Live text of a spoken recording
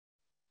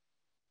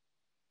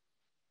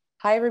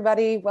Hi,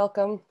 everybody.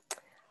 Welcome.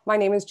 My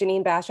name is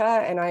Janine Basha,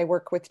 and I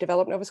work with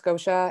Develop Nova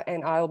Scotia,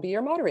 and I'll be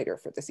your moderator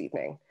for this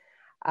evening.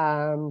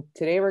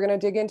 Today, we're going to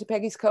dig into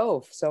Peggy's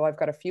Cove. So I've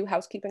got a few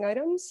housekeeping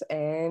items,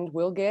 and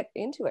we'll get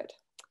into it.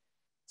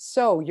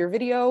 So your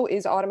video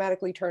is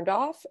automatically turned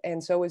off,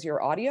 and so is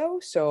your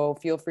audio. So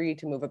feel free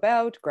to move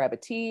about, grab a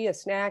tea, a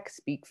snack,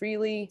 speak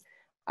freely,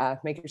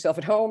 make yourself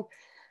at home.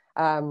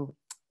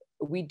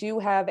 We do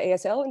have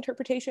ASL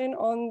interpretation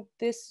on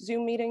this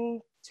Zoom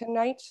meeting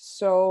tonight.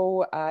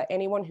 So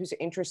anyone who's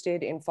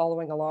interested in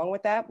following along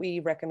with that,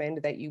 we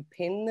recommend that you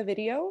pin the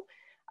video.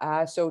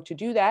 So to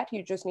do that,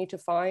 you just need to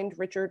find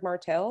Richard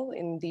Martel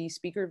in the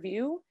speaker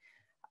view,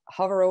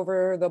 hover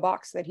over the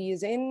box that he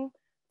is in,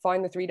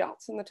 find the three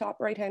dots in the top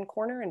right-hand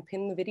corner and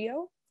pin the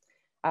video.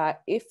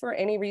 If for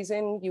any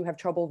reason you have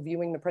trouble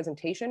viewing the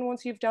presentation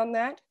once you've done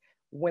that,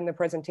 when the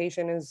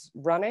presentation is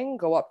running,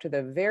 go up to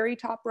the very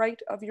top right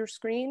of your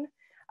screen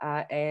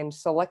and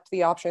select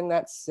the option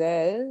that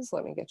says,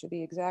 let me get you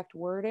the exact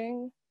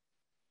wording,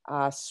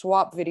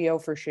 swap video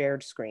for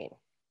shared screen.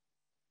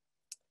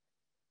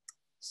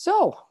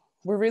 So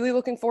we're really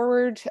looking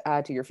forward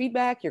to your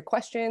feedback, your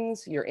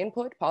questions, your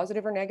input,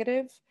 positive or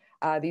negative.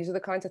 These are the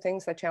kinds of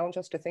things that challenge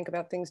us to think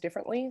about things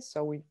differently.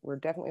 So we're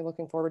definitely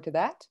looking forward to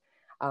that.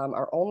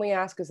 Our only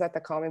ask is that the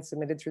comments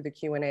submitted through the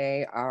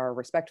Q&A are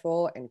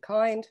respectful and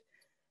kind.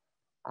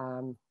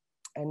 And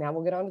now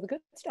we'll get on to the good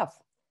stuff.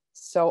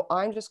 So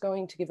I'm just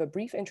going to give a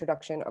brief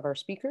introduction of our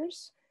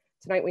speakers.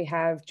 Tonight we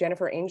have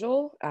Jennifer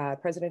Angel,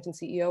 President and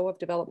CEO of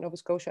Develop Nova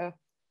Scotia,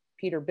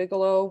 Peter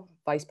Bigelow,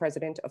 Vice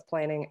President of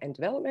Planning and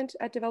Development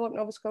at Develop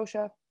Nova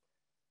Scotia.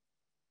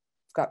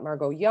 We've got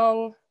Margot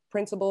Young,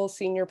 Principal,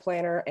 Senior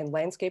Planner and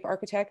Landscape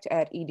Architect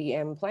at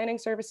EDM Planning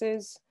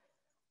Services,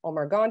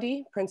 Omar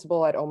Gandhi,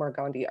 Principal at Omar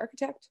Gandhi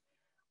Architect,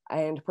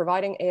 and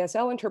providing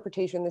ASL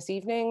interpretation this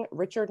evening,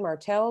 Richard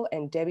Martel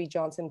and Debbie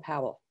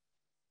Johnson-Powell.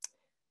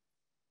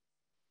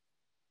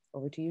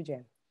 Over to you,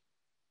 Jan.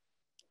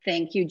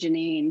 Thank you,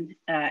 Janine,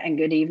 and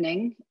good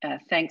evening.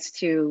 Thanks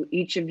to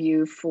each of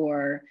you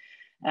for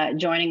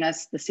joining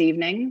us this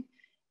evening.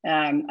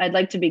 I'd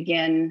like to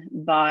begin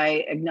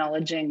by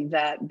acknowledging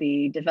that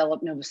the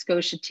Develop Nova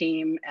Scotia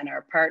team and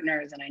our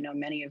partners, and I know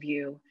many of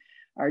you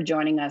are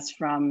joining us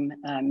from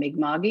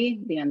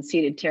Mi'kmaq, the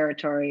unceded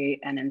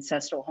territory and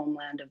ancestral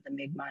homeland of the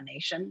Mi'kmaq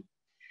Nation.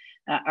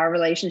 Our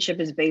relationship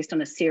is based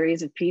on a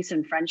series of peace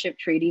and friendship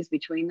treaties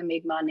between the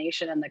Mi'kmaq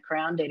Nation and the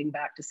Crown dating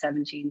back to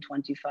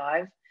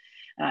 1725.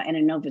 And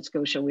in Nova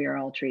Scotia, we are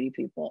all treaty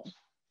people.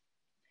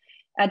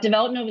 At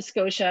Develop Nova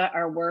Scotia,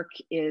 our work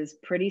is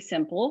pretty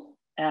simple.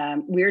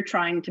 We're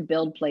trying to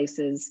build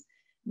places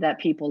that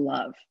people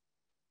love.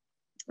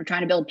 We're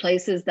trying to build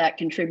places that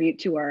contribute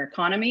to our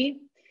economy,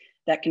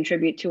 that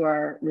contribute to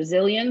our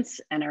resilience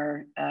and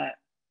our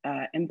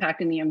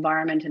impacting the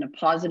environment in a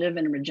positive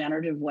and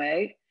regenerative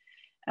way,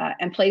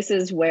 and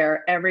places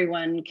where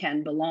everyone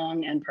can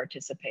belong and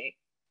participate.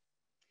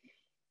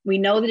 We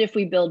know that if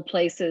we build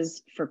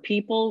places for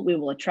people, we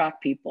will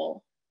attract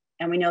people.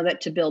 And we know that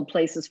to build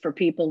places for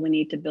people, we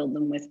need to build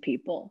them with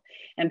people.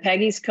 And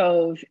Peggy's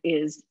Cove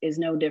is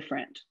no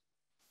different.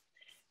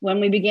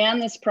 When we began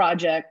this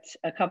project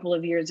a couple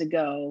of years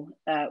ago,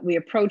 we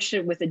approached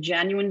it with a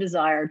genuine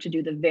desire to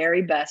do the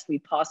very best we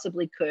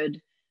possibly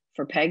could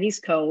for Peggy's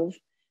Cove,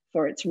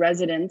 for its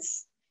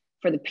residents,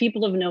 for the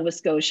people of Nova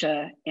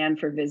Scotia, and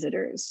for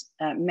visitors,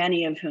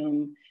 many of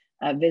whom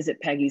visit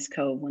Peggy's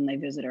Cove when they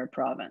visit our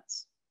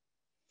province.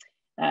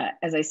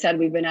 As I said,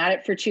 we've been at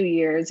it for 2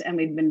 years, and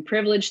we've been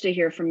privileged to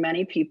hear from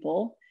many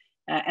people,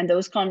 and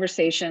those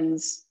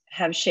conversations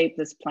have shaped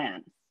this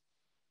plan.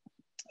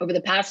 Over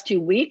the past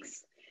 2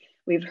 weeks,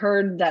 we've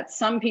heard that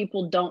some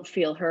people don't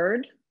feel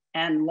heard,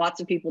 and lots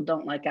of people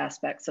don't like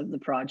aspects of the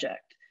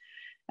project.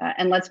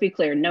 And let's be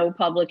clear, no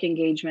public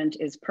engagement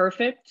is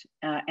perfect,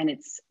 and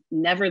it's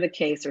never the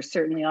case, or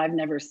certainly I've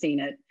never seen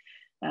it,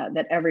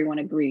 that everyone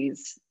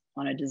agrees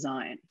on a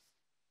design.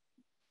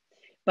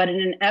 But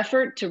in an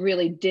effort to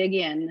really dig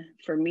in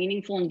for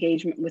meaningful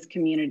engagement with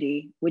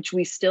community, which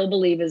we still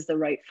believe is the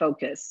right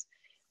focus,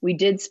 we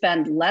did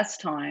spend less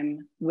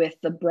time with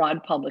the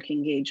broad public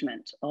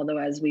engagement, although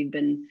as we've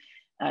been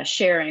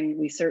sharing,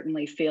 we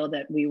certainly feel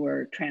that we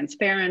were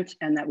transparent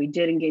and that we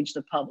did engage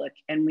the public,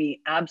 and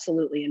we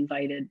absolutely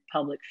invited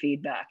public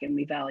feedback, and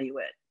we value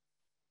it.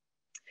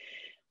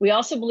 We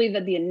also believe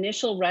that the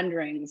initial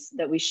renderings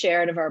that we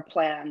shared of our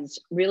plans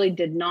really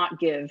did not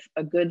give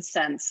a good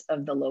sense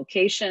of the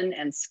location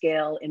and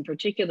scale, in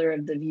particular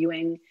of the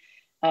viewing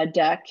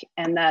deck,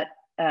 and that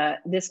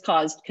this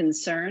caused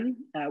concern,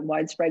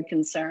 widespread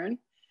concern.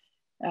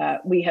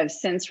 We have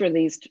since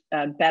released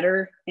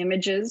better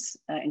images,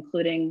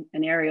 including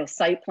an aerial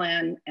site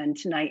plan, and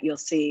tonight you'll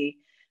see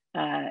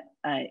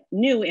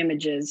new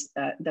images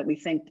that we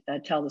think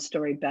tell the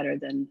story better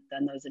than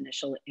those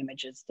initial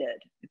images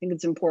did. I think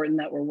it's important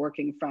that we're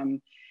working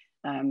from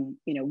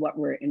what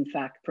we're in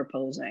fact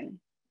proposing.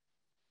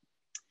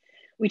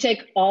 We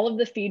take all of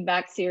the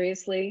feedback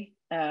seriously.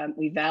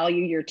 We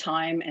value your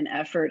time and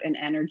effort and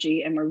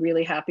energy, and we're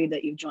really happy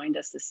that you've joined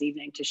us this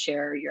evening to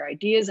share your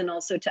ideas and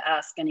also to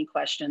ask any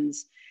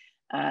questions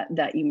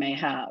that you may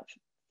have.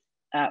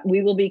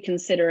 We will be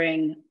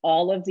considering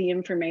all of the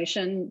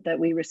information that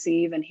we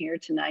receive and hear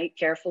tonight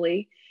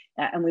carefully,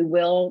 and we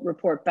will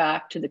report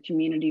back to the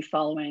community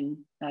following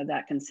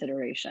that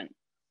consideration.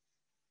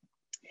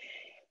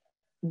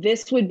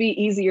 This would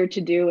be easier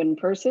to do in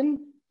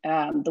person.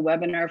 The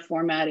webinar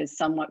format is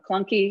somewhat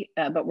clunky,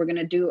 but we're going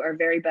to do our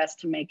very best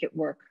to make it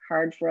work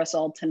hard for us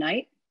all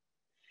tonight.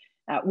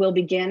 We'll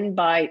begin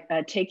by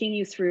taking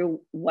you through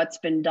what's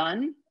been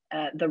done,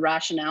 the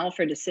rationale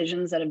for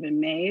decisions that have been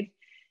made,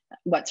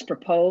 what's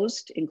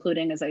proposed,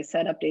 including, as I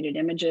said, updated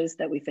images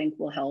that we think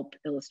will help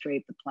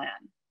illustrate the plan.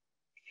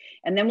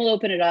 And then we'll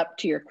open it up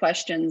to your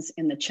questions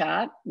in the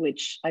chat,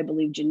 which I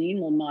believe Janine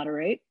will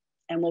moderate,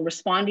 and we'll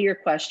respond to your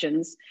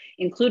questions,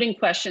 including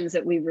questions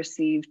that we've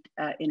received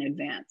in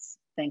advance.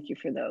 Thank you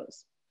for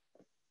those.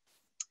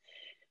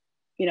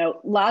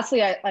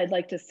 Lastly, I'd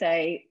like to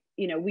say,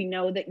 we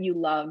know that you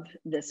love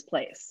this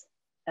place.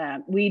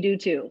 We do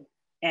too.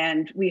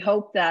 And we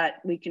hope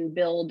that we can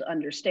build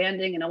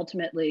understanding and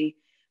ultimately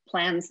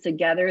plans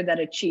together that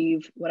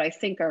achieve what I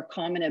think are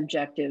common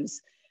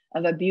objectives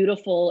of a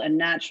beautiful and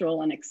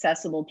natural and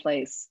accessible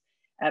place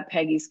at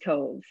Peggy's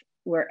Cove,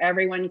 where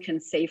everyone can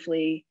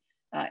safely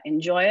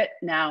enjoy it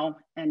now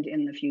and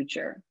in the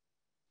future.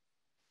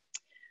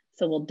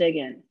 So we'll dig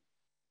in.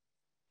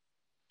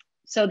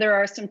 So there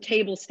are some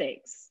table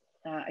stakes.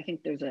 I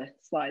think there's a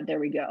slide, there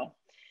we go.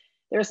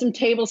 There are some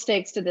table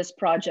stakes to this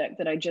project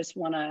that I just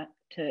want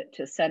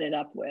to set it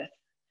up with.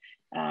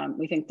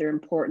 We think they're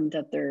important,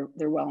 that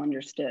they're well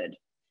understood.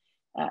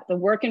 The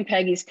work in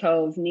Peggy's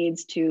Cove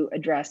needs to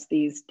address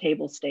these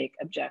table stake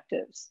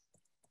objectives.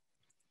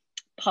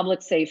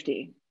 Public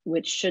safety,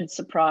 which should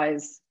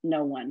surprise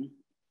no one,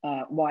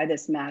 why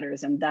this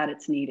matters and that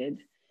it's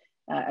needed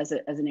as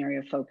an area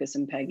of focus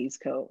in Peggy's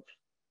Cove.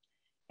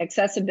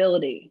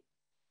 Accessibility,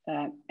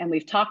 and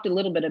we've talked a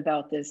little bit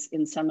about this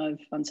on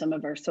some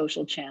of our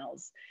social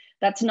channels.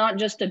 That's not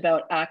just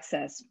about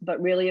access,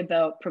 but really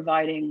about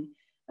providing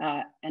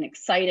an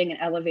exciting and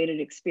elevated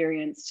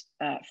experience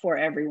for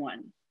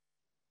everyone.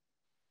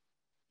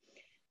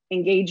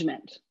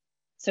 Engagement.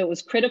 So it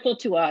was critical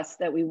to us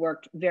that we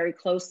worked very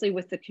closely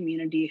with the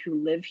community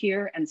who live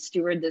here and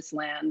steward this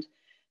land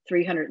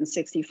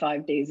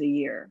 365 days a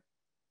year.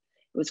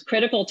 It was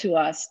critical to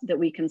us that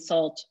we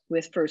consult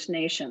with First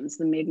Nations,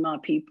 the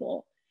Mi'kmaq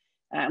people,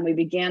 and we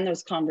began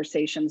those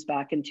conversations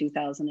back in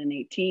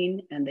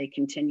 2018, and they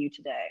continue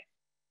today.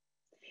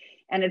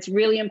 And it's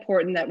really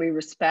important that we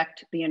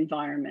respect the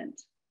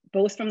environment,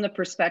 both from the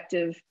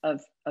perspective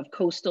of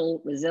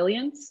coastal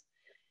resilience,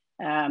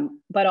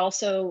 but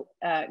also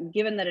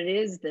given that it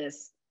is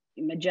this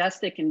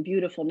majestic and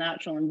beautiful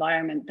natural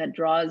environment that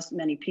draws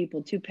many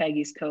people to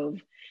Peggy's Cove,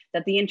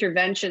 that the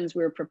interventions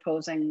we're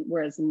proposing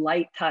were as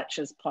light touch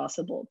as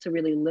possible to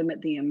really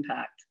limit the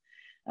impact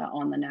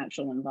on the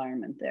natural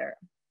environment there.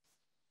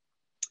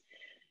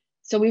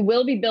 So we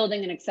will be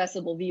building an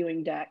accessible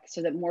viewing deck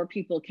so that more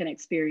people can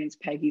experience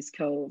Peggy's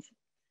Cove.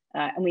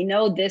 And we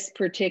know this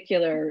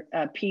particular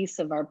piece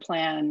of our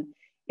plan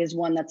is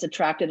one that's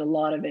attracted a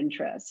lot of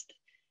interest.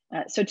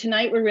 So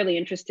tonight we're really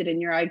interested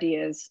in your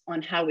ideas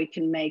on how we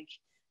can make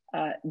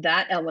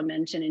that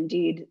element and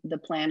indeed the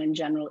plan in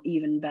general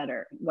even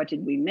better. What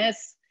did we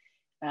miss?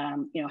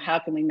 How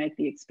can we make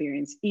the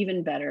experience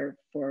even better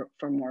for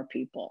more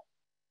people?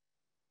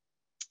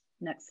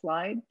 Next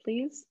slide,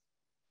 please.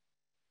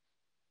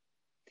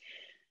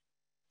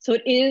 So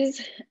it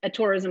is a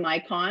tourism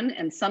icon,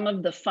 and some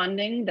of the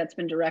funding that's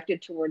been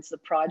directed towards the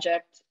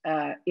project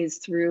is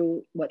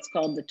through what's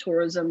called the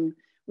Tourism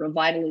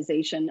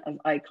Revitalization of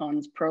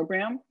Icons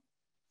program.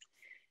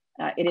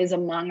 It is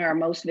among our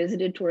most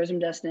visited tourism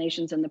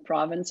destinations in the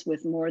province,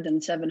 with more than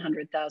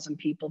 700,000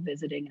 people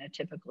visiting in a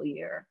typical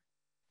year.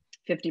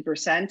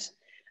 50%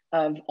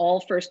 of all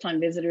first-time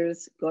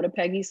visitors go to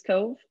Peggy's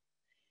Cove.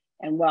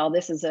 And while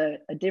this is a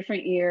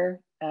different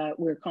year,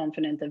 we're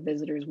confident that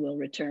visitors will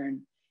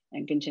return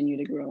and continue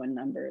to grow in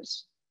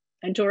numbers.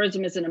 And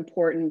tourism is an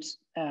important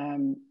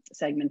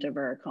segment of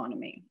our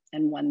economy,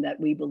 and one that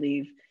we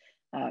believe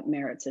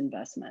merits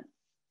investment.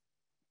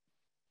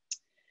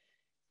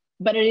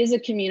 But it is a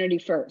community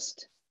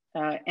first.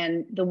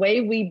 And the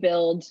way we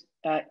build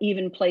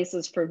even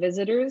places for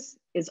visitors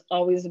is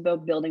always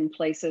about building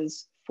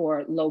places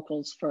for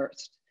locals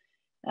first.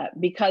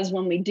 Because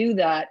when we do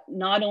that,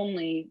 not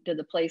only do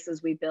the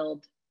places we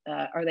build,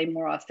 are they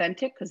more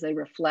authentic because they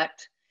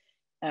reflect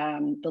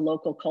the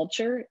local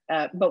culture,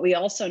 but we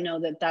also know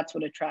that that's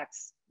what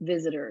attracts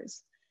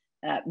visitors.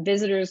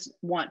 Visitors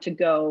want to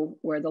go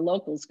where the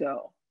locals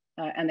go,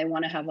 and they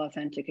want to have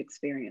authentic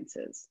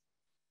experiences.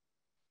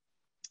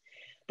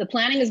 The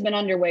planning has been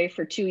underway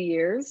for 2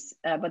 years,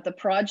 but the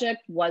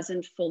project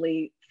wasn't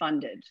fully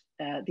funded.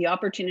 The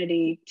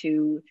opportunity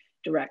to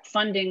direct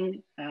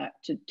funding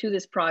to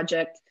this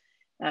project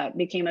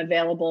became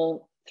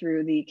available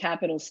through the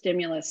capital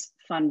stimulus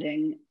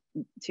funding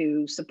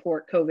to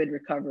support COVID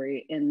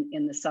recovery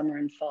in the summer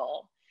and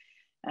fall.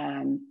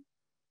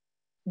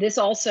 This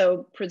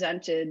also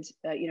presented,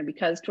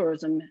 because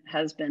tourism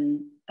has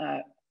been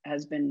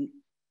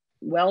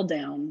well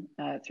down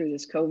through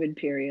this COVID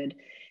period,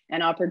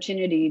 an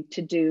opportunity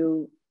to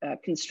do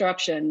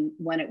construction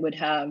when it would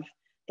have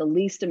the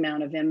least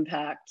amount of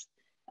impact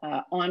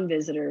on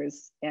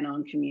visitors and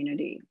on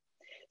community.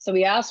 So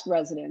we asked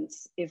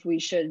residents if we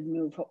should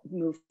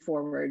move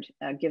forward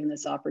given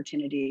this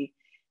opportunity,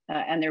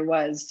 and there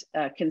was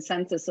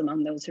consensus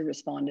among those who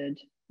responded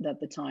that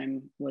the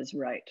time was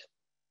right,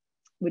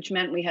 which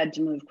meant we had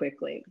to move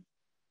quickly.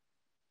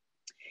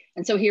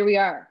 And so here we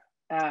are.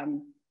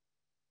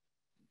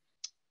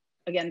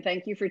 Again,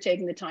 thank you for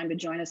taking the time to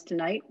join us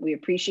tonight. We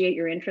appreciate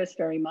your interest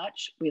very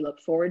much. We look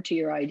forward to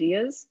your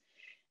ideas.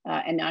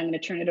 And now I'm going to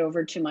turn it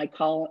over to my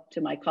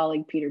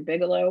colleague, Peter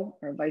Bigelow,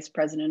 our Vice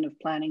President of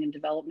Planning and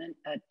Development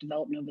at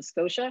Develop Nova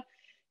Scotia,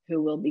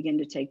 who will begin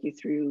to take you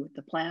through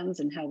the plans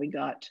and how we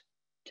got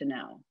to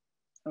now.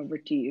 Over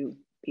to you,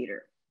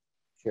 Peter.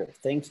 Sure,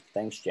 thanks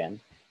Jen.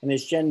 And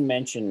as Jen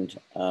mentioned,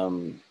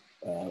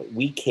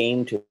 we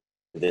came to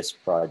this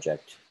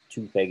project,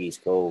 to Peggy's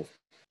Cove,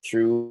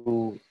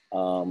 through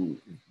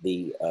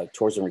the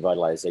Tourism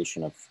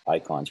Revitalization of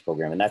Icons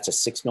program. And that's a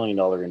 $6 million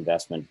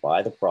investment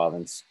by the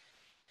province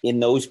in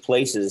those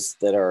places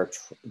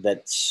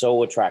that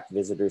so attract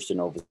visitors to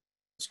Nova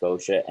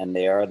Scotia, and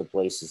they are the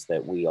places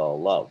that we all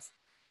love.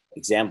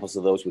 Examples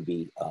of those would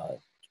be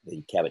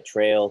the Cabot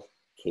Trail,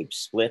 Cape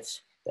Split,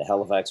 the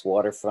Halifax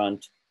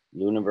waterfront,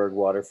 Lunenburg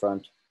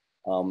waterfront,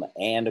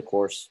 and of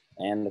course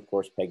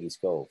Peggy's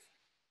Cove.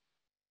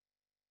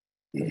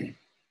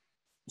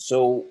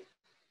 So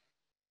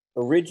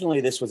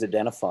originally this was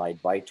identified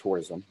by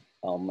tourism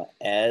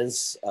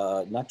as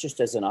not just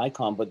as an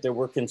icon, but there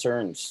were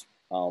concerns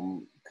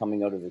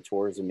coming out of the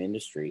tourism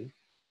industry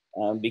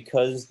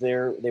because they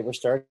were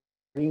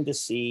starting to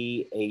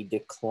see a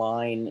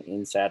decline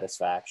in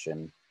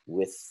satisfaction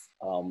with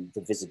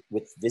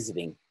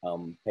visiting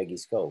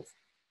Peggy's Cove.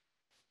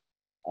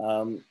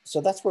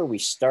 So that's where we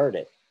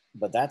started,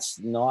 but that's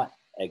not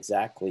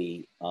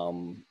exactly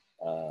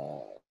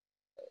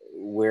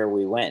where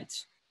we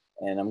went.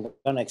 And I'm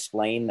going to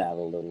explain that a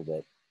little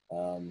bit.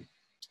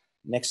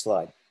 Next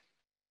slide.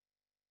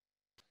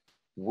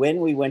 When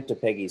we went to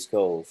Peggy's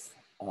Cove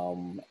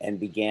and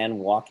began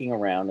walking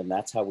around, and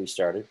that's how we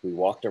started. We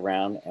walked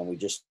around and we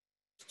just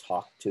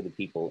talked to the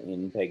people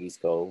in Peggy's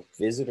Cove,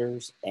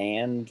 visitors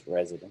and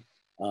residents.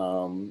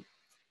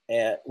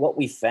 What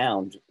we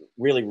found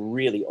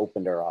really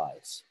opened our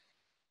eyes.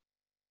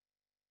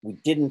 We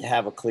didn't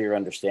have a clear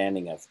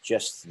understanding of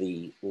just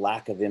the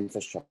lack of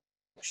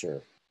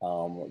infrastructure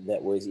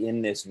that was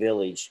in this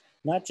village,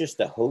 not just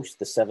to host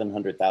the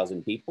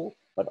 700,000 people,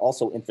 but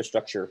also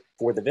infrastructure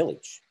for the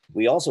village.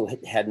 We also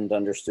hadn't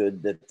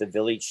understood that the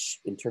village,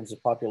 in terms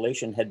of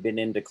population, had been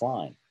in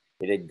decline.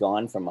 It had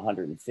gone from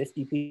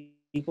 150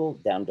 people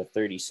down to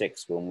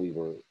 36 when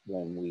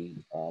we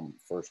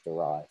first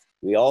arrived.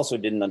 We also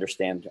didn't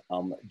understand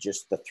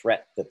just the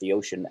threat that the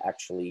ocean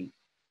actually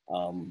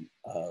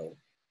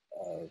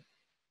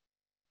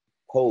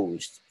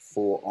posed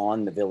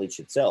on the village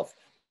itself.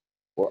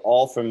 We're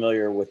all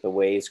familiar with the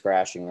waves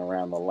crashing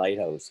around the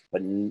lighthouse,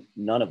 but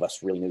none of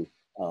us really knew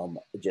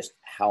just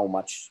how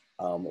much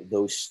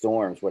those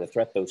storms, what a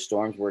threat those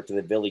storms were to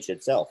the village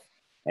itself.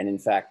 And in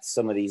fact,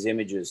 some of these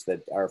images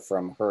that are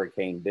from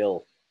Hurricane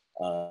Bill,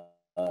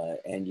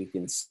 and you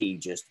can see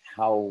just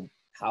how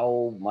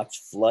much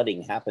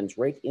flooding happens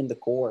right in the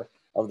core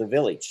of the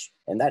village.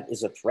 And that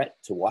is a threat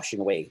to washing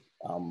away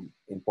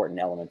important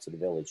elements of the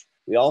village.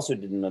 We also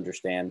didn't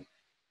understand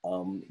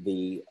how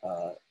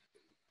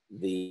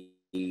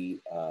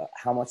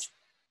much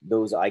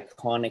those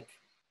iconic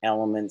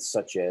elements,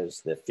 such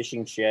as the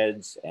fishing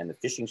sheds and the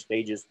fishing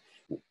stages,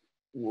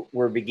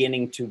 were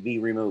beginning to be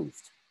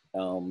removed,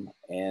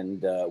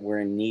 and we're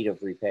in need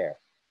of repair.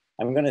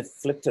 I'm going to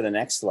flip to the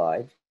next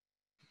slide,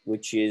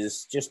 which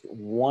is just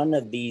one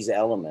of these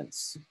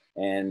elements,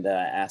 and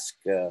ask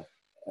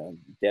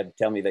Deb,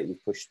 tell me that you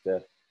pushed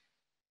the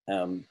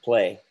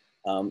play.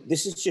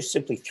 This is just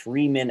simply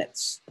 3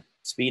 minutes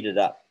speeded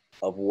up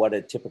of what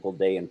a typical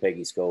day in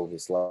Peggy's Cove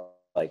is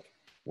like,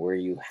 where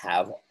you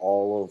have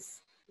all of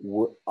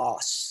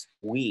us,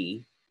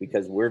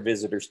 because we're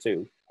visitors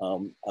too,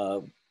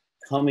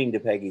 coming to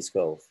Peggy's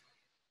Cove.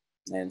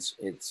 And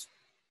it's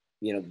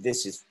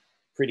this is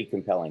pretty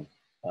compelling,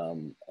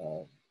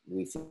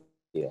 we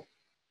feel.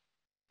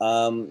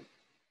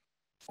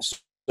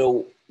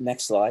 So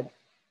next slide.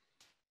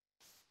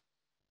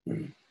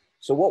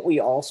 So what we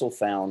also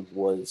found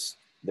was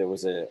there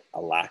was a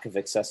lack of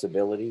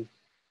accessibility,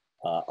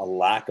 a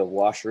lack of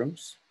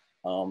washrooms.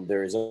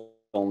 There is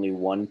only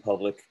one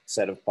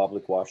set of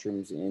public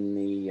washrooms in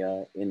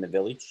the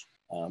village.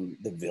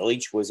 The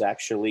village was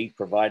actually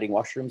providing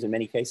washrooms in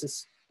many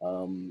cases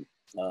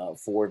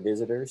for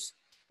visitors.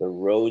 The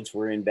roads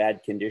were in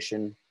bad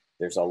condition.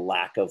 There's a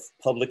lack of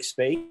public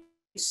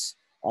space.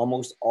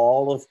 Almost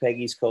all of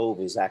Peggy's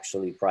Cove is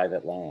actually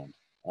private land.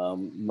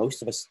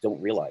 Most of us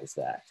don't realize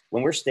that.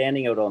 When we're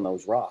standing out on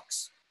those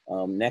rocks,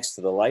 next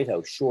to the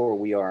lighthouse. Sure,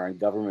 we are on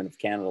Government of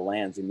Canada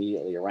lands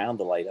immediately around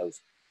the lighthouse,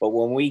 but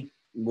when we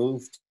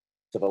moved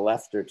to the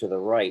left or to the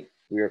right,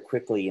 we are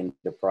quickly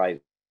into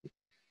private.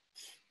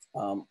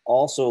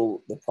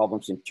 Also, the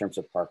problems in terms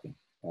of parking.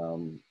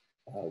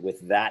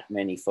 With that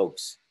many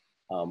folks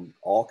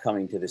all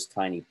coming to this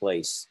tiny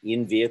place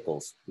in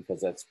vehicles, because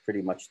that's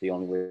pretty much the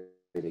only way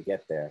to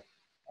get there,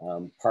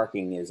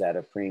 parking is at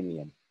a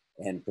premium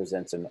and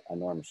presents an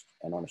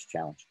enormous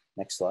challenge.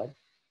 Next slide.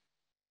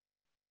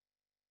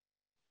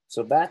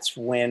 So that's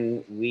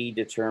when we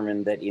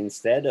determined that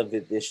instead of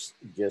this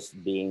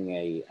just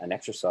being an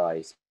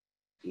exercise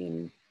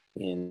in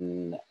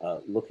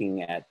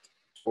looking at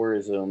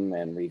tourism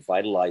and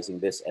revitalizing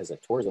this as a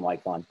tourism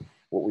icon,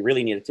 what we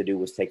really needed to do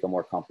was take a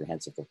more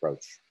comprehensive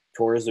approach.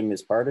 Tourism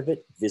is part of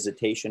it,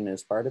 visitation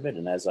is part of it,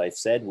 and as I've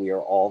said, we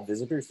are all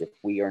visitors. If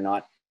we are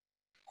not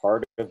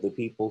part of the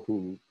people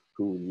who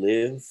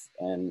live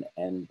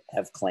and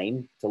have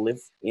claimed to live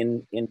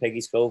in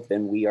Peggy's Cove,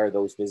 then we are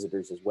those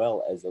visitors as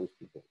well as those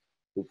people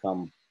who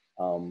come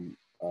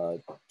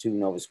to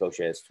Nova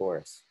Scotia as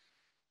tourists.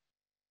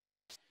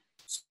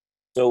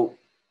 So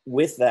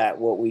with that,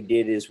 what we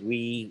did is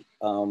we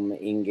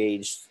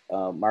engaged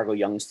Margot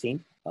Young's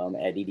team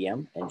at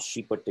EDM, and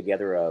she put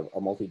together a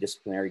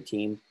multidisciplinary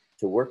team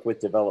to work with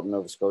Develop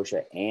Nova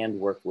Scotia and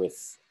work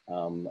with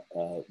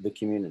the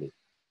community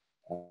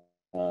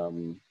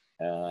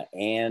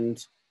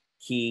and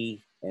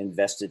key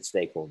invested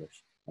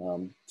stakeholders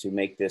to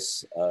make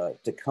this,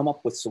 to come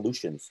up with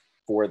solutions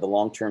for the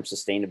long-term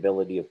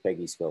sustainability of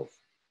Peggy's Cove.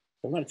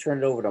 So I'm going to turn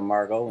it over to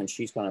Margot, and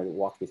she's going to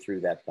walk you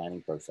through that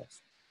planning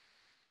process.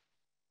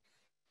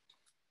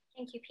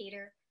 Thank you,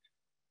 Peter.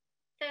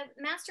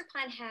 The master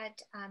plan had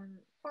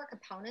 4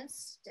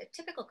 components, the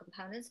typical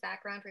components: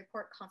 background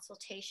report,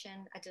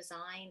 consultation, a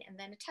design, and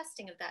then a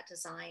testing of that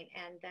design,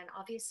 and then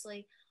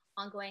obviously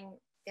ongoing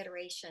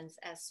iterations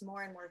as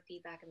more and more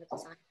feedback in the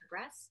design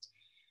progressed.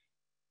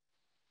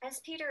 As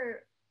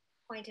Peter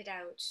pointed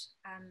out,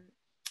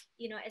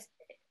 you know,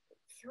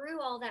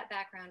 through all that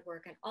background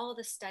work and all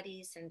the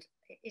studies, and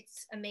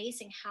it's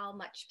amazing how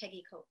much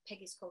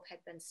Peggy's Cove had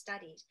been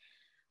studied.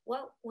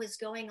 What was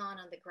going on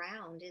the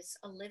ground is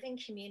a living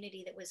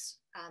community that was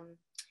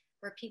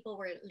where people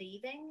were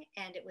leaving,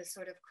 and it was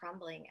sort of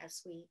crumbling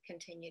as we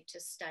continued to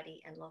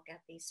study and look at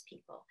these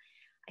people.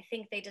 I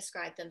think they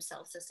described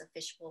themselves as a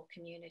fishbowl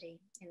community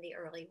in the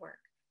early work.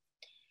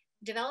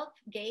 Develop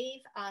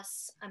gave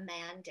us a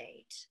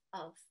mandate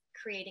of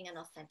creating an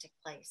authentic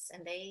place,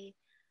 and they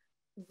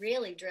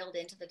really drilled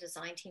into the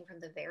design team from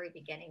the very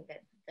beginning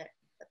that the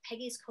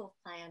Peggy's Cove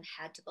plan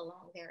had to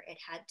belong there. It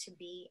had to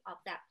be of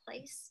that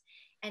place.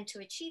 And to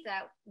achieve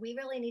that, we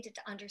really needed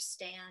to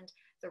understand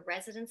the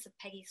residents of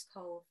Peggy's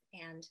Cove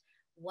and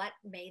what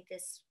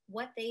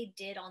they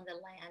did on the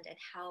land and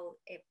how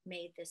it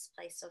made this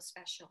place so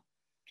special.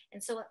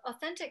 And so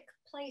authentic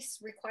place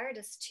required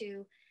us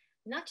to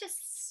not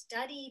just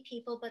study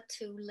people, but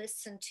to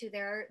listen to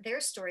their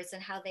stories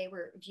and how they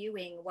were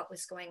viewing what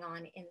was going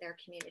on in their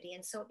community.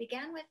 And so it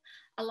began with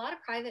a lot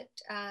of private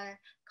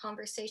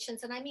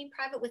conversations, and I mean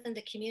private within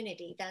the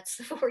community. That's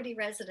the 40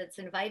 residents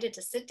invited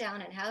to sit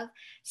down and have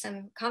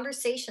some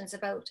conversations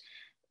about,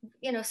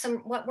 you know,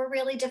 what were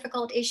really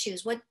difficult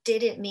issues. What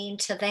did it mean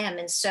to them?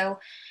 And so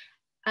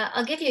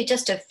I'll give you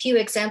just a few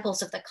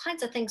examples of the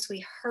kinds of things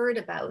we heard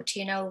about,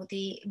 you know,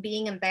 the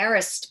being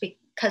embarrassed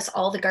because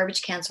all the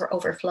garbage cans were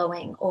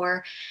overflowing,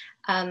 or,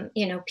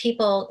 you know,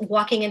 people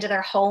walking into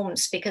their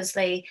homes because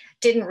they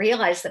didn't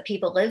realize that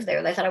people lived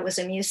there. They thought it was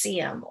a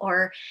museum,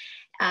 or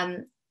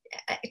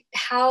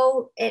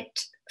how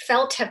it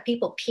felt to have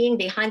people peeing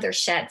behind their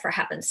shed, for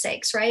heaven's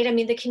sakes, right? I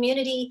mean, the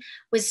community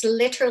was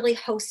literally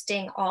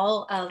hosting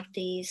all of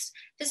these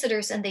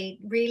visitors, and they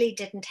really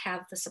didn't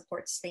have the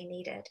supports they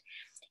needed.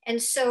 And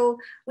so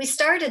we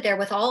started there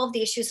with all of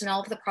the issues and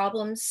all of the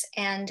problems.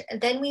 And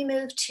then we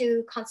moved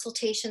to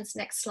consultations,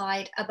 next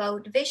slide,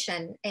 about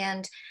vision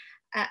and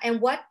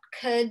what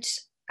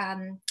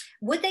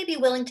would they be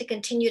willing to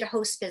continue to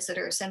host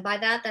visitors? And by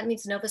that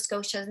means Nova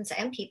Scotians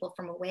and people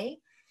from away.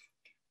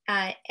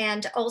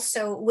 And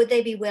also, would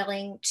they be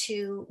willing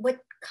to, what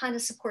kind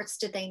of supports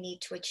did they need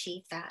to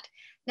achieve that?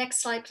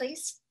 Next slide,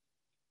 please.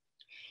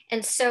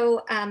 And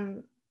so,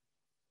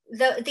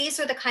 these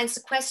are the kinds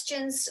of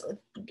questions,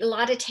 a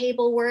lot of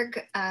table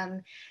work,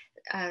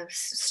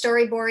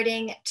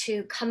 storyboarding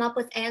to come up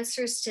with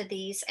answers to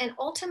these. And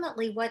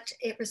ultimately what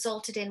it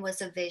resulted in was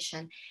a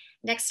vision.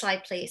 Next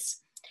slide,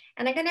 please.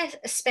 And I'm going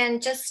to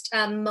spend just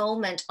a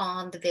moment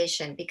on the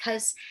vision,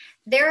 because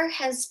there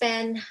has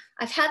been,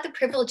 I've had the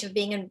privilege of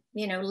being in,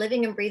 you know,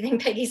 living and breathing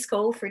Peggy's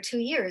Cove for 2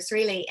 years,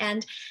 really.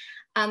 And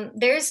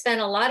there's been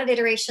a lot of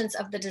iterations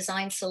of the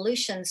design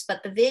solutions,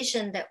 but the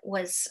vision that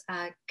was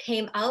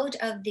came out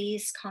of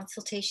these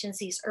consultations,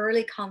 these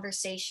early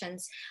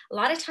conversations, a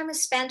lot of time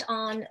was spent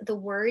on the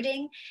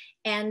wording.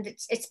 And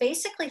it's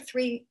basically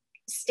 3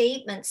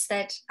 statements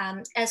that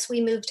as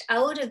we moved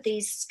out of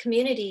these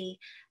community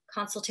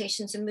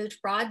consultations and moved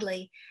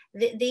broadly,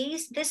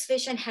 this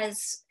vision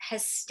has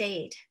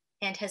stayed.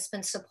 and has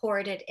been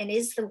supported and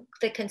is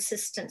the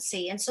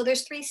consistency. And so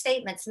there's 3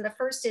 statements. And the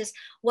first is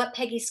what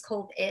Peggy's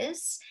Cove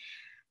is.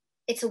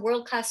 It's a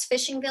world-class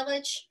fishing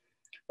village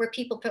where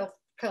people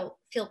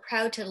feel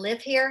proud to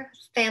live here,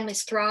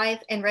 families thrive,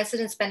 and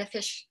residents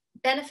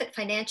benefit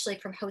financially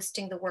from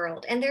hosting the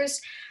world. And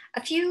there's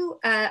a few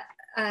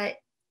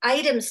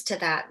items to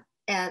that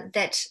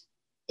that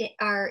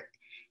are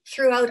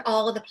throughout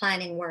all of the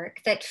planning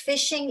work, that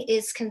fishing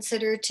is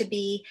considered to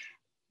be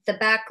the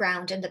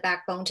background and the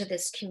backbone to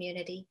this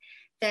community,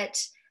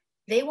 that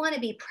they want to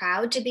be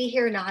proud to be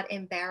here, not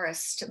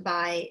embarrassed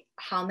by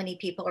how many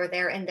people are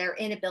there and their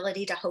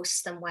inability to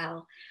host them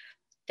well,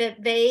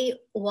 that they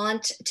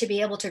want to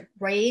be able to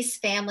raise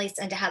families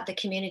and to have the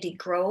community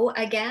grow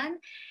again.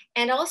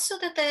 And also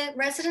that the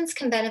residents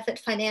can benefit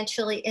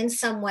financially in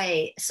some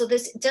way. So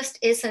this just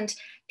isn't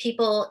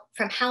people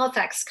from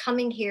Halifax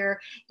coming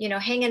here, you know,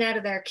 hanging out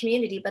of their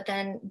community, but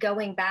then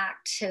going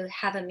back to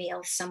have a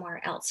meal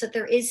somewhere else. So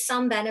there is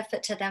some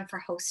benefit to them for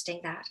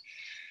hosting that.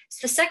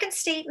 So the second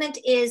statement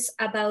is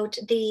about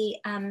the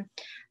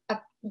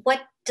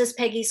what does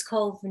Peggy's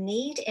Cove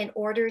need in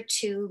order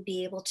to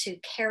be able to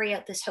carry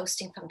out this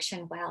hosting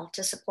function well,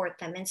 to support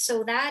them. And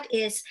so that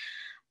is,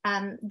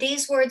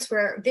 these words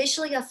were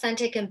visually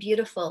authentic and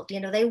beautiful. You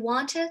know, they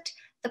wanted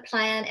the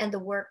plan and the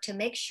work to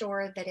make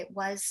sure that it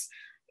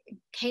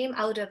came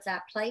out of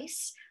that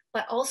place,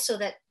 but also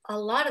that a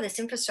lot of this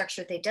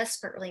infrastructure they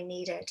desperately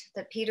needed,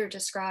 that Peter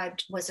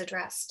described, was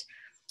addressed.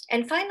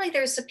 And finally,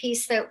 there's a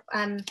piece that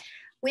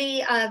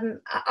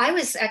I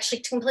was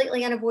actually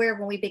completely unaware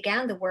when we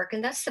began the work,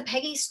 and that's the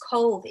Peggy's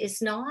Cove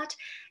is not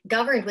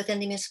governed within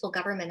the Municipal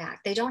Government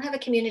Act. They don't have a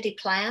community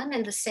plan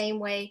in the same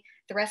way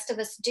the rest of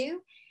us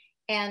do.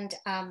 And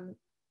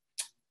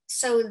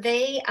so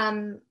they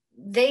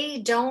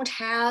don't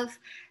have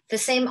the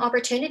same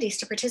opportunities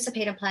to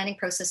participate in planning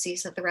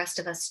processes that the rest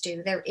of us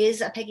do. There is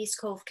a Peggy's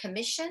Cove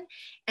Commission,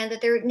 and that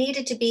there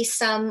needed to be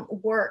some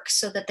work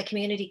so that the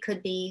community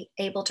could be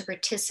able to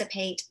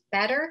participate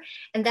better.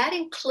 And that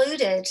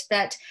included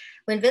that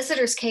when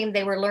visitors came,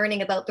 they were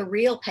learning about the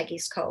real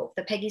Peggy's Cove,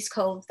 the Peggy's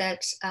Cove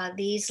that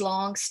these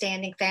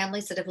long-standing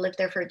families that have lived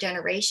there for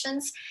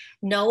generations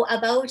know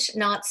about,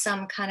 not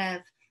some kind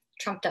of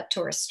trumped up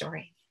tourist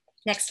story.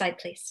 Next slide,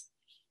 please.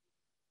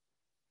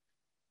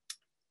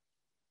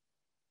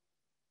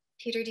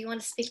 Peter, do you want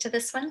to speak to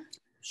this one?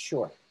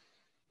 Sure,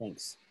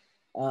 thanks.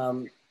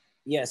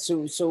 Yeah,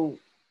 so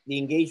the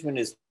engagement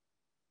has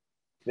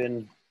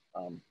been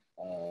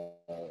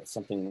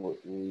something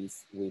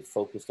we've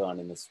focused on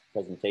in this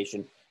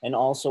presentation, and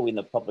also in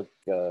the public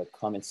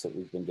comments that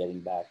we've been getting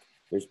back.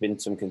 There's been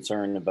some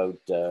concern about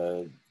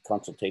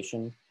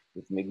consultation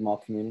with the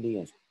Mi'kmaq community,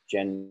 as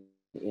Jen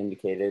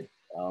indicated.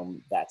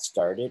 That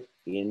started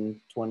in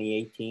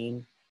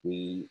 2018.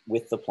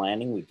 With the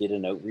planning, we did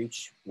an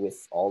outreach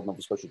with all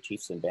Nova Scotia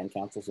chiefs and band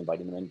councils,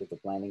 inviting them into the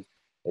planning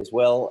as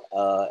well.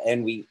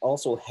 And we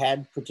also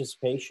had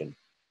participation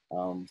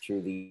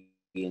through the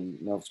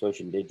Nova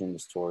Scotia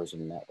Indigenous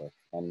Tourism Network.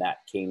 And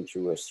that came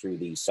through us through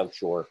the South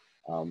Shore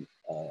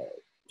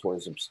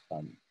Tourism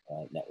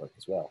Network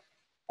as well.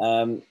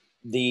 In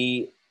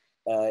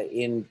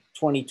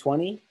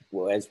 2020,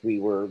 as we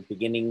were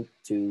beginning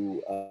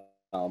to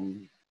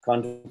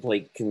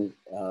contemplate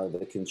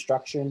the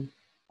construction,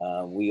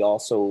 we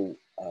also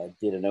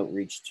did an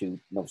outreach to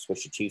Nova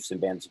Scotia chiefs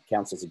and bands of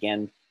councils,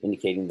 again,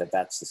 indicating that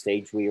that's the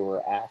stage we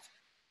were at.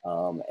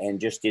 And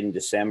just in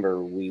December,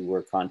 we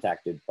were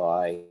contacted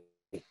by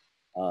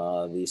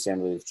the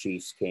Assembly of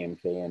Chiefs,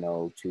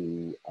 KMKNO,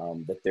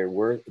 that there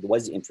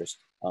was interest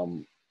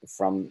from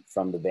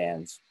the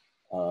bands.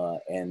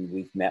 And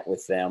we've met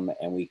with them,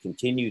 and we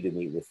continue to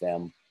meet with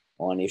them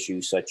on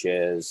issues such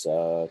as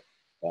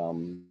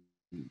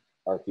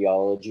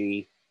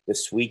archaeology. The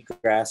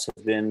sweetgrass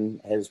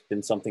has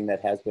been something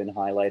that has been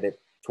highlighted.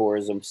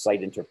 Tourism,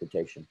 site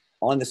interpretation.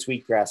 On the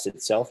sweetgrass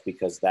itself,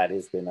 because that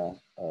has been a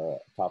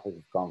topic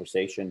of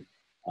conversation,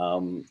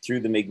 through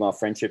the Mi'kmaq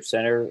Friendship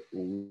Center,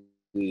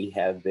 we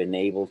have been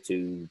able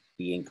to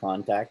be in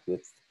contact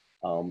with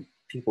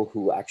people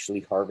who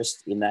actually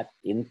harvest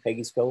in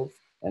Peggy's Cove.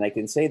 And I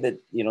can say that,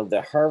 you know,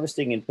 the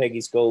harvesting in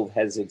Peggy's Cove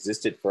has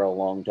existed for a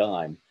long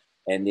time.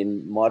 And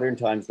in modern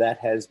times, that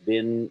has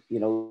been, you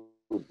know,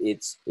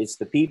 it's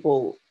the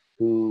people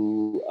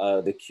who,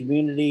 the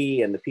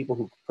community and the people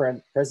who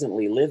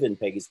presently live in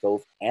Peggy's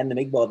Cove and the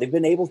Mi'kmaq, they've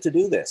been able to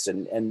do this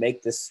and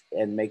make this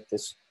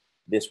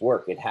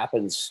work. It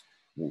happens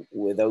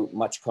without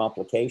much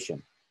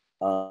complication.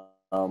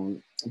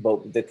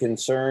 But the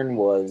concern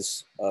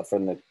was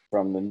from the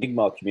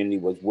Mi'kmaq community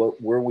was,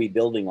 what were we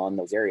building on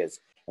those areas?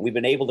 And we've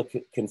been able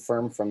to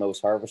confirm from those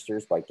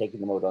harvesters by taking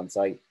them out on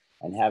site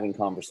and having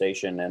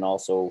conversation, and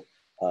also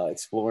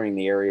exploring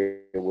the area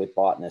with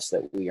botanists,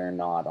 that we are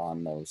not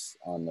on those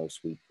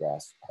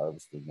sweetgrass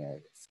harvesting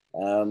areas.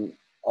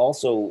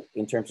 Also,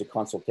 in terms of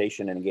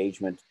consultation and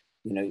engagement,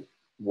 you know,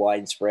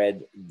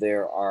 widespread,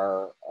 there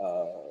are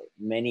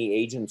many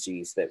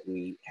agencies that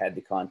we had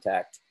to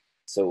contact.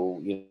 So,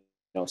 you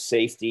know,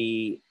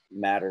 safety,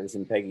 matters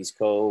in Peggy's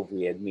Cove.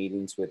 We had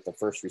meetings with the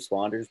first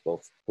responders,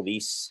 both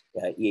police,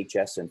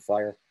 EHS, and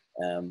fire,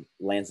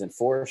 lands and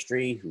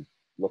forestry, who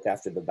look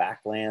after the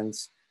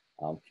backlands,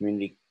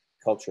 community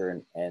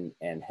culture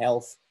and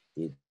health,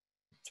 the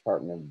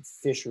Department of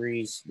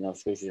Fisheries, Nova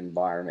Scotia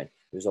Environment.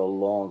 There's a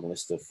long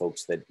list of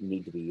folks that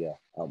need to be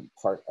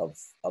part of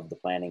the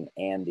planning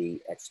and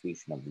the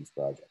execution of these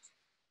projects.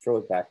 Throw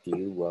it back to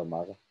you,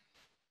 Marga.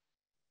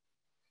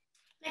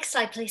 Next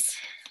slide, please.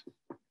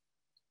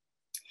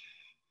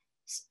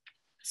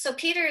 So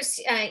Peter's,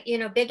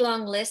 big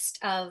long list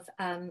of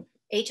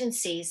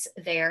agencies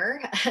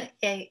there.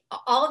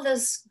 All of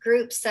those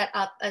groups set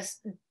up a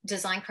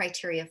design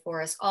criteria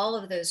for us. All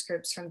of those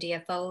groups, from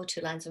DFO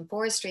to Lands and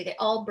Forestry, they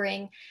all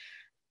bring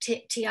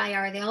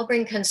TIR, they all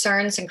bring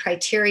concerns and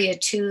criteria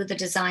to the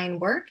design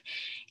work,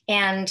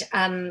 and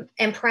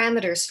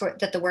parameters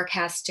that the work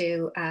has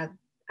to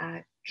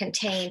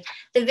contain.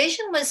 The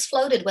vision was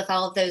floated with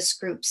all of those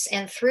groups,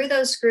 and through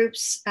those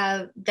groups,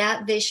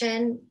 that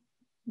vision,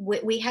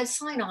 we had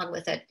sign on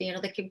with it.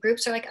 The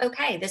groups are like,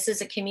 okay, this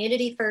is a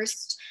community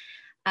first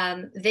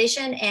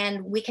vision,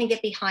 and we can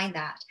get behind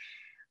that.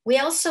 We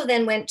also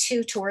then went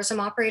to tourism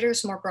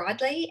operators more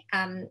broadly,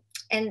 and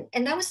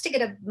that was to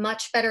get a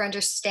much better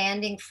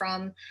understanding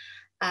from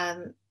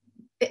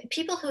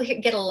people who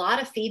get a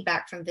lot of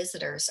feedback from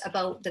visitors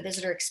about the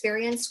visitor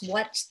experience,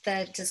 what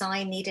the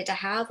design needed to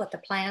have, what the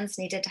plans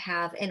needed to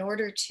have in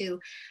order to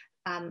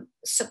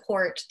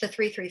support the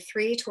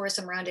 333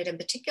 tourism around it in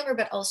particular,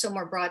 but also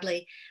more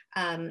broadly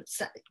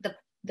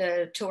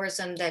the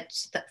tourism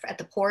that's at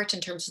the port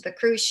in terms of the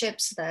cruise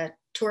ships, the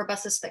tour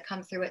buses that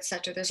come through, et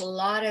cetera. There's a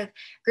lot of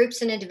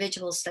groups and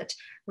individuals that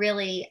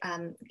really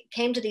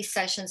came to these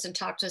sessions and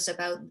talked to us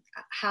about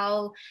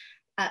how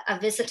a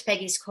visit to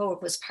Peggy's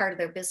Cove was part of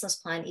their business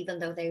plan, even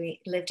though they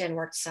lived and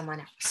worked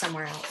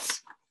somewhere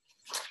else.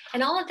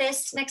 And all of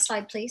this, next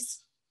slide,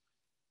 please.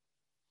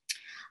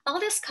 All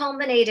this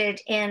culminated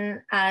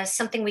in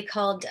something we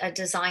called a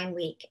Design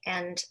Week.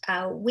 And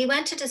we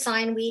went to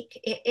Design Week.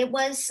 It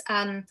was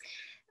an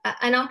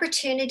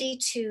opportunity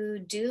to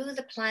do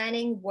the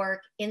planning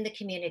work in the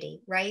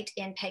community, right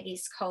in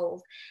Peggy's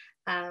Cove.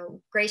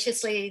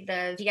 Graciously,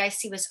 the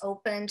VIC was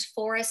opened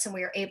for us and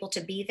we were able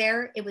to be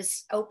there. It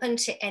was open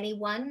to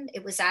anyone.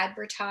 It was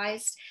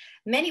advertised.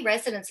 Many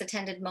residents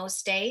attended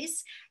most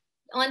days.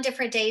 On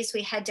different days,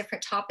 we had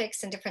different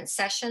topics and different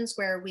sessions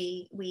where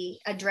we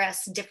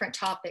addressed different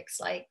topics,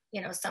 like,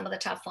 some of the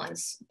tough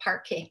ones,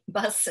 parking,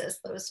 buses,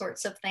 those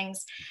sorts of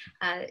things,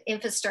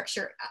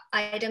 infrastructure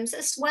items,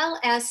 as well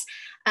as,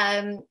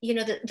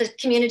 the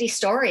community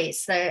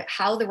stories,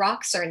 how the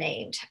rocks are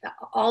named,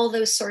 all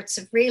those sorts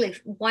of really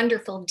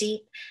wonderful,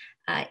 deep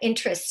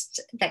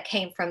interest that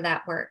came from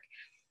that work.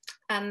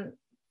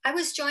 I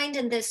was joined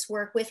in this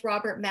work with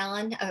Robert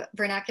Mellon, a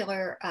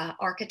vernacular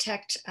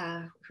architect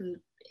who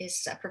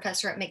is a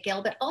professor at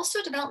McGill, but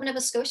also Develop Nova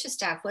Scotia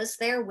staff was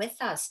there with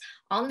us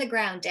on the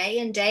ground, day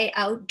in, day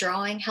out,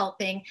 drawing,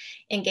 helping,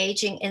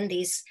 engaging in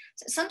these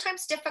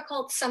sometimes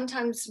difficult,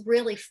 sometimes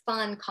really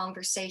fun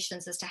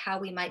conversations as to how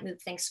we might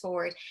move things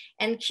forward.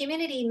 And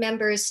community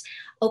members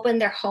opened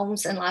their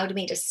homes and allowed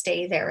me to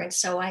stay there. And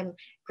so I'm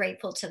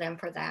grateful to them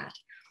for that.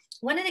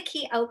 One of the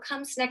key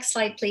outcomes, next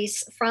slide,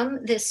 please,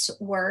 from this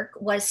work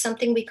was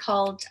something we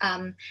called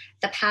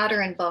the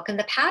pattern book. And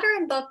the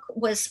pattern book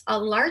was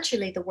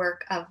largely the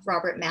work of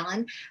Robert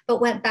Mellon, but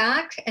went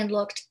back and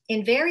looked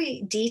in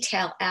very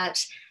detail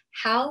at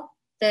how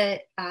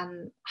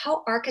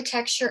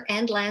architecture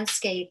and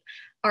landscape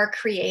are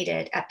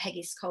created at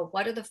Peggy's Cove.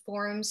 What are the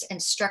forms and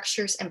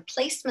structures and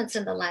placements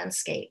in the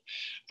landscape?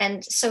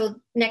 And so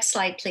next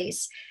slide,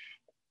 please.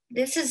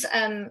 This is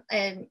an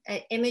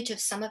image of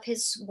some of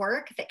his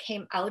work that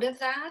came out of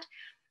that.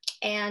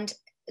 And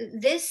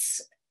this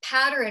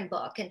pattern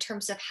book, in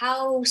terms of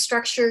how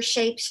structure,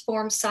 shapes,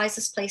 forms,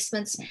 sizes,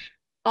 placements,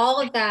 all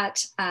of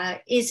that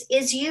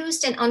is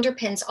used and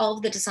underpins all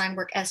of the design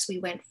work as we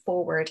went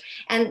forward.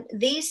 And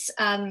these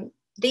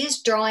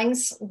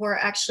drawings were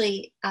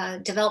actually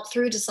developed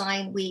through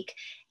Design Week,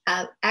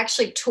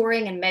 actually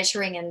touring and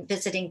measuring and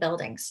visiting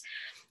buildings.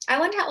 I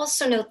want to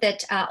also note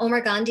that Omar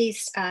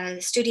Gandhi's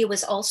studio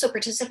was also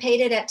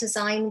participated at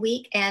Design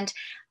Week and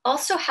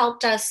also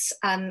helped us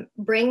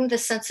bring the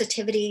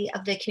sensitivity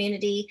of the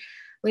community.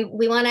 We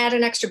want to add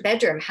an extra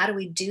bedroom. How do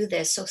we do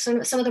this? So some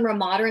of them are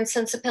modern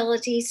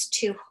sensibilities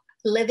to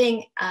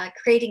living,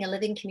 creating a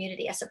living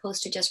community as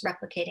opposed to just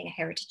replicating a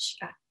heritage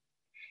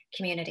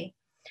community.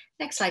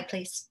 Next slide,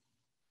 please.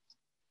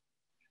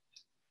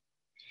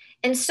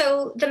 And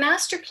so the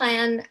master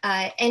plan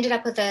ended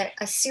up with a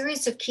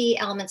series of key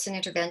elements and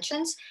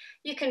interventions.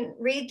 You can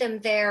read them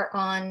there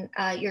on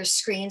your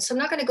screen. So I'm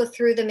not going to go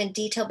through them in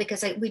detail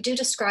because we do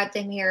describe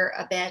them here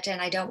a bit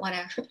and I don't want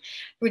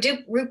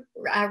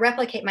to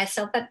replicate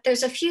myself, but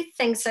there's a few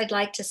things I'd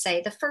like to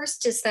say. The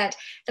first is that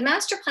the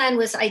master plan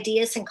was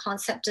ideas and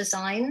concept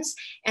designs,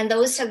 and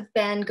those have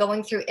been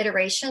going through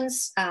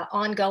iterations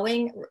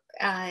ongoing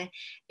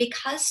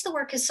because the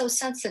work is so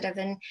sensitive.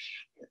 And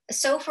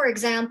So, for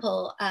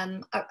example,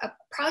 a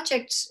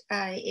project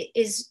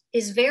is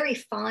very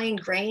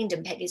fine-grained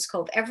in Peggy's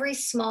Cove. Every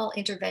small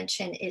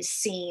intervention is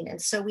seen,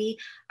 and so we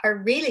are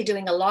really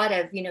doing a lot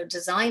of,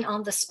 design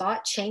on the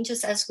spot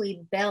changes as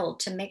we build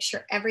to make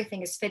sure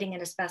everything is fitting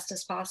in as best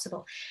as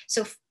possible.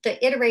 So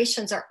the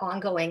iterations are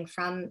ongoing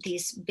from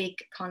these big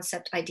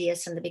concept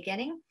ideas in the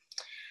beginning.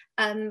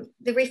 They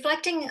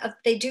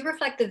do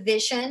reflect the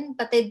vision,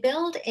 but they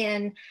build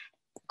in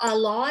a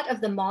lot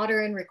of the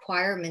modern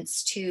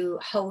requirements to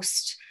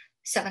host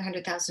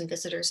 700,000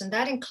 visitors. And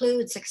that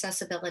includes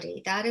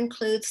accessibility. That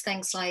includes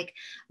things like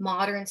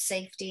modern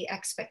safety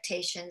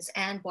expectations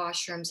and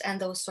washrooms and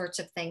those sorts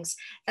of things.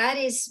 That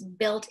is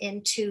built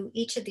into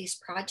each of these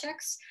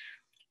projects.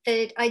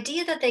 The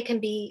idea that they can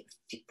be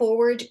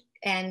forward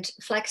and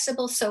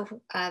flexible.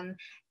 So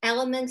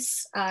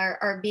elements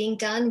are being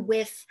done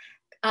with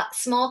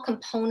small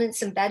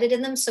components embedded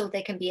in them so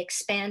they can be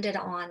expanded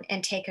on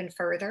and taken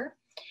further.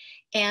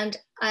 And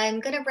I'm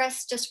going to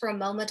rest just for a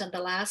moment on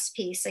the last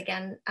piece.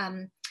 Again,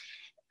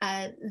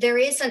 there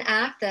is an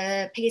act,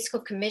 the Peggy's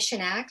Cove Commission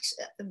Act,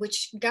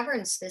 which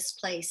governs this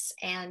place.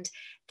 And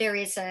there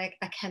is a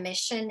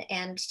commission,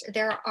 and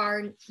there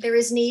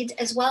is need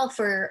as well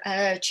for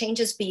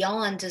changes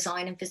beyond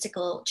design and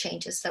physical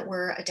changes that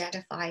were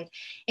identified,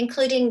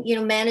 including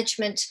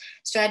management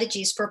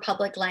strategies for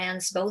public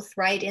lands, both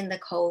right in the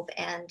Cove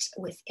and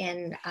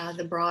within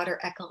the broader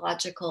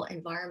ecological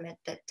environment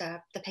that the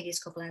Peggy's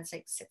Cove land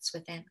site sits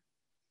within.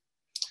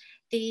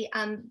 The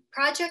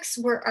projects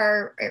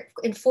are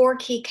in 4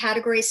 key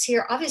categories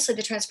here. Obviously,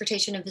 the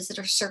transportation and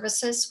visitor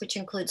services, which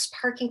includes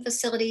parking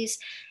facilities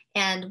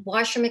and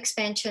washroom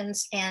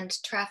expansions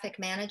and traffic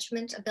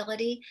management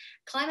ability,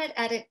 climate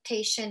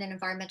adaptation and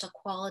environmental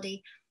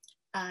quality.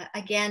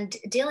 Again,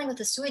 dealing with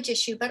the sewage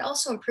issue, but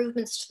also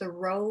improvements to the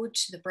road,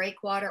 to the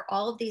breakwater,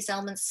 all of these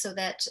elements so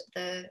that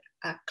the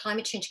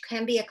climate change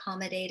can be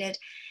accommodated,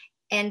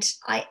 and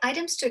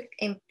items to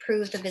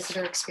improve the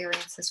visitor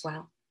experience as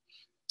well.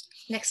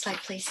 Next slide,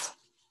 please.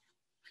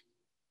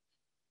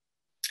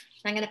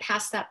 I'm going to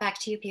pass that back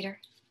to you, Peter.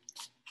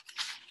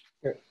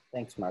 Sure.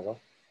 Thanks, Margot.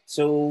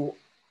 So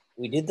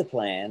we did the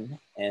plan,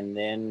 and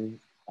then,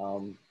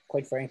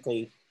 quite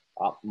frankly,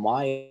 in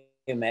my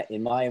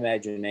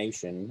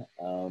imagination,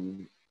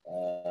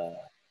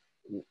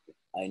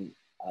 I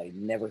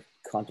never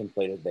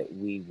contemplated that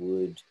we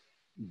would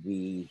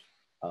be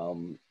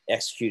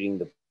executing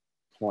the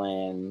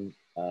plan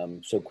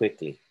so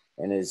quickly,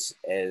 and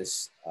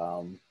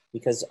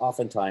because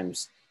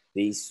oftentimes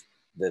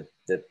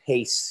the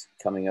pace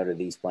coming out of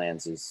these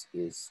plans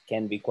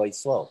can be quite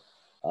slow.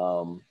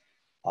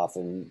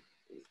 Often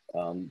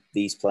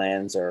these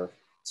plans are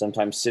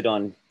sometimes sit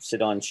on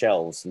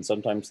shelves, and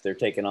sometimes they're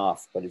taken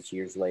off, but it's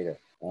years later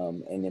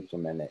and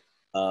implemented.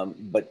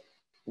 But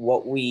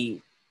what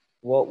we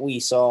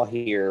saw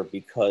here,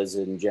 because,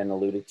 and Jen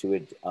alluded to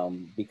it,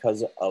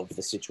 because of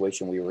the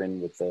situation we were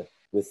in with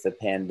the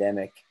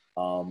pandemic,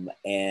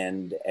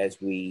 and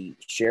as we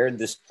shared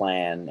this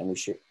plan, and we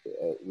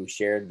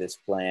shared this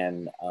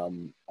plan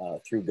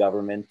through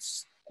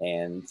governments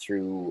and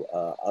through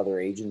other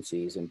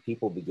agencies, and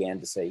people began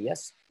to say,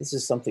 yes, this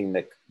is something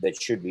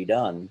that should be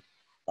done.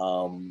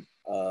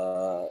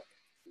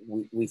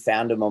 We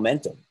found a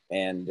momentum.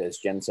 And as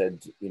Jen said,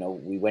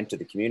 we went to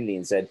the community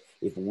and said,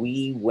 if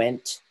we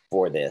went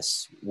for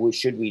this,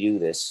 should we do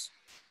this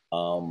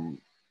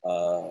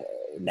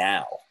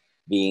now,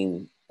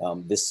 being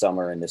this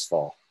summer and this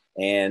fall?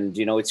 And,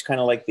 it's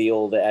kind of like the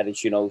old adage,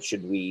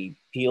 should we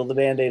peel the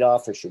Band-Aid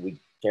off, or should we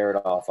tear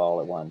it off all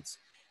at once?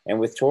 And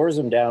with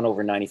tourism down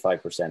over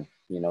 95%,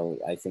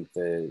 I think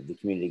the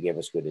community gave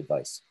us good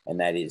advice, and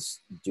that is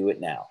do it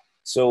now.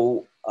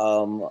 So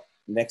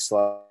next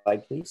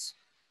slide, please.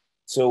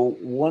 So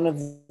one of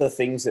the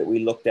things that we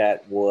looked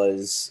at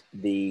was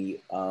the,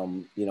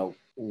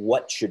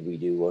 what should we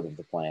do out of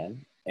the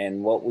plan?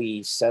 And what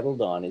we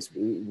settled on is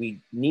we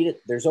need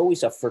it. There's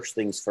always a first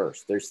things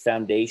first. There's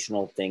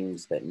foundational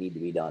things that need to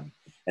be done.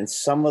 And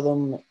some of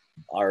them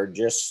are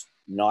just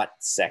not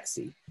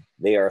sexy.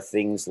 They are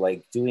things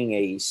like doing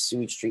a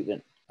sewage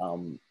treatment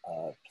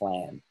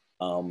plan,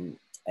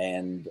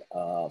 and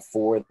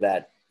for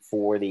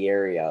the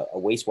area, a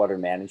wastewater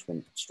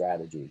management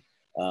strategy,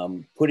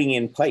 putting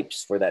in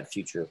pipes for that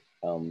future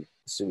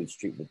sewage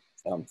treatment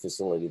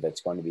facility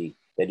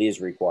that is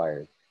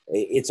required.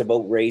 It's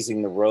about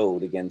raising the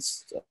road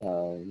against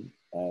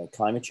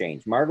climate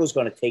change. Margot's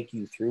going to take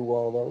you through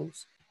all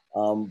those,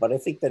 but I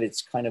think that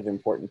it's kind of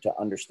important to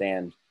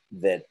understand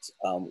that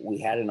we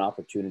had an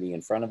opportunity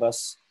in front of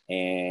us,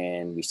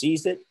 and we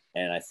seized it.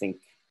 And I think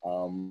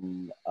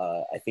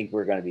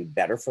we're going to be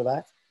better for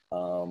that.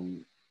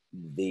 And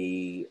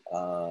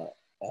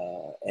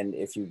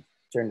if you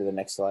turn to the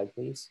next slide,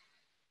 please.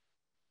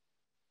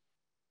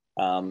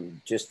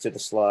 Just to the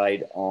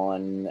slide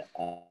on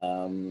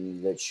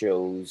that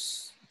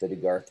shows the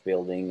DeGarth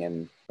building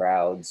and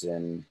crowds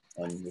and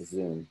the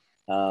Zoom.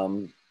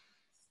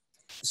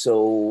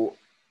 So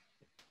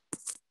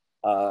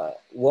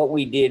what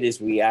we did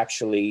is we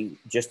actually,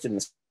 just in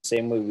the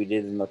same way we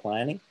did in the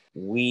planning,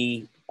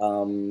 we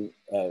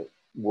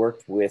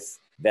worked with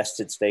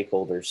vested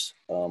stakeholders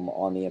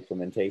on the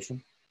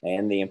implementation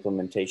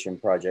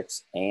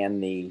projects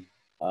and the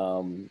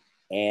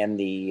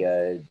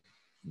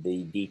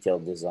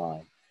detailed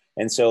design.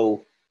 And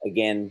so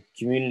again,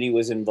 community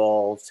was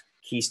involved,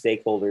 key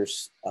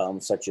stakeholders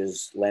such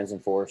as Lands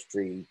and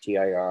Forestry,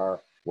 TIR,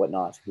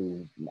 whatnot,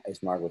 who,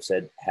 as Margot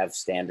said, have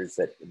standards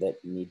that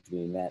need to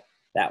be met.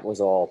 That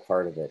was all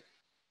part of it.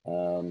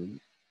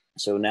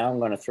 So now I'm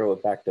going to throw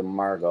it back to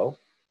Margot.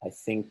 I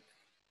think,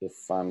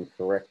 if I'm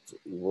correct,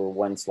 we're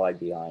one slide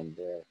behind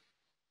there.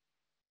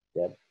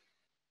 Deb?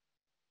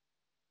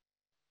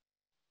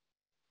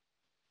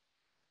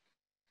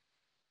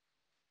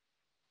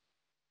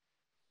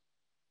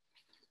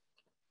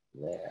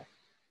 There.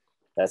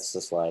 That's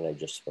the slide I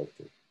just spoke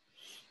to.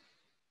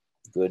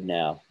 Good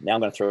now. Now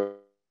I'm going to throw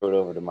it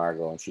over to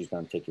Margot, and she's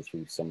going to take you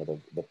through some of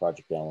the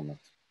project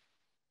elements.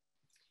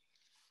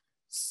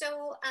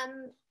 So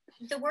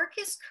the work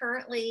is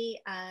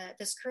currently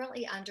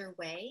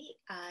underway.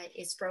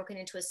 It's broken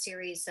into a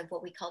series of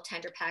what we call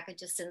tender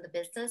packages in the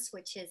business,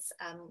 which is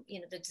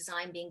the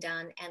design being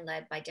done and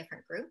led by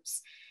different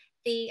groups.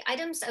 The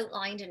items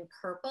outlined in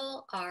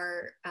purple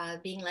are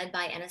being led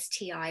by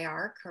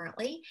NSTIR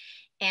currently,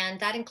 and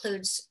that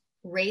includes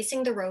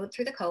raising the road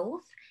through the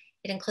Cove.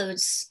 It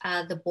includes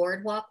the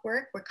boardwalk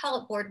work. We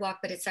call it boardwalk,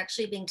 but it's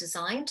actually being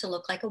designed to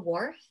look like a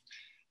wharf.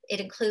 It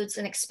includes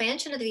an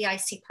expansion of the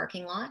VIC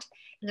parking lot,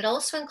 and it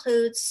also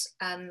includes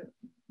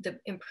the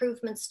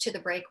improvements to the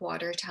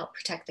breakwater to help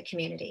protect the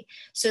community.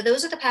 So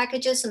those are the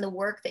packages and the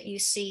work that you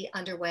see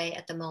underway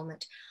at the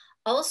moment.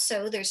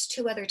 Also, there's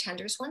two other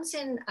tenders. One's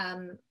in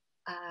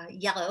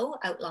yellow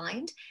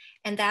outlined,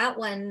 and that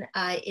one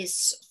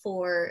is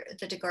for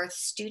the DeGarth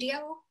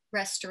studio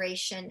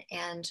restoration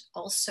and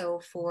also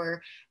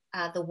for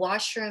the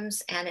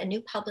washrooms and a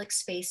new public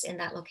space in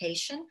that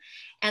location.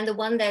 And the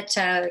one that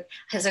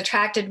has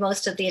attracted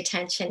most of the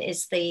attention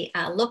is the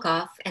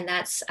look-off, and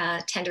that's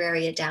tender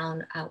area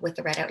down with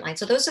the red outline.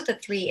 So those are the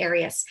three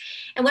areas.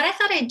 And what I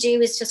thought I'd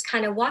do is just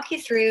kind of walk you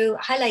through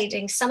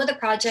highlighting some of the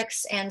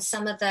projects and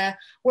some of the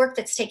work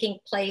that's taking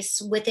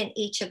place within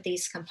each of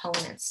these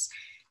components.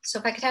 So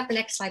if I could have the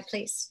next slide,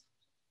 please.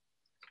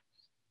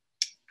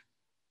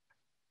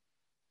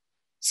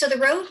 So the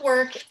road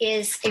work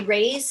is a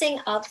raising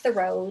of the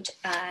road,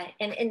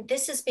 and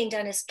this is being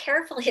done as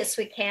carefully as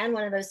we can,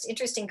 one of those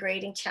interesting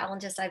grading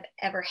challenges I've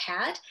ever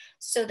had,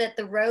 so that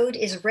the road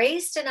is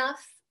raised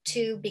enough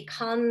to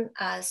become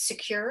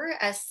secure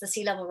as the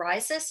sea level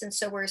rises. And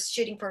so we're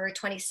shooting for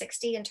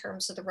 2060 in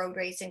terms of the road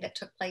raising that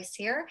took place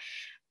here.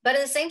 But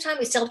at the same time,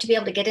 we still have to be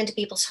able to get into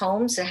people's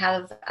homes and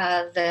have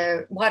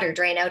the water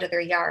drain out of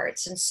their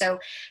yards. And so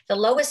the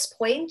lowest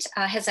point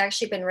has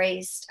actually been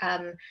raised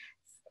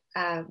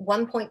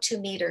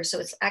 1.2 meters. So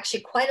it's actually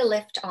quite a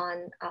lift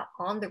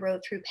on the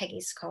road through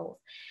Peggy's Cove.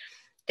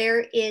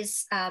 There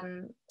is,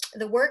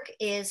 the work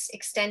is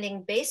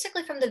extending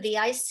basically from the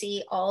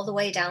VIC all the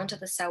way down to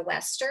the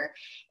southwester,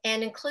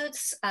 and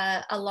includes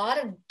a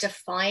lot of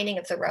defining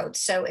of the road.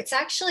 So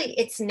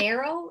it's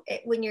narrow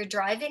when you're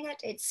driving it,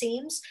 it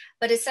seems,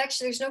 but it's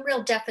actually, there's no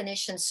real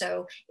definition.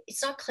 So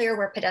it's not clear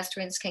where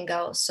pedestrians can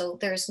go. So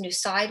there's new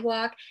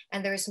sidewalk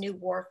and there's new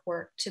wharf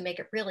work to make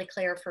it really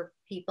clear for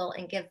people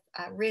and give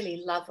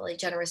really lovely,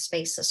 generous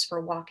spaces for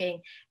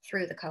walking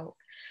through the Cove.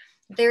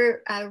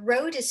 Their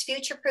road is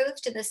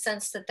future-proofed in the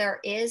sense that there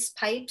is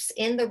pipes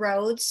in the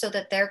road so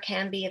that there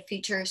can be a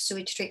future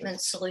sewage treatment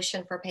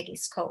solution for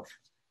Peggy's Cove.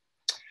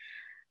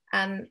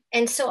 And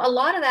so a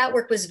lot of that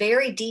work was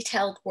very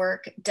detailed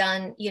work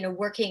done,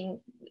 working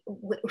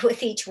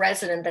with each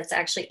resident that's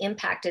actually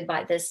impacted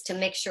by this to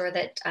make sure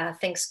that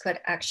things could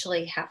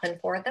actually happen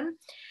for them.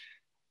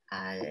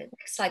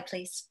 Next slide,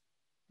 please.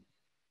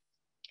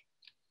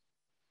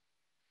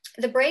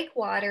 The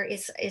breakwater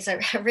is a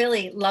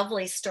really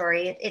lovely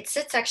story. It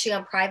sits actually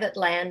on private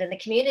land, and the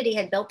community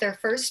had built their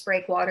first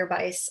breakwater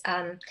by,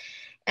 and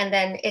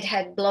then it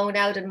had blown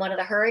out in one of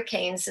the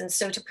hurricanes. And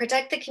so to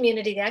protect the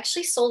community, they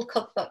actually sold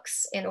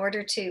cookbooks in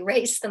order to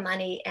raise the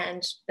money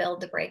and build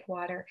the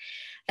breakwater.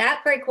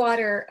 That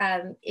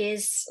breakwater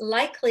is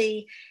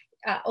likely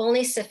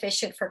only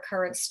sufficient for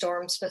current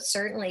storms, but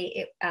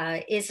certainly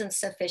it isn't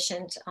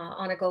sufficient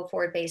on a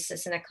go-forward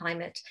basis in a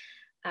climate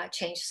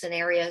change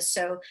scenario.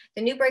 So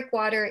the new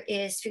breakwater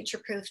is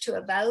future-proof to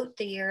about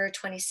the year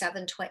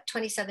 2070,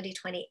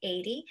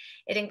 2080.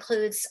 It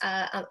includes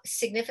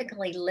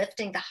significantly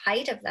lifting the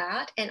height of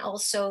that and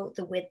also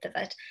the width of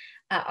it,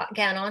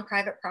 again, on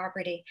private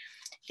property.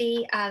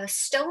 The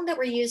stone that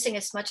we're using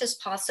as much as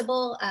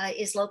possible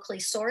is locally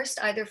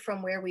sourced, either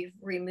from where we've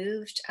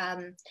removed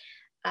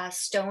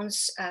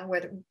stones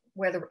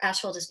where the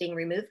asphalt is being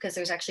removed, because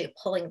there's actually a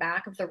pulling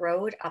back of the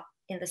road up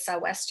in the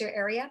southwestern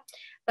area,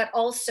 but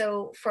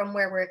also from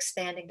where we're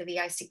expanding the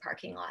VIC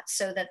parking lot,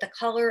 so that the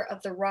color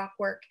of the rock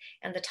work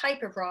and the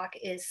type of rock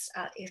is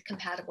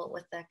compatible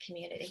with the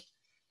community.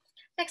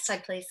 Next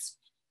slide, please.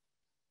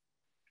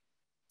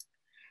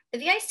 The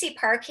VIC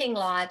parking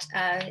lot,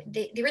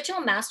 the original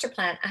master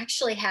plan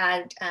actually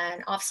had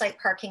an offsite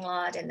parking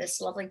lot and this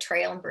lovely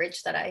trail and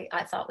bridge that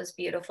I thought was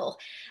beautiful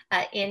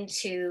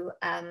into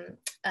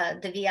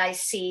the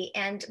VIC,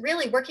 and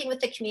really working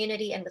with the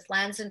community and with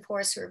lands and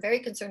forests who are very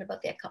concerned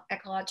about the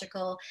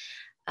ecological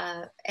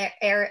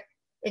air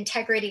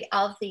integrity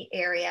of the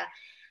area.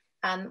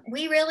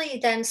 We really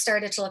then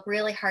started to look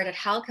really hard at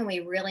how can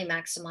we really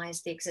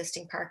maximize the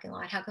existing parking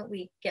lot? How can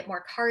we get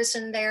more cars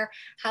in there?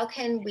 How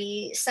can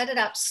we set it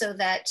up so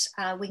that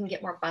we can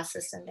get more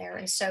buses in there?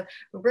 And so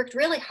we worked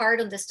really hard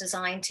on this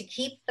design to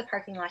keep the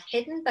parking lot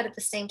hidden, but at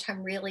the same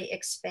time really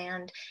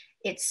expand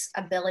its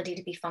ability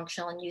to be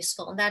functional and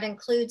useful. And that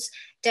includes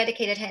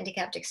dedicated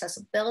handicapped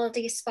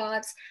accessibility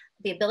spots,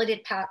 the ability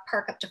to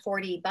park up to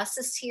 40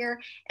 buses here,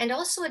 and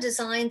also a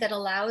design that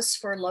allows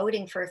for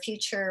loading for a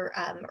future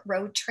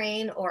road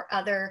train or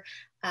other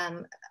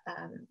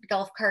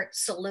golf cart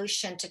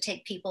solution to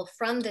take people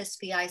from this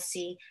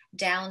VIC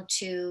down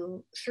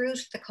to through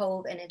the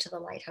Cove and into the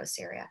lighthouse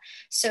area.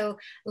 So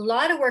a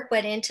lot of work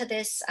went into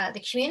this.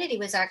 The community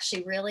was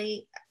actually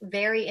really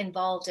very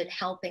involved in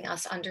helping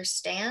us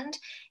understand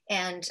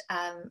and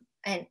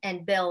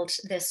build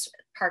this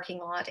parking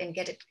lot and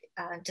get it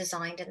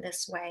designed in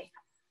this way.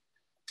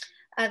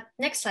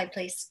 Next slide,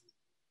 please.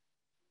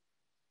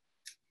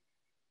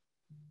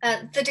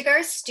 The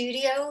Degarth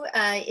Studio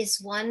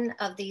is one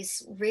of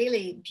these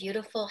really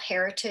beautiful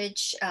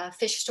heritage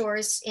fish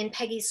stores in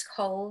Peggy's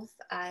Cove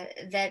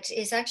that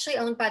is actually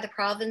owned by the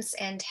province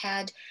and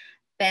had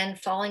been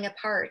falling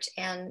apart.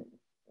 And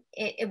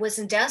it was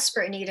in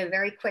desperate need of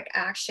very quick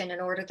action in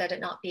order that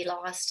it not be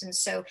lost. And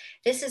so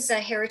this is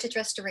a heritage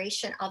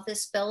restoration of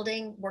this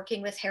building,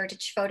 working with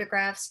heritage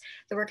photographs.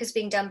 The work is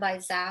being done by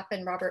Zapp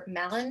and Robert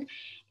Mellon.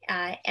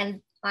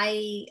 And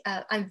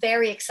I'm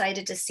very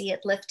excited to see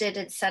it lifted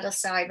and set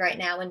aside right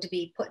now and to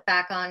be put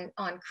back on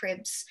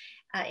cribs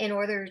in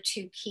order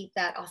to keep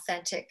that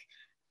authentic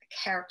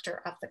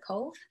character of the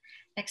Cove.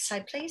 Next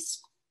slide,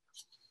 please.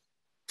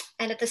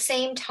 And at the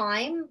same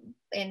time,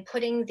 in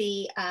putting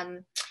the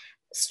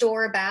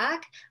store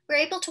back, we're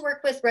able to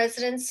work with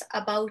residents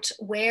about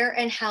where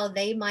and how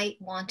they might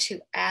want to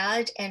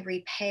add and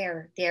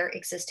repair their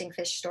existing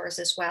fish stores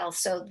as well.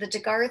 So the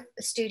Degarth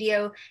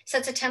Studio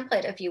sets a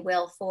template, if you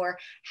will, for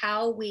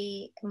how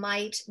we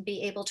might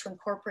be able to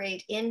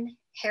incorporate in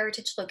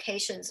heritage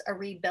locations a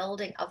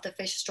rebuilding of the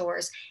fish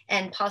stores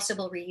and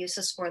possible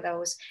reuses for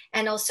those,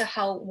 and also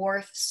how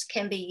wharfs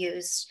can be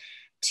used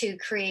to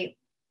create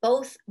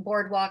both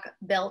boardwalk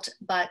built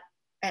but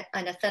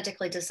an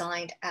authentically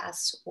designed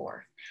as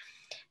wharf.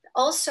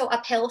 Also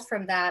uphill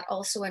from that,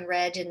 also in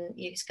red, and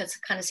you can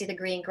kind of see the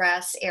green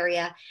grass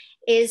area,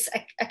 is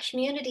a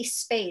community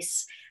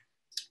space.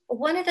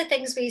 One of the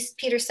things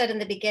Peter said in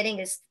the beginning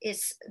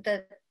is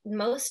that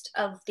most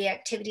of the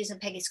activities in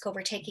Peggy's Cove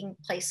are taking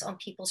place on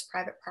people's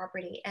private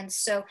property. And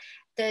so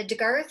the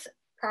Degarth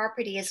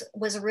property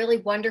was a really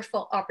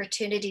wonderful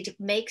opportunity to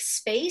make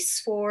space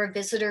for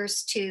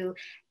visitors to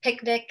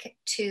picnic,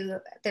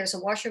 there's a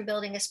washroom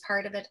building as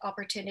part of it,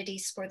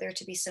 opportunities for there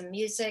to be some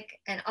music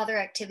and other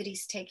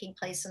activities taking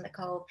place in the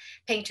Cove,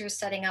 painters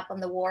setting up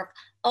on the wharf,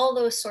 all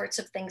those sorts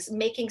of things,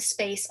 making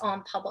space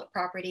on public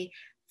property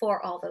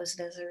for all those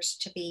visitors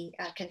to be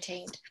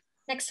contained.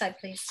 Next slide,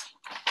 please.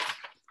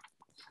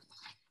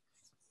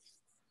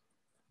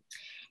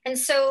 And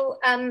so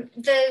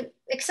the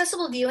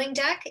accessible viewing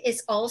deck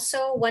is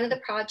also one of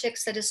the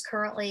projects that is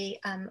currently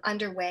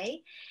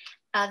underway.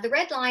 The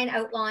red line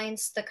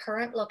outlines the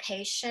current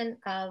location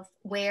of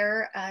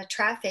where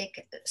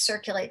traffic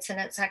circulates, and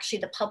it's actually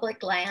the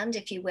public land,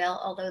 if you will,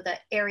 although the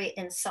area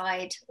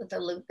inside the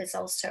loop is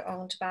also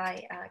owned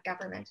by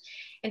government.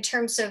 In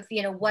terms of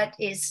what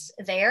is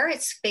there,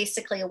 it's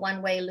basically a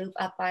one-way loop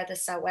up by the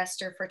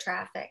sou'wester for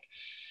traffic.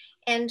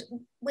 And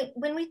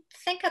when we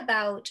think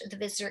about the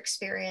visitor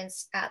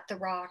experience at the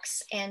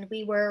Rocks, and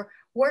we were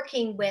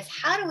working with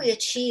how do we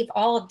achieve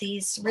all of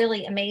these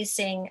really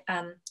amazing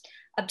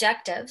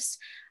objectives,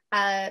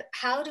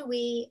 how do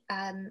we,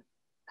 and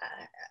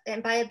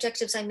by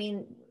objectives, I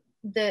mean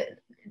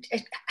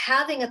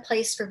having a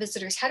place for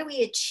visitors, how do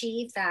we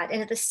achieve that?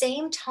 And at the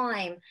same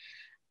time,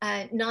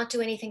 not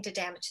do anything to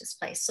damage this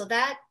place. So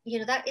that,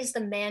 that is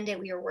the mandate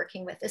we are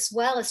working with, as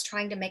well as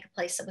trying to make a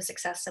place that was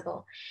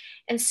accessible.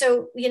 And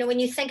so, when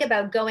you think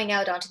about going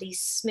out onto these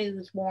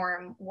smooth,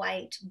 warm,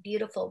 white,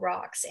 beautiful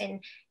rocks,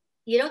 and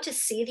you don't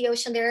just see the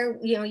ocean there,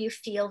 you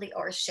feel the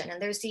ocean. And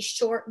there's these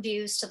short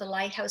views to the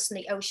lighthouse and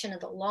the ocean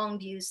and the long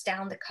views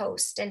down the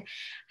coast. And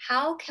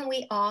how can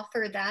we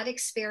offer that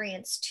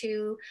experience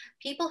to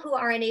people who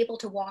are unable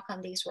to walk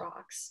on these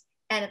rocks,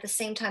 and at the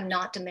same time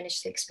not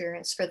diminish the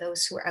experience for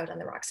those who are out on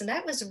the rocks? And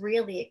that was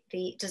really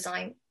the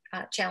design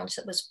challenge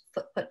that was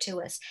put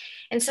to us.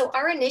 And so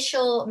our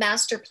initial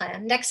master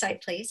plan, next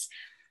slide please,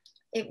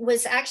 it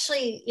was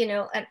actually, you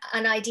know,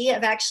 an idea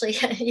of actually,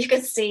 you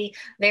could see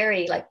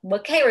very like,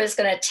 okay, we're just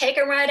going to take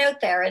them right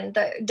out there. And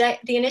the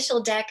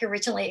initial deck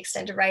originally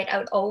extended right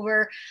out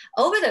over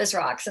those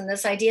rocks. And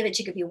this idea that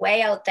you could be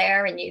way out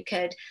there and you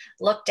could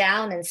look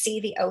down and see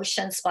the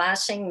ocean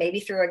splashing, maybe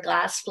through a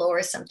glass floor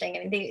or something.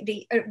 I mean,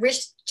 the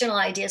original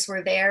ideas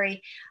were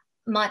very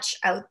much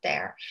out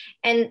there.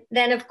 And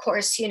then of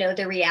course, you know,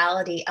 the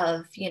reality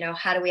of, you know,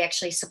 how do we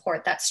actually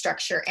support that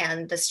structure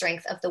and the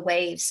strength of the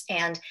waves,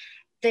 and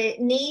the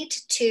need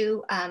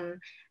to,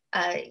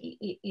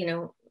 you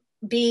know,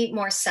 be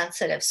more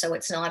sensitive so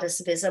it's not as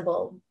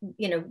visible,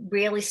 you know,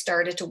 really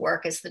started to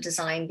work as the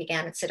design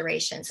began its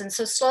iterations. And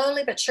so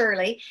slowly but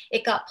surely,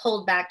 it got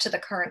pulled back to the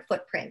current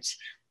footprint.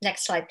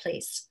 Next slide,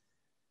 please.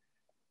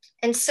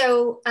 And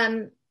so,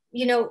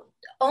 you know,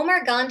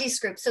 Omar Gandhi's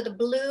group, so the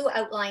blue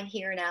outline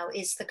here now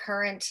is the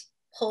current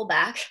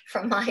pullback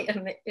from my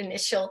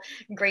initial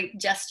great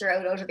gesture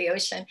out over the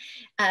ocean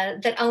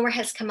that Omar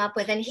has come up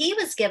with. And he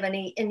was given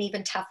an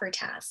even tougher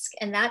task.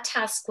 And that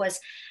task was,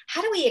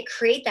 how do we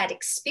create that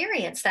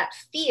experience, that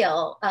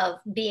feel of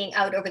being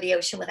out over the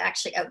ocean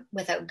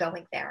without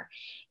going there?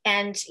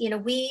 And, you know,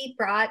 we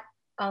brought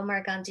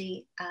Omar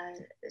Gandhi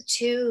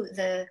to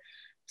the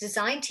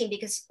design team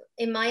because,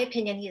 in my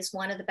opinion, he is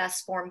one of the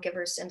best form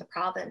givers in the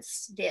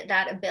province.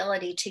 That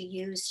ability to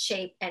use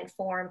shape and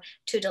form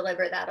to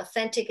deliver that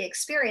authentic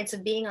experience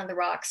of being on the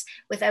rocks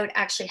without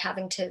actually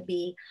having to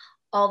be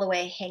all the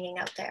way hanging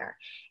out there.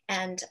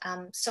 And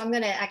so I'm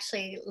going to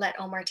actually let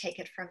Omar take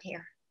it from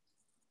here.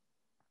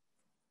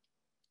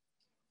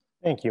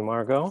 Thank you,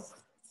 Margot.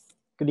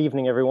 Good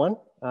evening, everyone.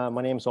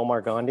 My name is Omar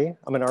Gandhi.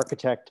 I'm an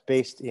architect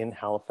based in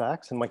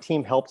Halifax, and my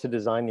team helped to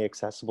design the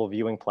accessible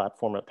viewing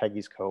platform at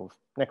Peggy's Cove.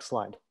 Next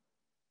slide.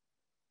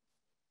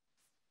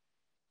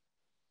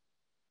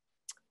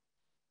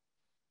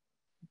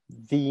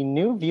 The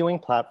new viewing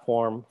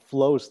platform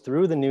flows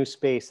through the new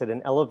space at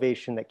an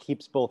elevation that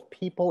keeps both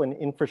people and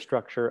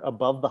infrastructure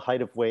above the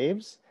height of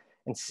waves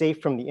and safe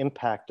from the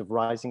impact of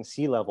rising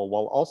sea level,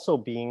 while also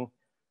being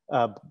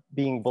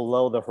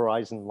below the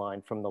horizon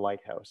line from the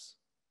lighthouse.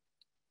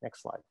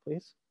 Next slide,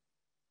 please.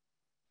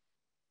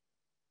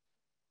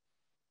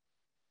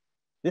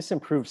 This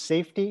improves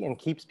safety and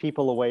keeps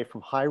people away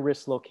from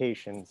high-risk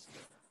locations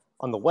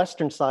on the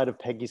western side of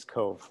Peggy's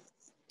Cove.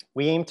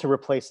 We aim to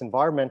replace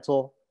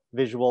environmental,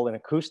 visual, and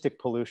acoustic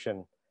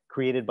pollution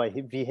created by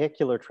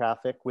vehicular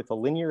traffic with a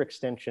linear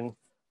extension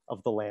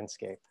of the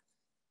landscape.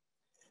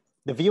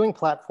 The viewing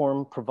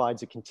platform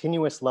provides a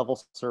continuous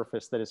level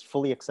surface that is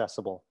fully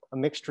accessible. A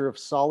mixture of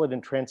solid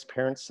and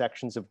transparent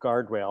sections of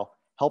guardrail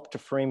help to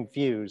frame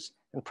views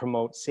and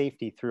promote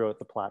safety throughout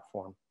the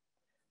platform.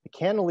 The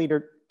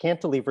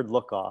cantilevered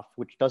look-off,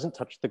 which doesn't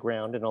touch the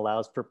ground and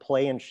allows for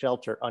play and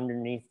shelter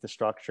underneath the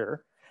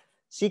structure,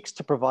 seeks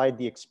to provide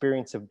the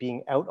experience of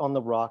being out on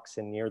the rocks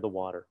and near the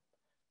water,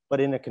 but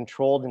in a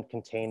controlled and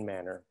contained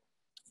manner.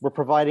 We're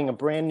providing a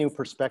brand new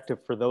perspective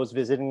for those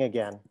visiting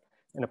again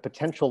and a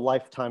potential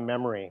lifetime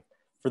memory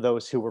for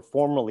those who were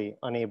formerly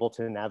unable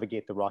to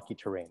navigate the rocky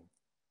terrain.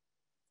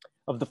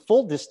 Of the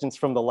full distance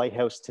from the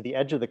lighthouse to the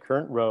edge of the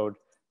current road,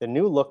 the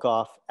new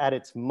look-off at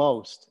its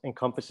most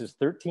encompasses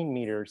 13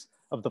 meters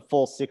of the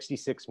full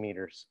 66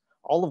 meters,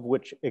 all of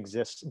which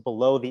exists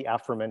below the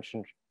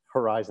aforementioned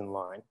horizon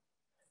line.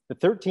 The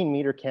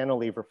 13-meter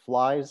cantilever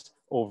flies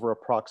over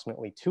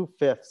approximately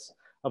 2/5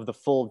 of the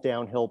full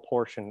downhill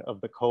portion of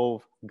the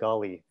Cove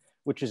Gully,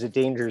 which is a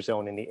danger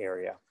zone in the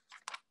area.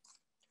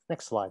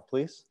 Next slide,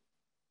 please.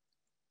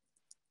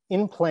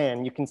 In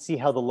plan, you can see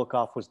how the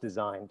look-off was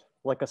designed,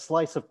 like a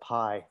slice of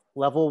pie,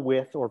 level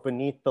with or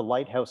beneath the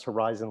lighthouse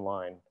horizon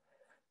line,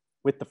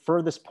 with the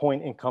furthest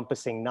point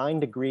encompassing 9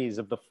 degrees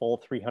of the full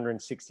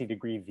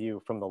 360-degree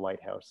view from the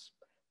lighthouse.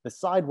 The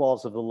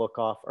sidewalls of the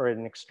look-off are at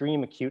an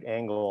extreme acute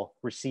angle,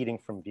 receding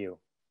from view.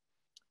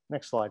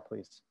 Next slide,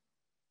 please.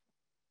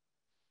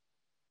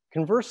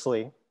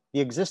 Conversely,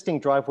 the existing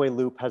driveway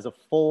loop has a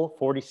full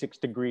 46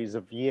 degrees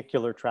of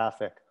vehicular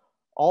traffic,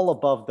 all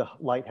above the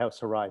lighthouse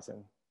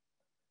horizon.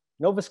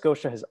 Nova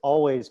Scotia has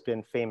always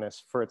been famous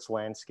for its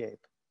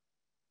landscape.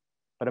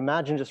 But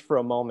imagine just for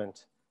a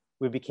moment,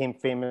 we became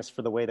famous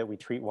for the way that we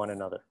treat one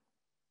another.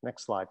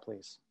 Next slide,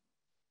 please.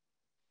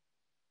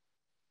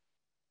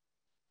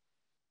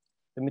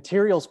 The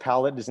materials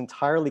palette is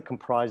entirely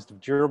comprised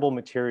of durable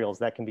materials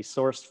that can be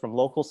sourced from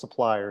local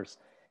suppliers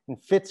and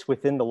fits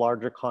within the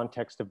larger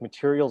context of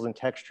materials and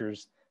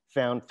textures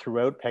found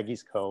throughout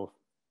Peggy's Cove.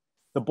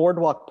 The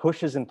boardwalk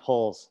pushes and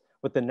pulls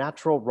with the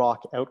natural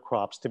rock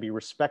outcrops to be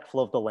respectful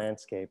of the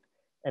landscape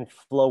and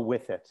flow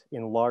with it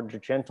in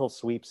large, gentle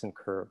sweeps and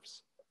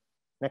curves.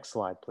 Next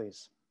slide,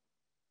 please.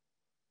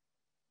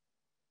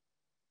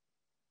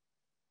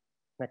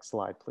 Next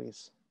slide,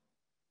 please.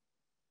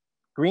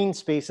 Green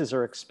spaces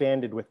are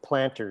expanded with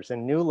planters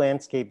and new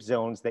landscape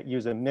zones that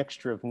use a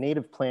mixture of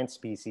native plant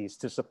species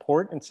to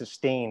support and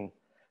sustain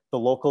the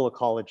local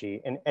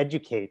ecology and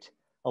educate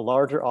a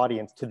larger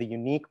audience to the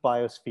unique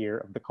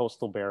biosphere of the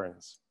coastal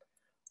barrens.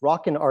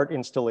 Rock and art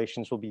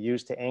installations will be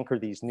used to anchor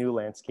these new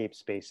landscape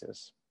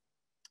spaces.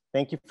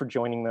 Thank you for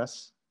joining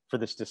us for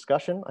this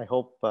discussion. I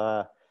hope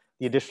the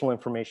additional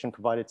information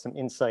provided some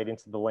insight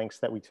into the lengths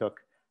that we took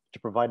to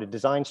provide a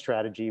design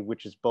strategy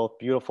which is both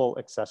beautiful,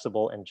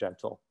 accessible, and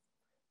gentle.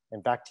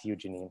 And back to you,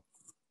 Janine.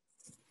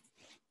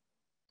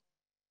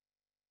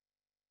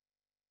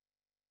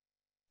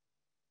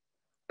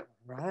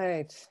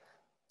 Right.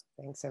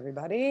 Thanks,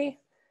 everybody.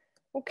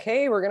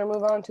 Okay, we're going to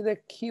move on to the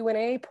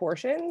Q&A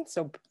portion.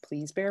 So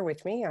please bear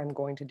with me. I'm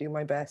going to do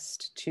my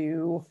best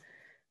to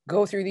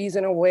go through these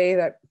in a way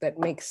that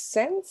makes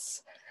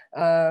sense.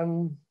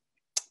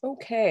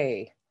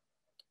 Okay.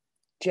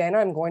 Jen,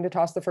 I'm going to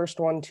toss the first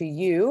one to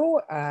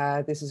you.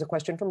 This is a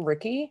question from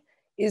Ricky.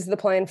 Is the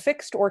plan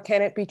fixed or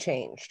can it be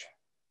changed?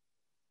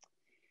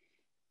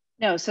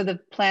 No, so the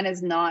plan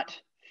is not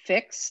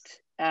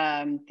fixed.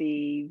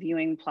 The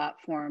viewing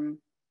platform,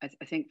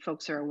 I think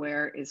folks are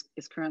aware, is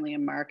currently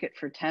in market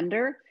for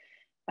tender.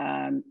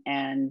 And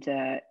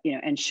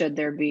should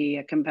there be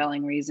a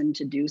compelling reason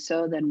to do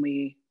so, then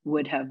we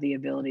would have the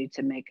ability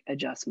to make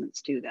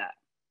adjustments to that.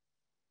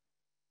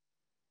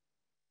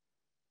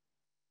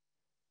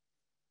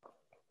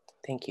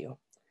 Thank you.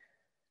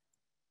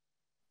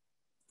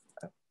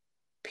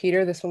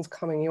 Peter, this one's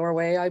coming your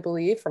way, I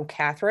believe, from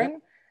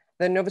Catherine.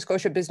 The Nova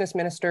Scotia Business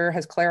Minister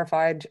has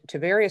clarified to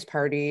various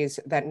parties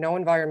that no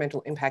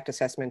environmental impact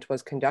assessment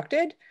was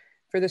conducted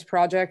for this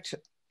project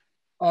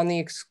on the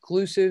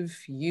exclusive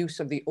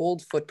use of the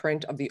old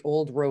footprint of the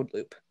old road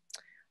loop.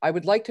 I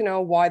would like to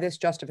know why this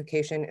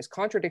justification is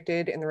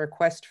contradicted in the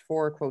request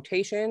for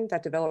quotation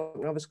that Develop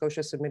Nova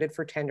Scotia submitted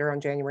for tender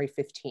on January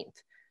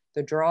 15th.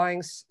 The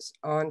drawings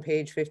on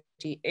page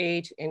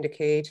 58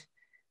 indicate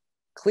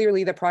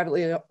clearly that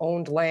privately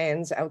owned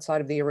lands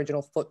outside of the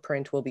original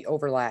footprint will be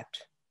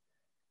overlapped.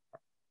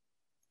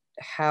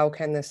 How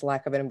can this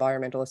lack of an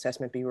environmental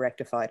assessment be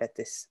rectified at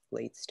this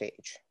late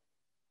stage?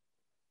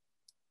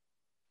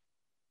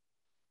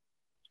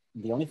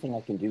 The only thing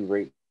I can do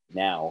right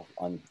now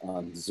on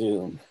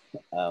Zoom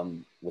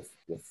with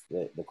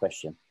the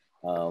question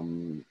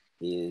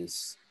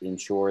is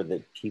ensure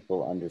that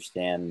people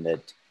understand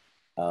that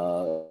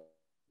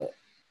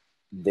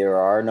there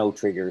are no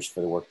triggers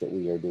for the work that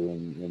we are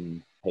doing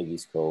in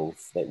Peggy's Cove.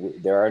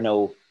 There's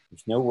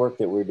no work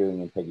that we're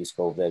doing in Peggy's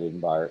Cove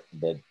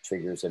that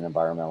triggers an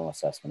environmental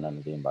assessment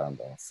under the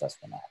Environmental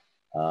Assessment Act.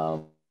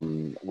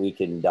 We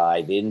can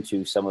dive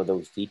into some of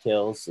those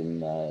details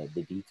and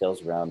the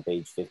details around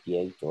page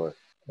 58 or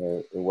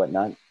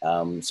whatnot.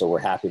 So we're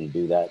happy to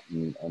do that,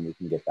 and we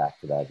can get back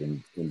to that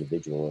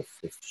individual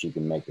if she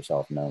can make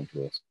herself known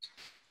to us.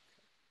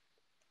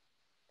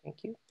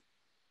 Thank you.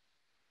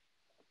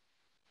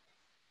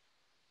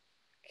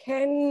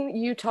 Can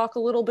you talk a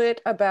little bit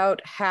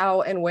about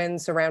how and when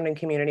surrounding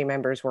community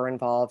members were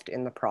involved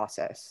in the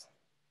process?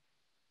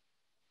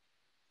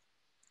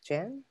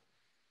 Jen?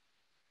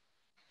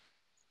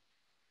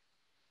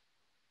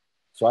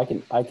 So I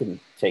can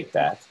take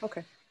that.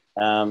 Okay.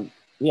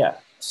 Yeah.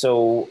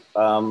 So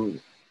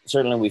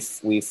certainly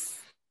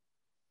we've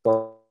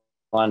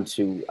gone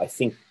to, I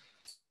think,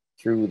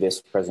 through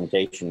this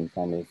presentation,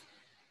 kind of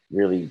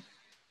really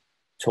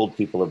told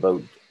people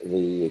about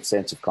the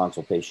extensive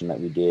consultation that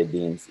we did,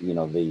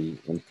 the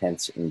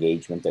intense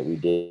engagement that we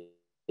did,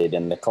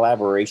 and the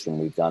collaboration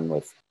we've done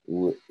with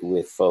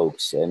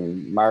folks.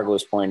 And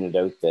Margot's pointed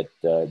out that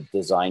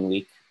Design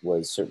Week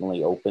was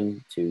certainly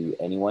open to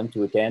anyone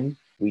to attend.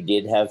 We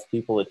did have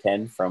people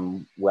attend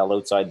from well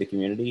outside the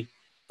community,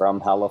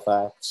 from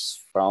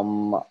Halifax,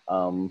 from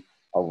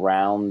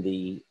around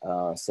the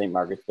St.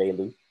 Margaret's Bay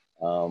Loop.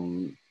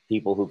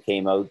 People who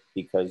came out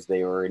because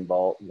they were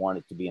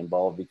wanted to be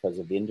involved because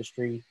of the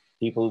industry.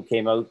 People who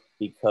came out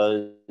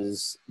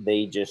because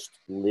they just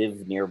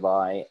live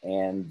nearby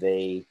and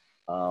they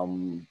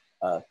come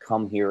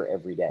here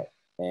every day.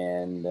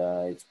 And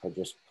it's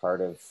just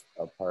part of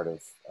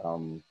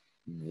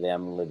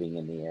them living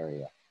in the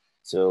area.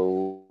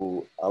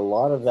 So a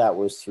lot of that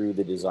was through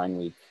the Design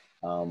Week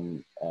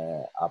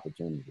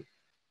opportunity.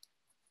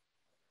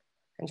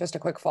 And just a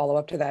quick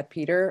follow-up to that,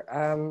 Peter.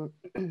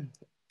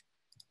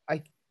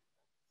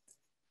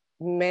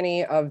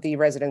 Many of the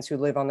residents who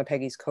live on the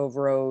Peggy's Cove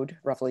Road,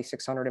 roughly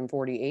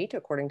 648,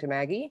 according to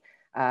Maggie,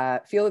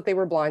 feel that they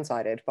were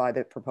blindsided by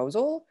the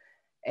proposal,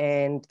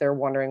 and they're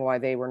wondering why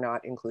they were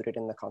not included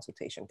in the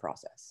consultation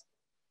process.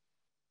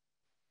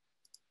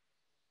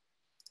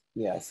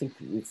 Yeah, I think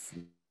we've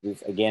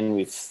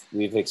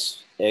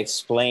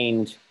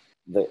explained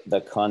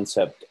the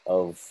concept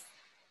of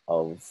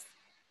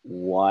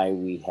why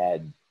we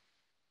had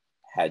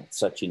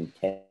such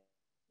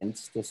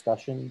intense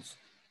discussions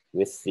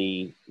with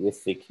the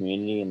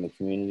community and the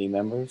community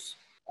members.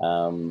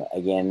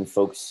 Again,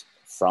 folks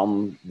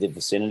from the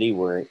vicinity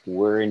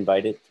were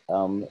invited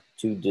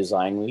to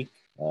Design Week.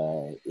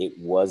 It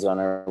was on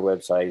our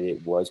website.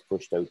 It was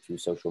pushed out through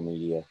social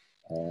media,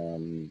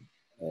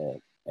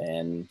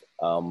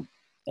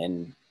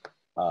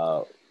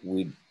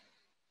 we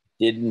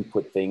didn't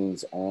put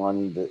things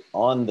on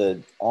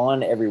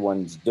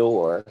everyone's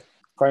door.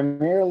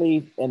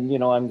 Primarily, and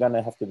I'm going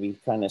to have to be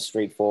kind of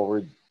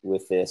straightforward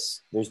with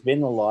this. There's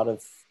been a lot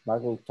of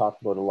Margaret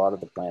talked about a lot of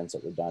the plans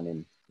that were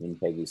done in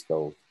Peggy's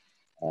Cove.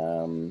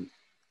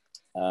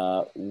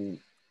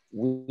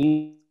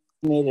 We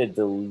made a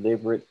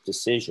deliberate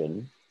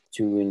decision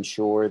to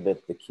ensure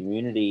that the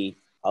community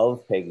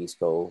of Peggy's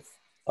Cove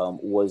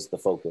was the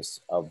focus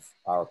of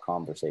our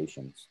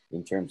conversations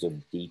in terms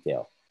of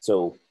detail.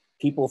 So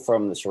people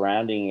from the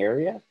surrounding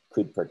area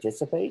could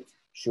participate,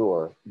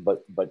 sure,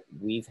 but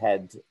we've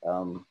had,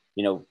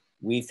 you know,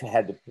 we've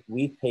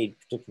paid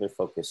particular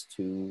focus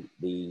to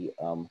the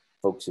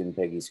folks in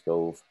Peggy's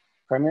Cove,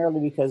 primarily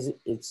because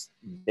it's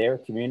their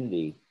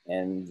community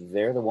and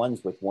they're the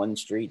ones with one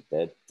street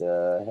that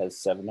has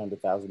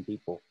 700,000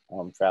 people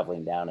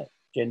traveling down it.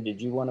 Jen,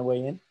 did you want to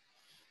weigh in?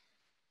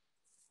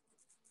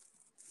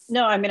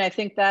 No, I mean, I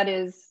think that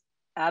is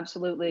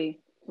absolutely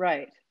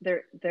right.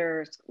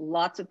 There's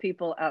lots of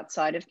people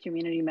outside of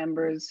community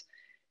members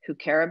who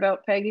care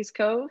about Peggy's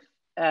Cove,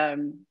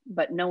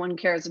 but no one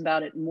cares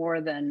about it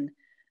more than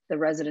the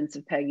residents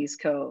of Peggy's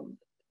Cove.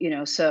 You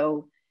know,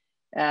 so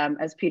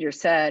as Peter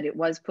said, it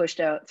was pushed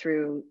out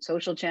through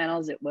social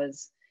channels. It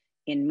was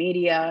in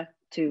media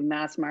to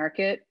mass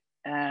market.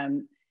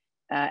 And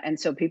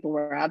so people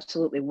were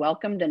absolutely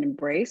welcomed and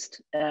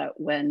embraced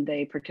when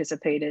they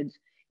participated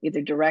either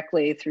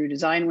directly through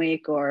Design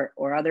Week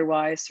or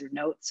otherwise through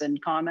notes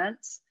and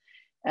comments.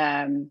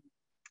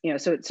 You know,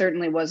 so it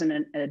certainly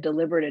wasn't a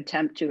deliberate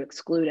attempt to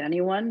exclude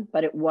anyone,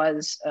 but it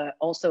was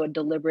also a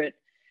deliberate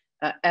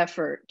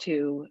effort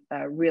to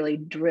really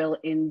drill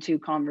into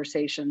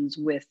conversations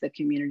with the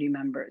community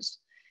members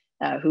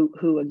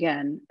who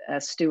again,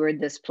 steward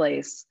this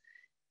place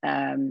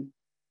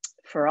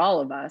for all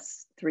of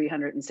us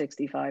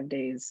 365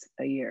 days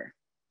a year.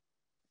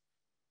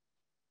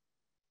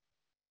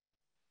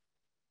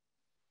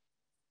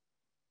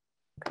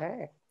 Okay,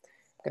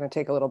 I'm going to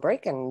take a little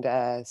break and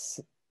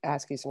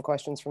ask you some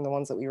questions from the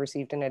ones that we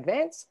received in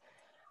advance.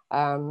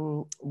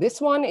 This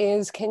one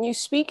is, can you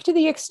speak to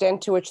the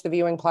extent to which the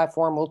viewing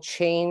platform will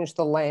change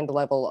the land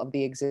level of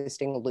the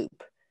existing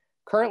loop?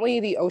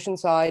 Currently, the ocean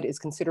side is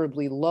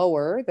considerably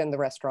lower than the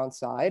restaurant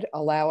side,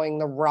 allowing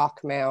the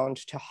rock mound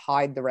to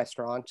hide the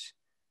restaurant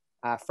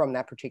from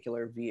that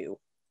particular view.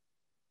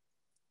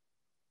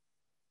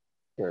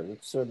 Sure,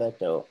 let's throw that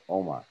to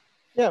Omar.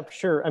 Yeah,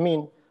 sure. I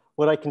mean,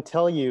 what I can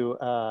tell you,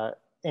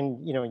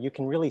 and you know, you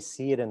can really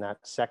see it in that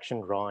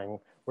section drawing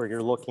where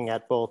you're looking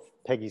at both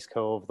Peggy's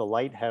Cove, the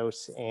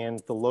lighthouse,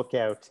 and the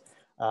lookout,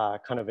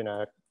 kind of in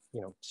a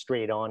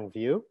straight on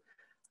view.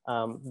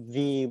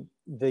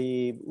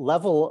 The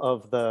level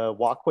of the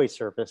walkway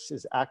surface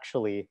is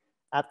actually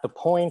at the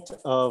point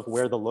of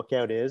where the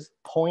lookout is,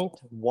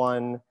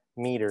 0.1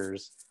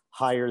 meters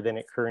higher than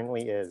it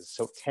currently is.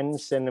 So 10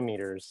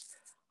 centimeters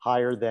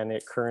higher than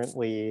it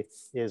currently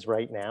is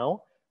right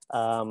now.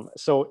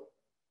 So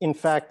in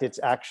fact, it's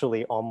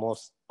actually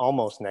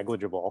almost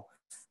negligible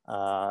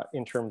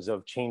in terms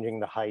of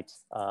changing the height.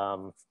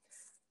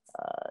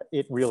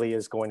 It really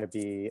is going to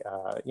be,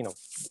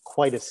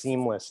 quite a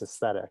seamless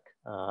aesthetic.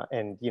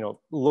 And,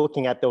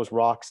 looking at those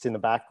rocks in the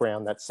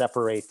background that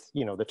separate,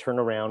 the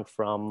turnaround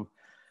from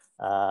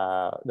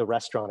the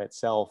restaurant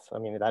itself, I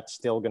mean, that's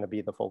still going to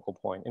be the focal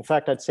point. In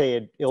fact, I'd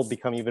say it'll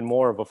become even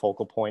more of a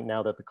focal point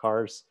now that the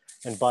cars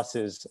and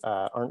buses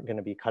aren't going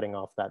to be cutting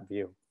off that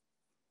view.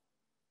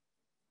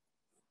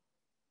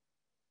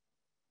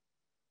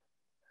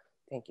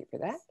 Thank you for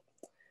that.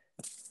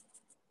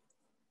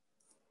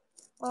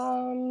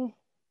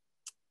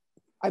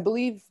 I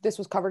believe this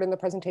was covered in the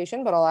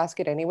presentation, but I'll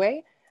ask it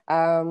anyway.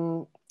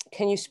 Can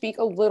you speak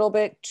a little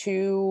bit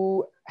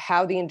to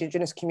how the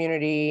Indigenous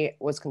community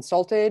was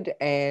consulted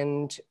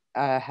and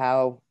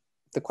how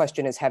the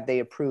question is, have they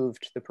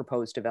approved the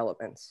proposed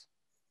developments?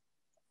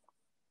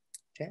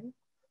 Jen?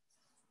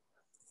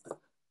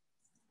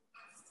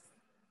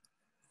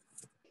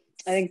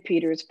 I think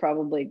Peter's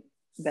probably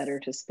better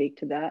to speak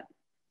to that.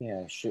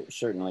 Yeah,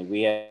 certainly.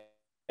 We had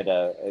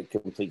a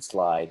complete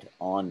slide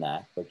on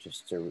that, but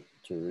just to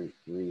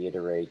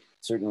reiterate,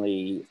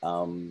 certainly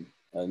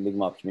the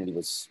Mi'kmaq community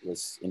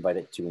was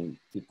invited to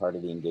be part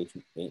of the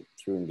engagement,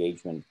 through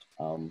engagement,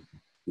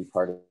 be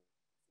part of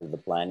the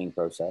planning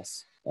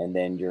process, and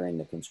then during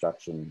the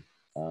construction,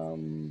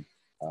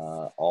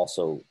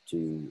 also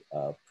to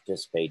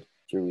participate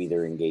through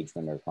either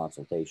engagement or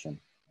consultation.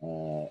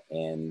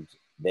 And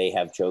they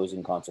have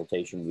chosen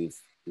consultation.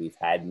 We've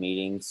had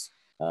meetings.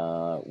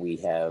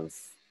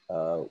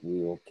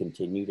 We will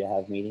continue to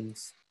have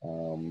meetings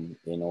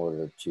in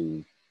order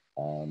to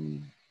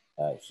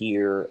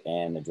hear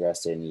and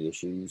address any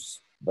issues,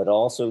 but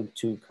also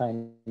to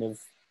kind of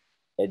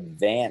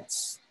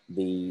advance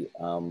the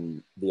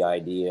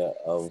idea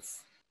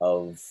of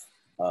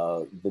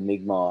the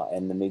Mi'kmaq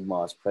and the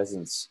Mi'kmaq's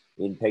presence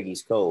in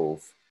Peggy's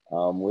Cove.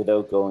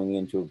 Without going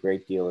into a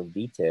great deal of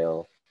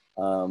detail,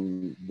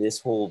 this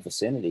whole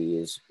vicinity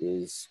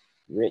is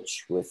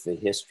rich with the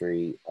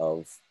history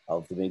of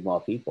the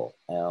Mi'kmaq people,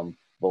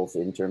 both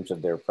in terms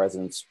of their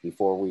presence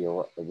before we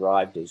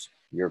arrived as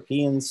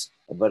Europeans,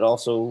 but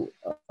also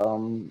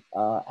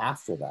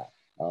after that.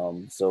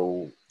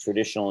 So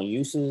traditional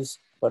uses,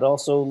 but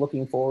also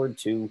looking forward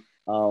to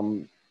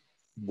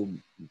the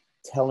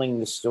telling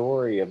the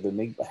story of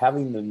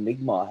having the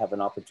Mi'kmaq have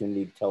an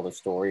opportunity to tell the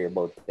story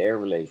about their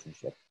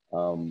relationship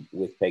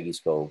with Peggy's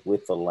Cove,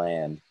 with the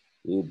land,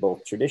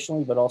 both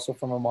traditionally, but also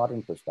from a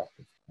modern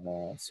perspective.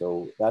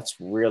 So that's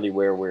really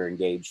where we're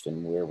engaged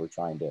and where we're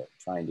trying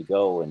to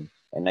go.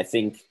 And I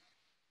think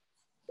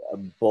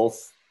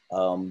both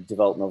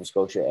Develop Nova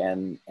Scotia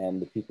and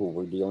the people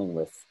we're dealing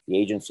with, the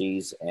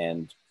agencies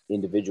and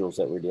individuals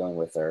that we're dealing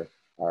with are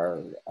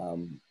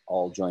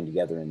all joined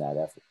together in that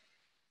effort.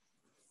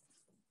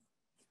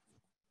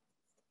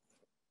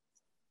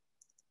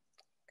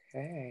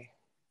 Okay.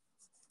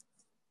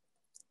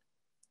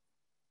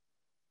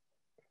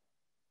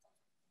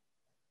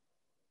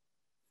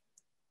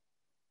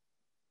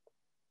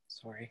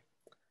 Sorry.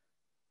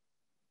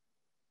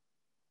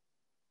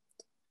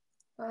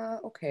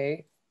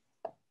 Okay.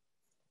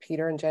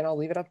 Peter and Jen, I'll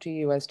leave it up to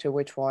you as to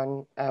which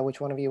one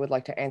of you would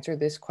like to answer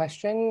this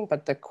question.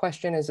 But the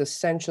question is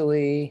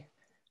essentially,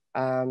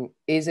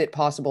 is it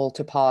possible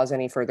to pause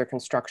any further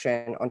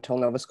construction until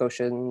Nova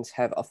Scotians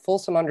have a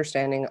fulsome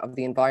understanding of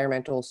the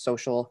environmental,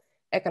 social,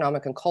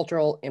 economic, and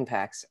cultural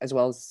impacts, as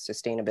well as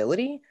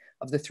sustainability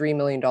of the $3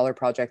 million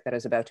project that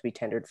is about to be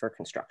tendered for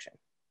construction?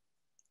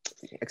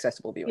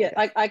 Accessible viewing.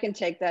 Yeah, I can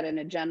take that in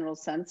a general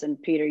sense,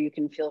 and Peter, you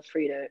can feel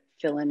free to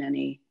fill in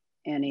any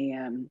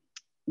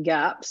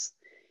gaps.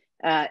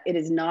 It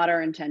is not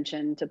our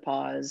intention to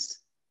pause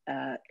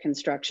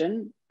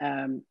construction.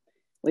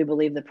 We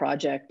believe the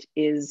project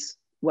is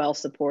well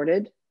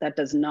supported. That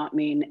does not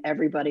mean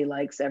everybody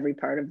likes every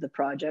part of the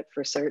project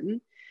for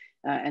certain.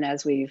 And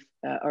as we've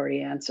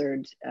already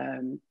answered,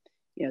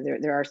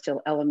 there are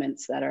still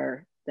elements that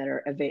are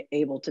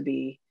able to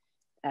be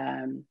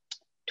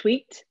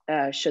tweaked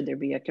should there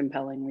be a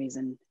compelling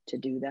reason to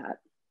do that.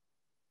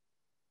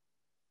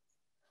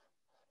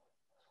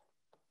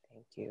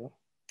 Thank you.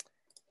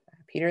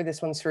 Peter,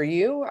 this one's for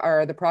you.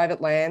 Are the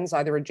private lands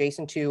either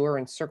adjacent to or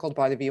encircled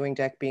by the viewing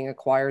deck being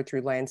acquired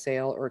through land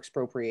sale or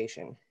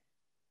expropriation?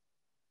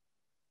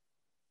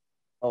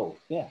 Oh,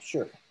 yeah,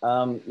 sure.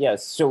 Yeah,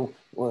 so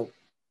well,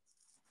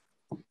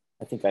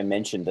 I think I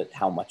mentioned that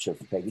how much of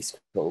Peggy's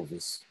Cove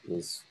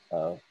is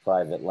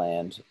private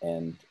land,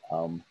 and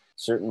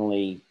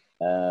certainly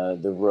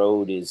the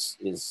road is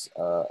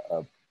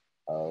a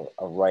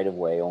right of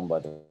way owned by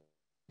the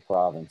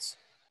province.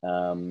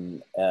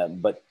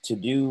 But to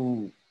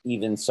do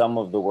even some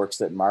of the works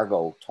that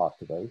Margot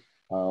talked about,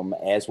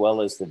 as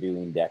well as the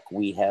viewing deck,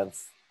 we have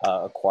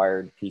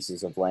acquired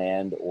pieces of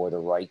land or the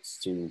rights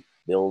to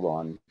build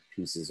on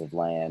pieces of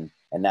land,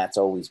 and that's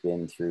always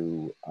been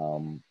through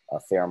a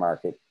fair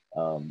market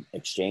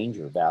exchange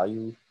or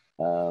value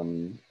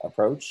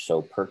approach,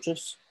 so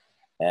purchase.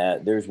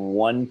 There's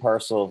one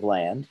parcel of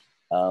land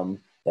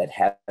that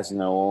has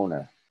no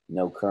owner,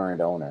 no current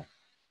owner.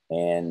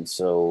 And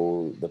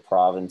so the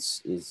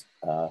province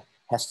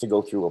has to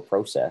go through a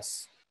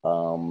process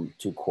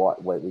to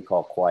what we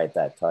call quiet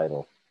that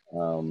title,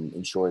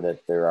 ensure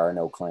that there are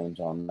no claims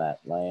on that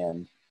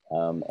land.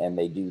 And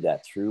they do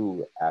that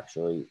through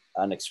actually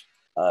an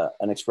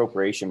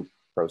expropriation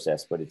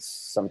process, but it's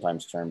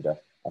sometimes termed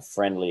a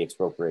friendly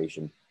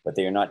expropriation, but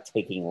they are not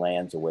taking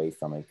lands away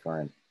from a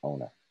current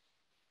owner.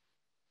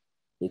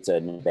 It's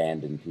an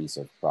abandoned piece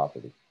of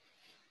property.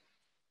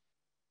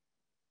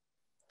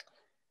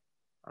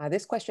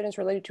 This question is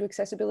related to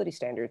accessibility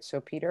standards. So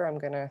Peter, I'm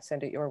gonna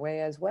send it your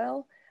way as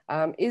well.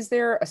 Is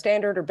there a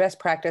standard or best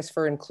practice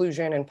for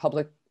inclusion in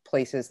public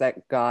places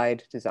that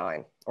guide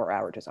design, or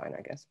our design,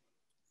 I guess?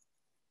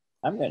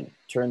 I'm going to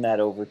turn that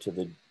over to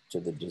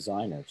the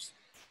designers,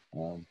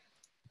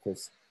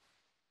 because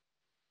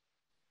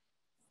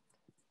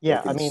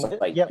yeah, I mean,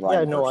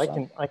 no,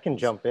 I can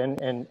jump in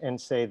and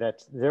say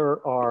that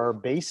there are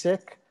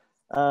basic,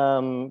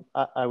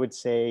 I would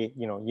say,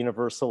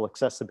 universal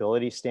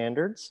accessibility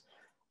standards.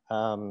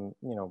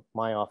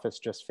 My office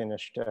just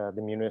finished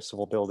the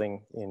municipal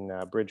building in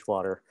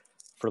Bridgewater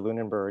for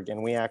Lunenburg,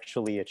 and we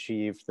actually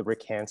achieved the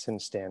Rick Hansen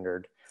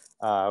standard,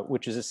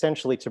 which is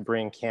essentially to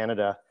bring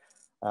Canada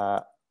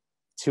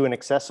to an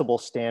accessible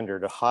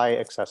standard, a high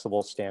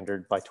accessible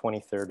standard by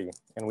 2030,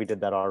 and we did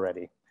that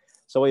already.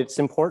 So it's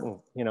important,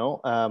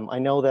 I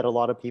know that a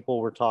lot of people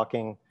were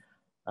talking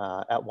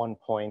at one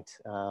point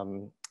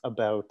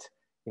about,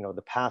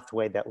 the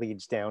pathway that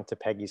leads down to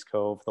Peggy's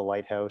Cove, the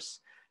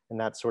lighthouse, and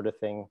that sort of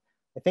thing.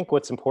 I think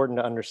what's important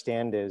to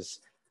understand is,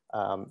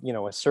 a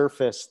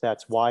surface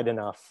that's wide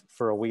enough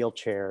for a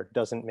wheelchair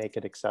doesn't make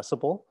it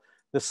accessible.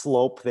 The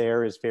slope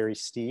there is very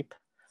steep.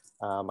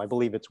 I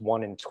believe it's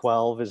 1 in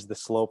 12 is the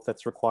slope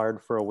that's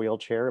required for a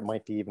wheelchair. It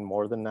might be even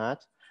more than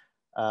that.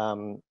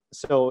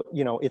 So,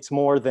 it's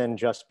more than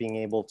just being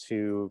able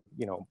to,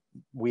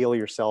 wheel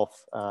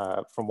yourself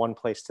from one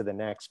place to the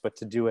next, but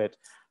to do it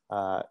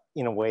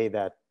in a way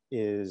that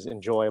is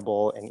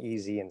enjoyable and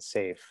easy and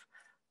safe.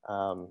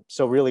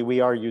 So really,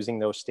 we are using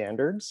those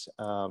standards.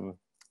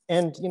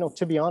 And,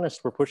 to be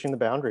honest, we're pushing the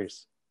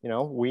boundaries.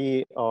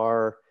 We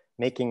are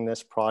making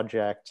this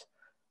project,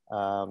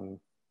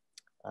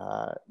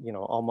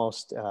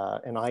 almost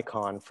an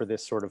icon for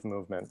this sort of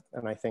movement.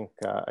 And I think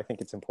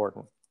it's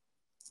important.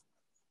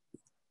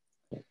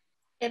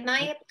 Am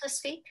I able to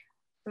speak?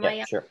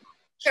 Yeah, sure.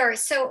 Sure.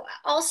 So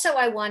also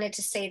I wanted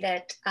to say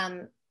that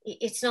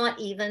it's not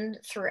even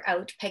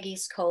throughout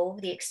Peggy's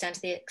Cove, the extent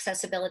of the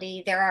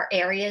accessibility. There are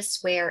areas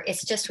where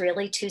it's just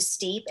really too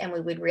steep and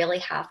we would really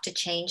have to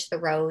change the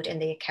road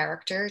and the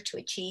character to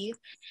achieve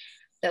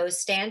those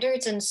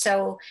standards. And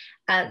so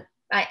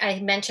I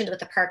mentioned with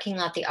the parking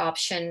lot, the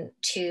option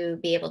to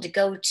be able to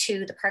go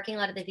to the parking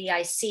lot of the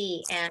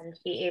VIC and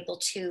be able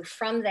to,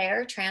 from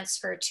there,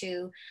 transfer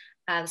to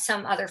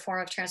some other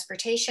form of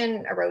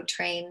transportation, a road,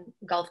 train,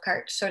 golf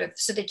cart, sort of,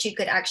 so that you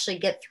could actually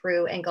get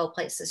through and go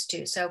places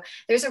too. So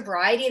there's a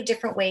variety of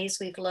different ways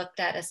we've looked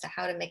at as to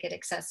how to make it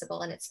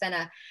accessible. And it's been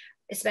a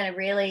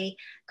really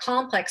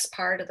complex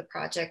part of the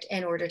project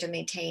in order to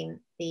maintain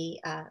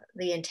the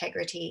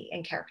integrity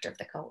and character of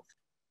the Cove.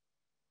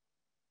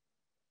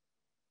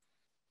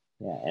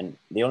 Yeah, and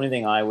the only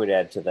thing I would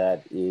add to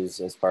that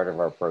is, as part of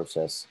our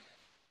process,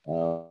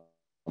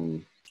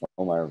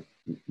 Omar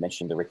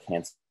mentioned the Rick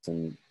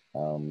Hansen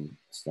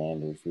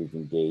standards. We've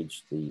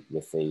engaged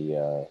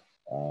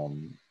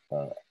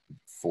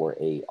for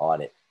a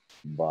audit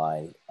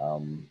by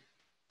an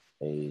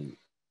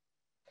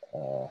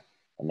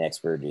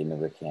expert in the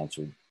Rick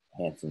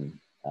Hansen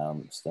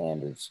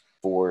standards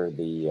for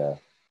the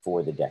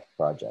deck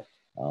project.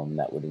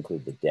 That would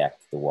include the deck,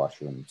 the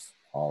washrooms,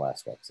 all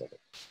aspects of it.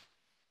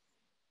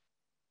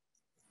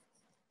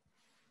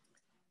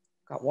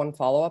 Got one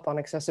follow-up on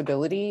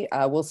accessibility.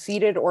 Will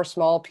seated or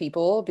small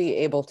people be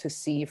able to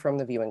see from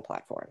the viewing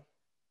platform?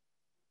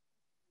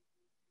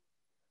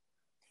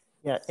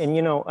 Yeah, and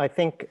you know, I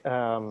think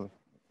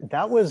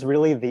that was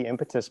really the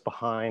impetus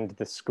behind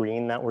the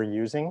screen that we're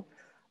using.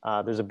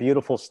 There's a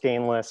beautiful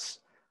stainless,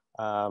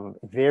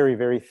 very,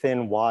 very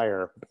thin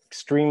wire,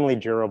 extremely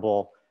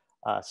durable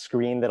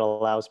screen that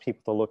allows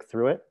people to look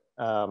through it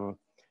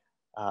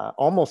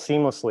almost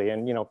seamlessly.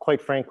 And, you know,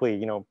 quite frankly,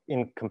 you know,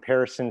 in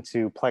comparison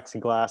to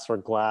plexiglass or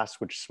glass,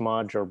 which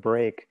smudge or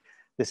break,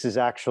 this is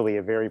actually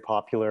a very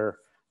popular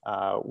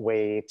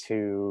way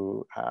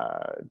to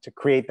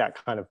create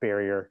that kind of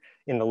barrier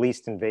in the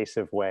least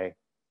invasive way.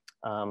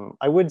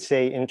 I would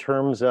say, in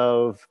terms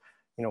of,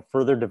 you know,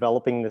 further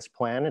developing this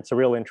plan, it's a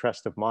real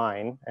interest of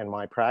mine and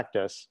my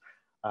practice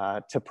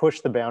to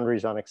push the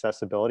boundaries on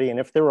accessibility. And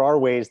if there are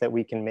ways that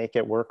we can make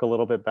it work a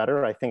little bit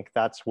better, I think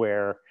that's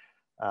where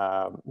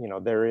you know,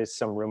 there is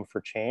some room for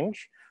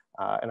change.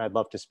 And I'd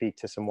love to speak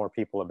to some more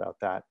people about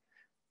that.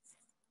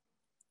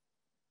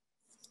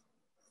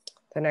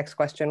 The next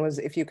question was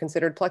if you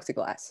considered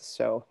plexiglass.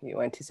 So you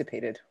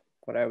anticipated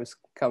what I was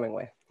coming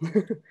with.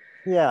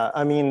 Yeah,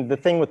 I mean, the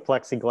thing with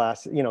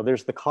plexiglass, you know,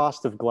 there's the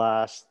cost of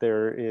glass,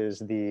 there is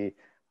the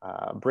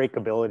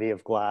breakability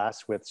of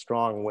glass with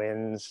strong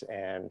winds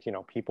and, you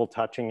know, people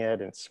touching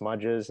it and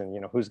smudges and, you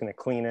know, who's going to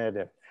clean it.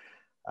 And,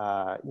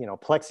 you know,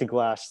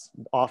 plexiglass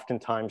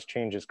oftentimes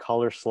changes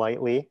color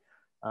slightly.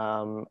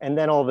 And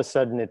then all of a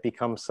sudden it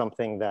becomes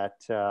something that,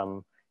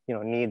 you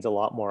know, needs a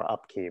lot more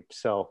upkeep.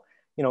 So,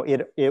 you know,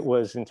 it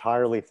was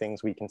entirely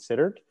things we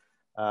considered.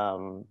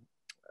 And,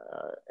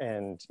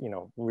 you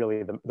know,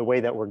 really the way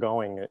that we're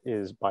going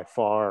is by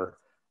far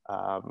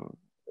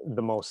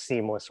the most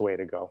seamless way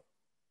to go.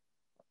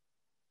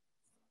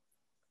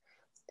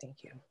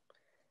 Thank you.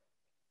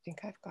 I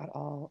think I've got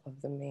all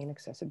of the main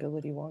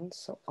accessibility ones,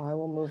 so I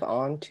will move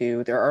on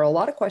to, there are a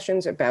lot of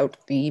questions about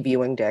the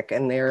viewing deck,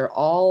 and they're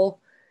all,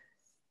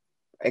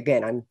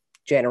 again, I'm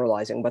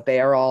generalizing, but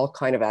they are all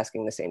kind of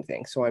asking the same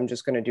thing. So I'm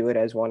just going to do it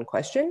as one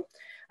question.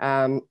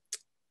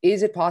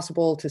 Is it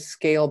possible to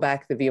scale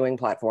back the viewing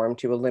platform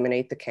to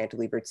eliminate the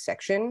cantilevered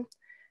section?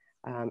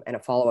 And a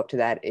follow-up to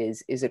that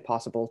is it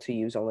possible to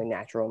use only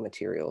natural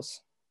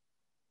materials?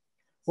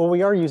 Well,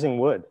 we are using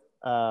wood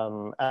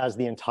as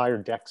the entire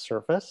deck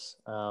surface.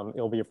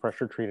 It'll be a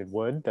pressure treated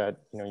wood that,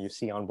 you know, you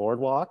see on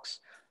boardwalks.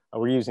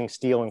 We're using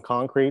steel and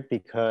concrete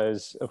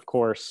because, of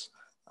course,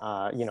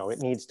 you know, it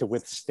needs to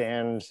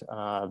withstand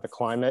the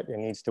climate. It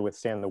needs to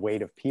withstand the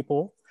weight of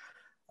people.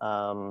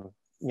 You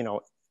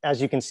know, as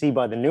you can see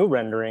by the new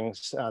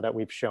renderings that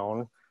we've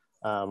shown,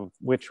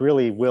 which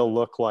really will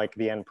look like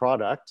the end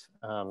product.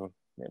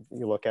 If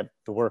you look at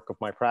the work of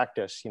my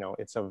practice, you know,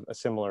 it's a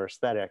similar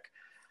aesthetic.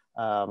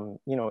 You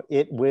know,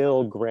 it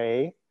will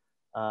gray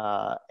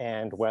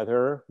and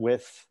weather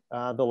with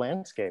the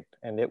landscape,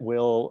 and it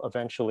will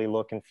eventually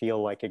look and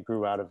feel like it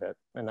grew out of it.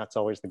 And that's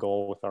always the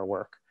goal with our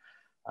work.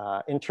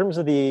 In terms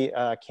of the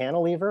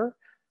cantilever,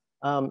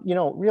 you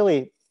know,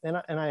 really, and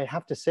I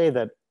have to say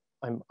that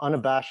I'm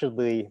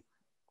unabashedly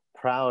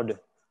proud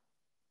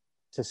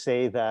to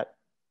say that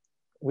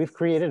we've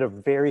created a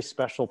very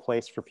special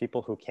place for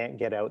people who can't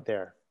get out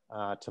there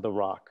to the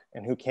rock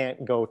and who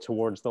can't go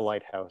towards the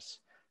lighthouse.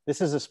 This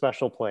is a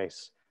special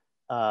place.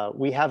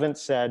 We haven't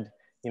said,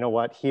 you know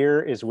what,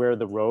 here is where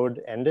the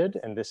road ended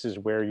and this is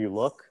where you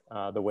look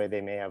the way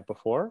they may have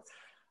before.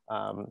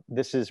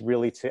 This is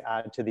really to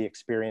add to the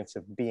experience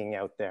of being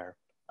out there.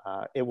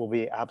 It will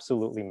be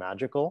absolutely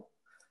magical.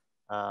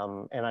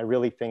 And I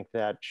really think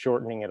that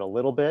shortening it a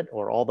little bit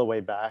or all the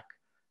way back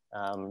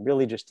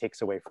really just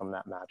takes away from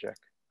that magic.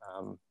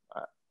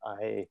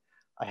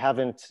 I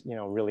haven't, you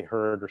know, really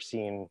heard or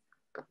seen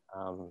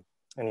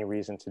any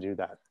reason to do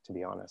that, to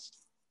be honest.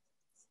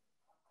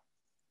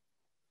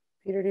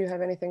 Peter, do you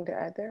have anything to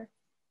add there?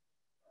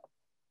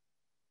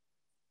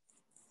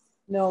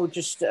 No,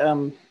 just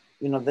you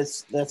know,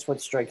 that's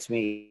what strikes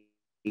me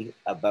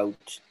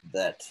about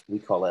that, we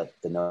call it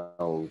the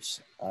nose,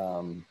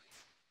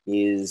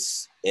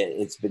 is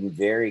it's been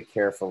very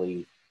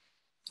carefully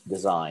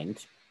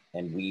designed,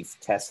 and we've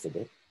tested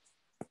it,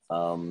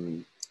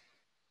 and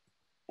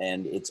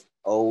it's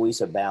always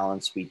a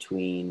balance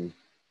between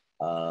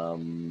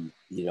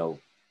you know,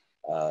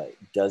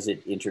 does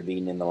it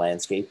intervene in the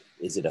landscape?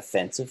 Is it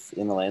offensive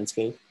in the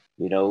landscape?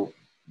 You know,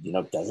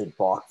 does it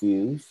block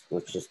views?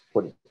 Let's just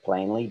put it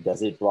plainly.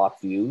 Does it block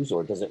views,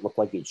 or does it look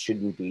like it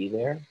shouldn't be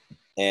there?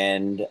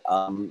 And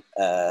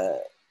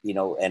you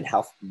know, and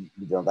how, you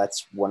know,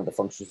 that's one of the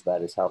functions of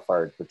that, is how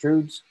far it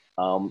protrudes.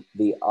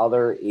 The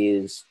other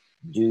is,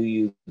 do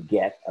you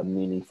get a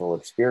meaningful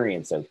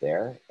experience out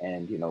there?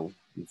 And, you know,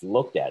 you've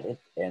looked at it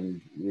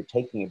and you're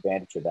taking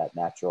advantage of that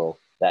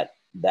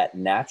that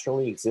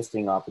naturally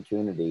existing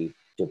opportunity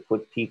to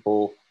put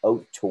people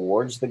out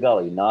towards the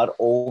gully, not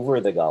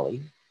over the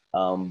gully,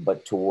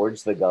 but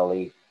towards the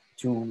gully,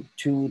 to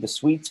the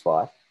sweet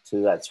spot,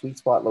 to that sweet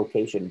spot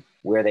location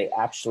where they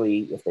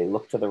actually, if they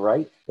look to the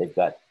right, they've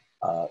got,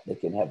 they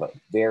can have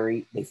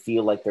they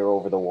feel like they're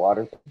over the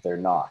water, but they're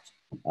not.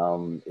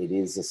 It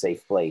is a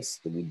safe place.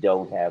 That we've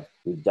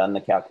done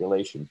the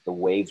calculations. The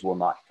waves will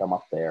not come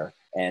up there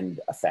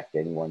and affect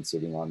anyone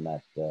sitting on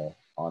that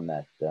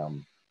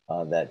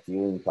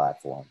viewing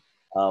platform.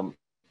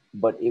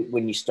 But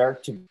when you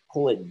start to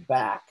pull it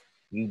back,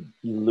 you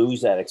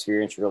lose that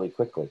experience really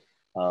quickly,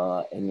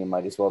 and you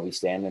might as well be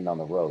standing on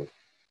the road.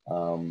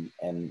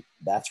 And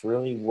that's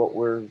really what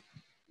we're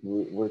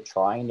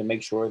trying to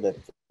make sure that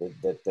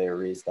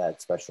there is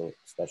that special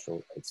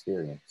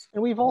experience.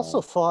 And we've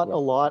also thought yeah.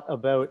 a lot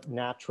about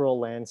natural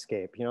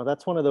landscape. You know,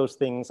 that's one of those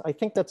things, I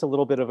think that's a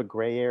little bit of a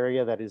gray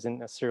area that isn't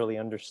necessarily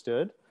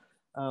understood.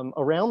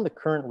 Around the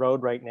current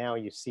road right now,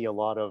 you see a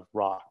lot of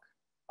rock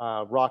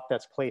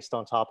that's placed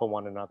on top of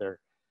one another.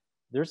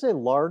 There's a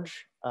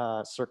large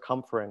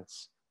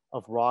circumference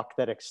of rock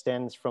that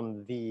extends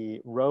from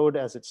the road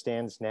as it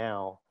stands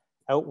now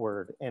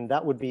outward, and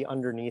that would be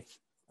underneath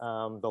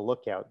the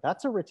lookout.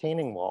 That's a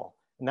retaining wall,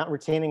 and that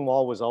retaining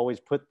wall was always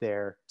put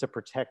there to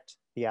protect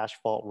the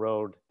asphalt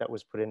road that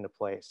was put into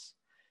place.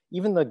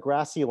 Even the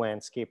grassy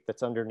landscape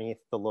that's underneath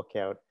the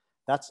lookout,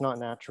 that's not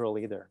natural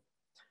either.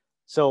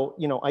 So,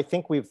 you know, I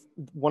think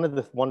one of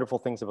the wonderful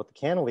things about the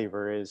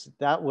cantilever is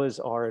that was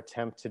our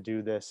attempt to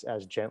do this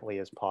as gently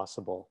as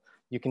possible.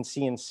 You can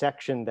see in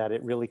section that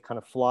it really kind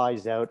of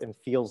flies out and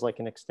feels like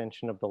an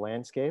extension of the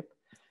landscape.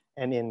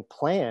 And in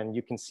plan,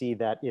 you can see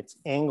that it's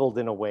angled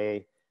in a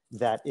way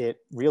that it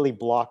really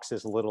blocks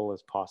as little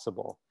as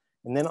possible.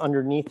 And then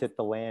underneath it,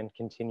 the land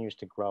continues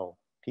to grow.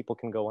 People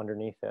can go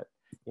underneath it.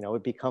 You know,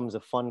 it becomes a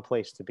fun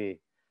place to be.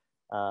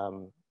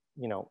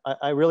 You know,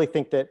 I really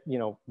think that, you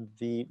know,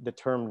 the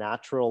term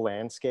natural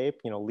landscape,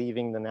 you know,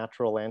 leaving the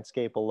natural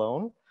landscape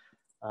alone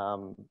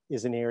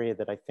is an area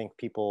that I think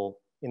people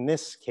in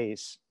this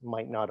case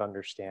might not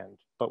understand,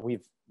 but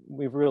we've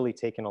really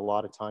taken a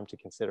lot of time to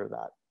consider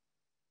that.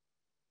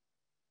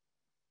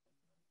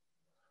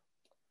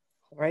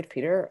 All right,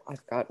 Peter,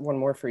 I've got one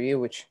more for you,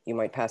 which you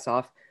might pass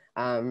off.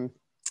 Do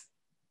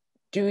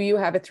you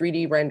have a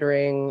 3D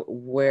rendering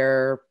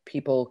where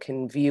people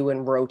can view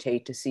and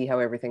rotate to see how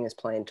everything is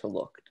planned to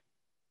look?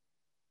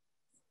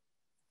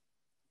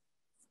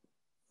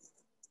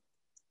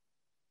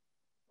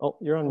 Oh,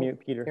 you're on mute,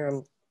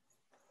 Peter.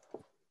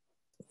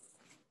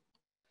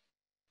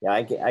 Yeah,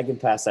 I can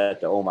pass that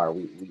to Omar.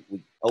 We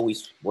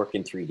always work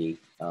in 3D.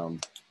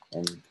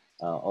 And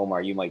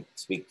Omar, you might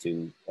speak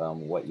to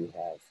what you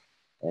have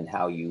and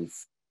how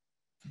you've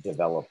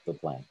developed the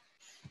plan.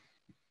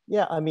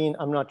 Yeah, I mean,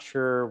 I'm not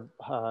sure,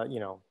 you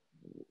know,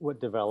 what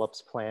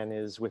Develop's plan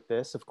is with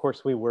this. Of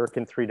course, we work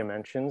in 3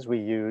 dimensions. We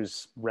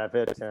use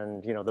Revit,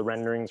 and, you know, the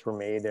renderings were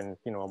made in,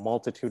 you know, a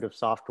multitude of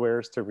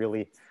softwares to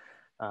really,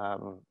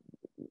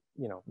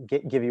 you know,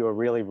 give you a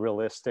really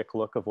realistic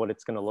look of what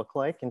it's going to look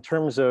like. In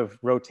terms of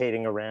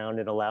rotating around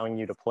and allowing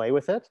you to play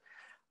with it,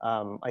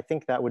 I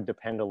think that would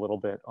depend a little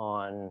bit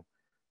on,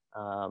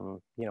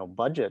 you know,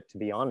 budget, to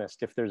be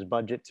honest. If there's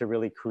budget to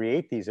really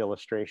create these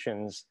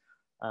illustrations,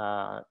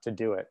 to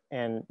do it.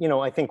 And, you know,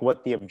 I think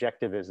what the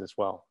objective is as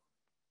well.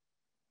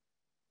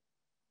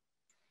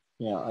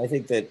 Yeah, I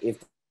think that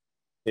if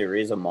there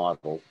is a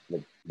model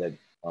that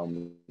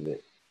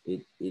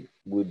it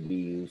would be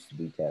used to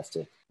be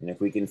tested, and if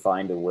we can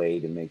find a way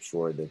to make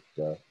sure that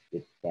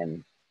it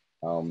can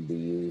be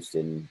used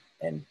and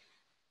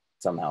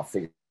somehow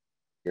figure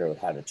out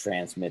how to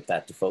transmit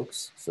that to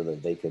folks so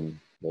that they can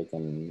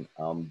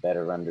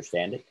better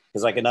understand it,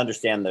 because I can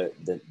understand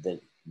the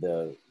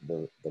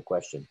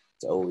question.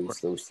 It's always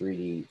those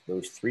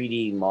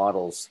 3D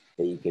models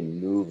that you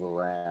can move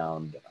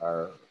around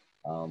are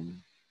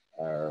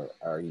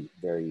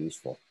very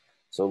useful.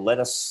 So let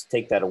us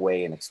take that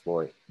away and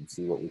explore it and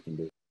see what we can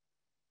do.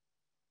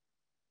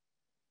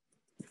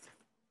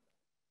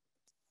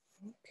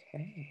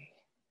 Okay.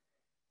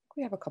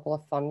 We have a couple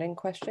of funding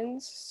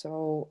questions.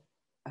 So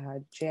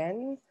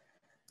Jen,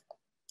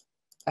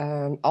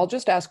 I'll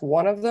just ask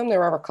one of them.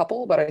 There are a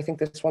couple, but I think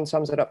this one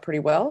sums it up pretty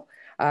well.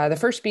 The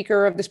first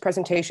speaker of this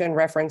presentation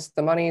referenced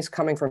the monies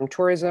coming from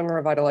tourism,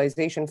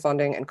 revitalization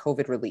funding, and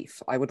COVID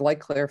relief. I would like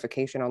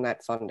clarification on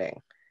that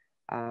funding.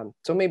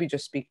 So maybe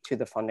just speak to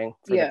the funding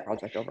for the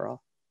project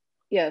overall.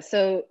 Yeah,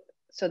 so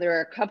there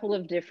are a couple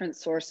of different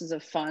sources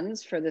of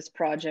funds for this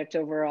project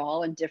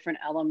overall, and different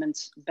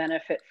elements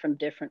benefit from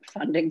different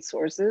funding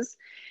sources.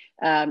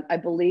 I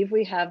believe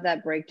we have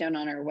that breakdown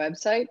on our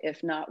website.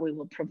 If not, we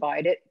will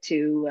provide it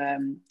to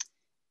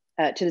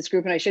this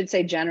group. And I should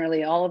say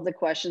generally, all of the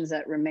questions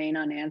that remain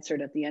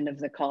unanswered at the end of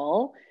the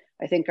call,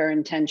 I think our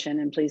intention,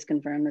 and please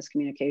confirm this,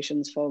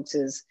 communications folks,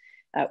 is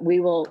we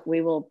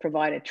will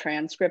provide a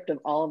transcript of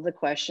all of the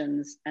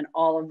questions and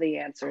all of the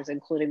answers,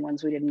 including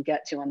ones we didn't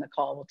get to on the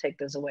call. We'll take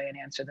those away and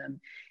answer them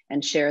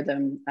and share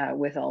them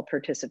with all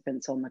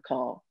participants on the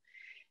call.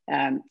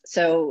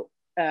 So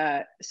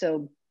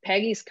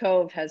Peggy's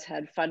Cove has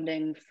had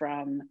funding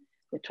from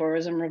the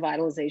Tourism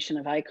Revitalization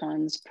of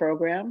Icons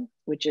program,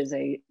 which is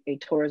a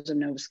Tourism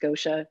Nova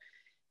Scotia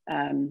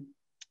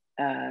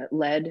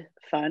led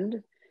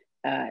fund.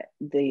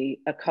 The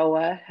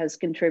ACOA has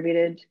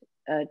contributed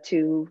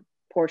to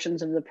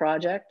portions of the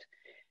project.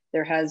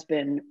 There has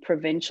been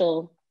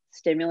provincial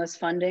stimulus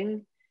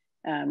funding,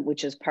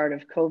 which is part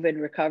of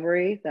COVID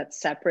recovery. That's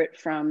separate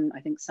from,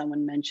 I think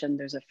someone mentioned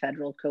there's a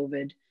federal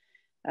COVID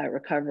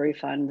recovery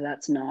fund.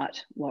 That's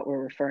not what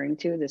we're referring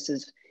to. This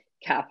is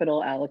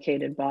capital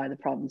allocated by the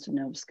province of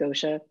Nova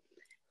Scotia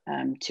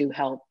to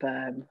help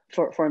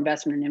for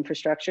investment in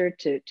infrastructure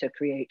to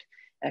create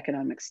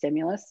economic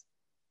stimulus.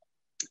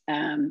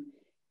 And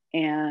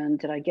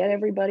did I get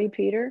everybody,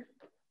 Peter?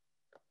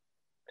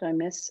 Did I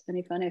miss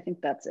any fund? I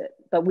think that's it.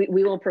 But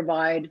we will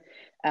provide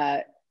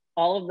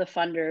all of the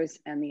funders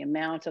and the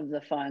amount of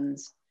the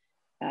funds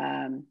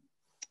in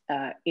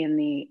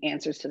the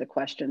answers to the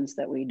questions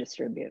that we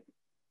distribute.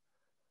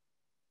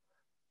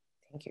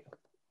 Thank you.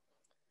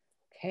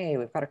 Okay,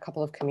 we've got a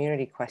couple of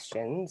community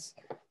questions.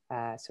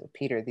 So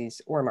Peter,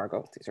 these, or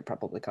Margot, these are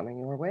probably coming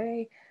your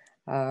way.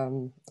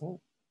 Oh,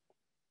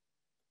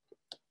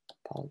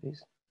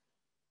 apologies.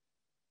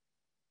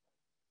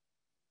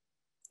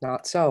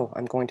 Not so.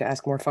 I'm going to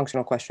ask more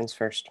functional questions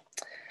first.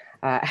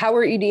 How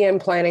are EDM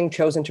planning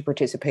chosen to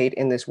participate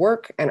in this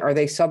work, and are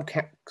they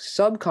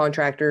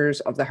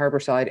subcontractors of the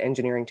Harborside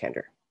engineering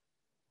tender?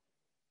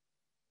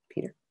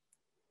 Peter?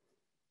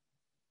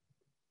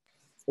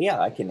 Yeah,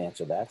 I can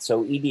answer that.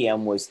 So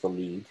EDM was the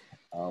lead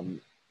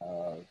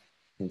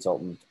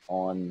consultant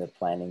on the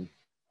planning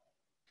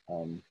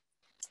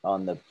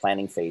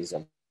phase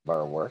of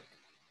our work,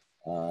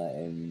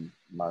 and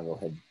Margot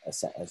had,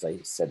 as I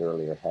said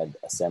earlier, had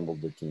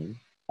assembled the team.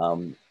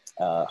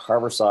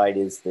 Harborside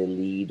is the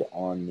lead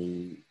on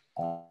the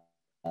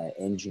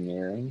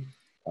engineering,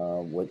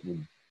 what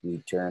we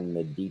term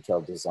the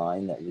detailed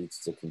design that leads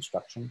to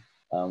construction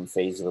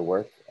phase of the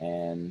work,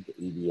 and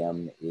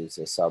EDM is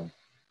a sub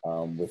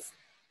with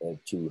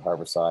to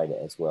Harborside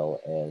as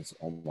well as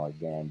Omar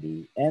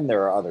Gandhi, and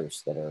there are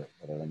others that are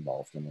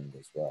involved in it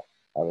as well,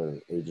 other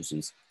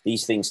agencies.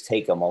 These things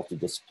take a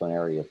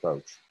multidisciplinary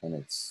approach, and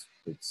it's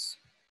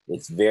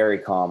very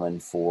common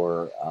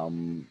for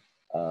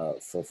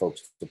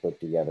folks to put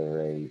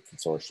together a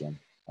consortium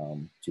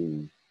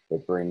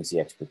that brings the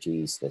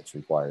expertise that's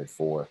required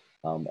for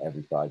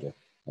every project,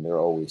 and they're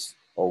always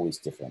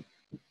different.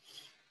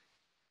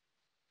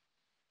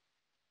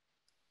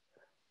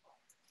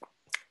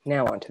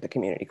 Now on to the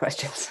community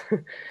questions.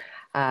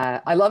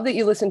 I love that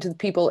you listen to the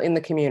people in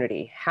the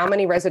community. How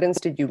many residents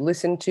did you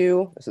listen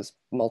to? This is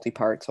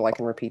multi-part, so I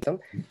can repeat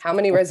them. How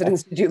many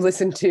residents did you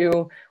listen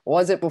to?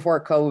 Was it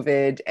before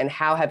COVID? And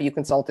how have you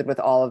consulted with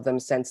all of them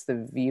since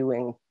the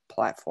viewing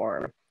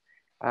platform?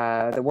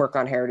 The work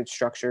on heritage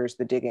structures,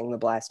 the digging, the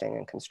blasting,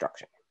 and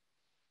construction.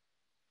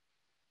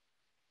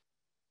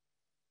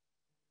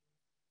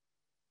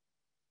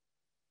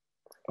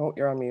 Oh,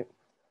 you're on mute.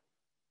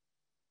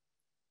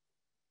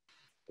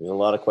 There's a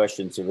lot of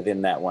questions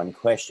within that one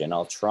question.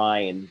 I'll try,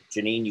 and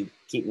Janine, you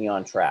keep me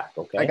on track,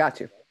 okay? I got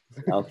you.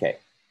 Okay.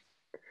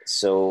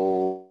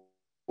 So,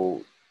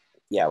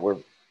 yeah, we're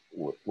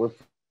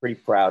pretty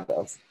proud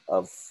of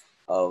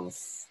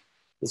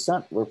it's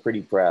not, we're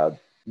pretty proud.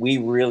 We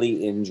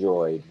really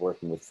enjoyed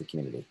working with the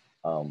community.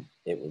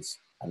 It was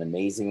an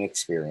amazing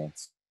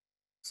experience.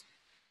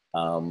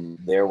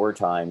 There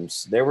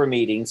were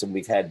meetings, and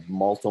we've had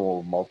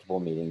multiple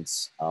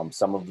meetings.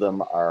 Some of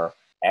them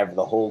have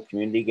the whole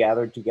community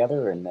gathered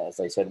together. And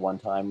as I said, one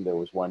time there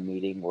was one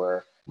meeting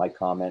where my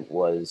comment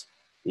was,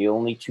 the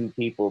only two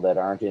people that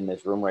aren't in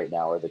this room right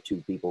now are the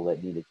two people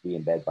that needed to be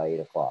in bed by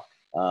 8 o'clock.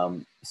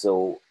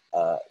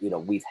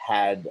 We've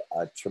had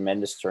a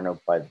tremendous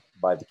turnout by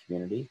the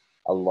community.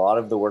 A lot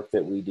of the work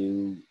that we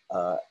do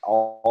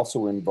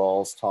also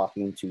involves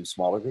talking to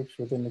smaller groups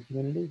within the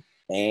community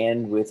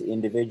and with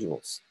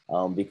individuals,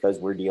 because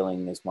we're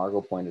dealing, as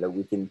Margot pointed out,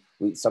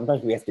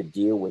 sometimes we have to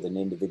deal with an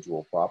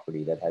individual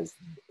property that has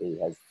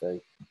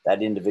the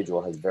that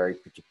individual has very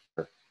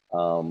particular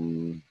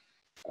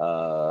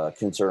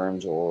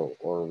concerns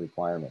or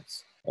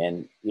requirements.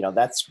 And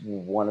that's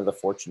one of the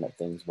fortunate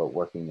things about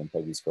working in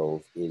Peggy's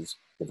Cove, is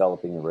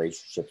developing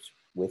relationships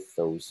with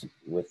those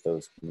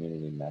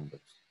community members.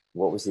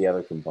 What was the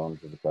other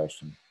component of the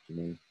question,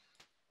 Janine?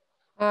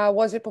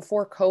 Was it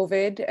before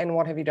COVID, and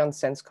what have you done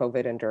since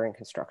COVID and during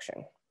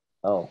construction?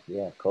 Oh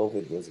yeah,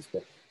 COVID was a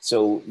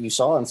so you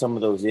saw in some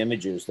of those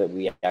images that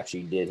we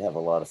actually did have a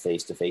lot of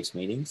face-to-face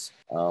meetings,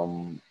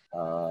 and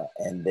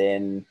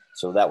then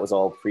so that was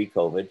all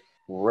pre-COVID.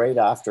 Right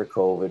after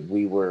COVID,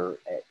 we were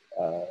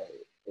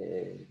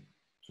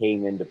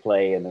came into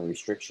play, and the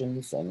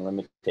restrictions and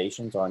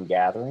limitations on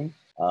gathering.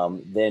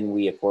 Then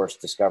we, of course,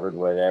 discovered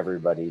what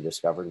everybody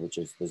discovered, which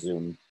is the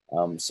Zoom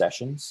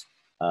sessions.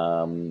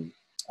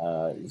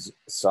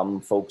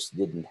 Some folks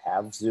didn't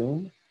have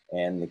Zoom,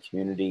 and the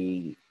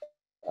community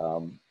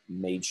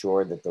made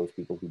sure that those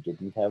people who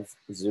didn't have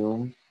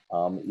Zoom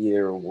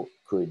either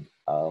could,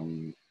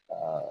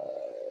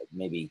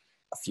 maybe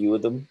a few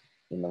of them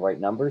in the right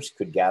numbers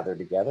could gather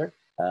together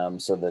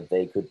so that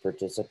they could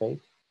participate.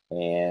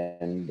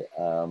 And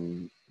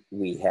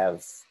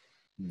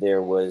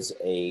there was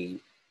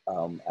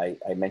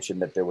I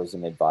mentioned that there was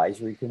an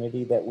advisory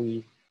committee that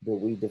we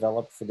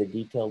developed for the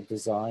detailed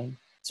design.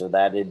 So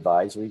that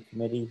advisory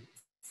committee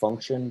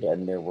functioned,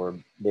 and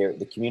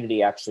the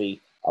community actually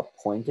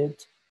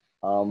appointed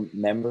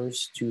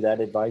members to that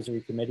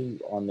advisory committee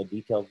on the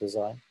detailed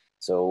design.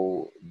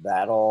 So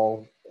that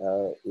all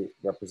it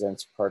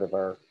represents part of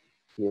our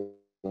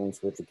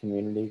dealings with the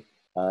community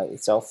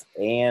itself.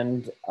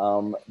 And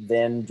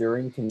then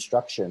during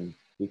construction,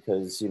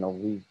 because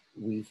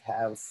we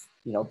have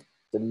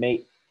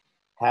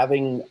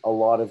having a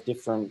lot of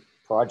different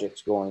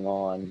projects going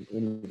on,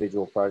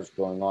 individual projects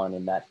going on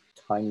in that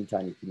tiny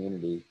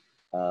community,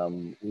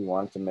 we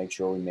wanted to make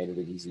sure we made it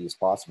as easy as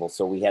possible.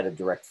 So we had a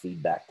direct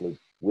feedback loop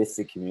with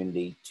the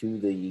community to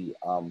the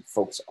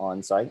folks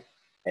on site,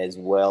 as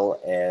well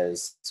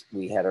as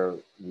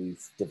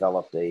we've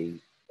developed a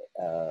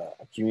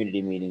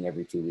community meeting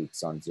every 2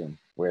 weeks on Zoom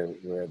where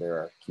there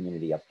are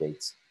community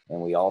updates.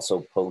 And we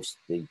also post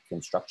the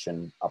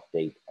construction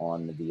update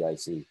on the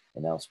VIC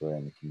and elsewhere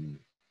in the community.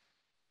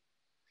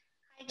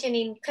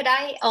 Janine, could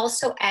I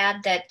also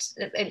add that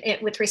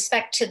with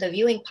respect to the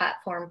viewing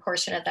platform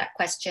portion of that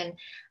question,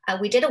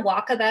 we did a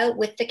walkabout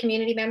with the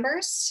community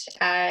members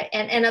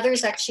and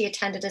others actually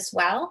attended as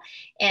well.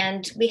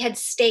 And we had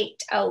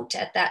staked out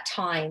at that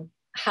time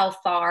how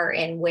far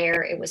and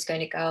where it was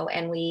going to go.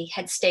 And we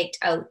had staked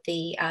out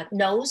the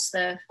nose,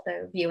 the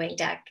viewing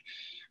deck.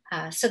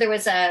 So there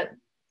was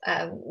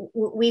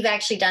we've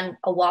actually done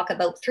a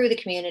walkabout through the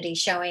community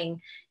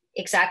showing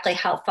exactly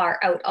how far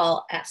out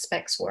all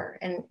aspects were.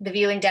 And the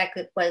viewing deck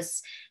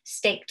was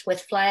staked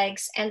with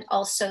flags, and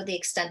also the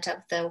extent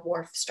of the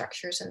wharf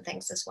structures and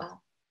things as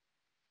well.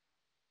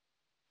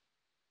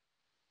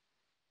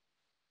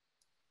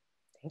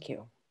 Thank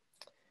you.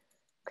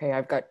 Okay,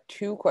 I've got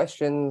two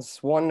questions.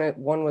 One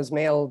was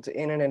mailed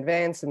in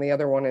advance, and the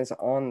other one is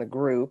on the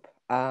group.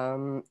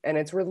 And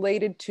it's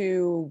related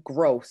to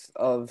growth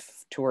of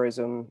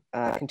tourism,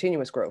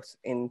 continuous growth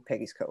in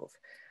Peggy's Cove.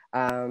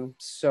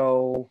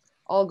 So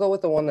I'll go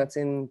with the one that's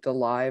in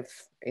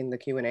the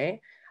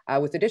Q&A.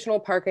 With additional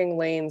parking,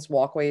 lanes,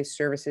 walkways,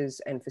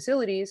 services, and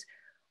facilities,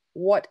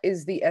 what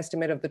is the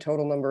estimate of the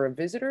total number of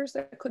visitors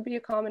that could be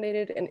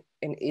accommodated,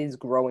 and is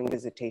growing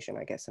visitation,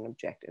 I guess, an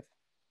objective?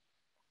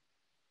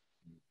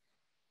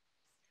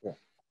 Sure.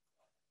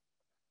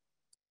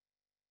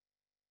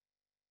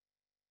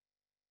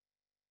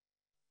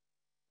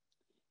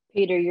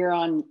 Peter, you're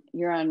on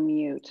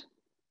mute.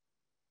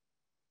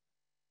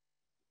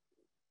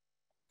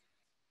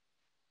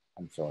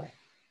 I'm sorry.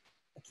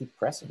 I keep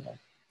pressing it.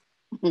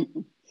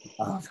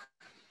 I'm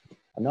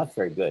not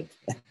very good.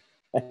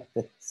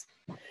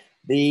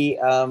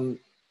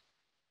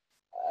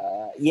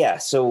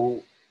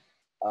 So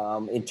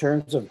in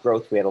terms of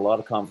growth, we had a lot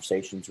of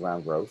conversations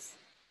around growth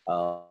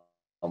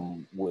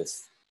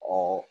with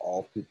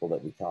all people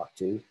that we talked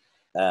to.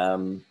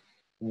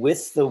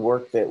 With the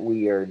work that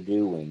we are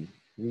doing,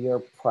 we are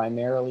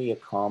primarily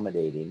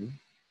accommodating.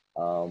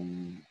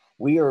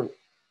 We are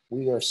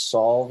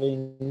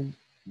solving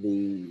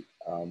the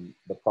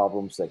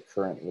problems that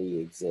currently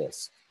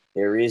exist.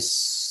 There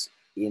is,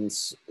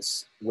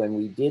 when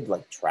we did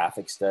like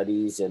traffic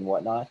studies and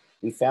whatnot,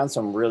 we found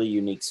some really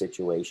unique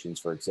situations.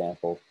 For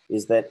example,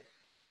 is that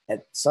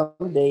at some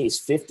days,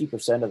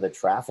 50% of the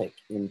traffic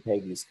in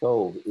Peggy's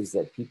Cove is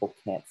that people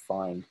can't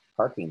find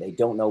parking. They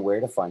don't know where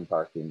to find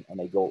parking, and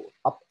they go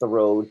up the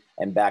road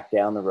and back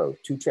down the road,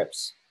 2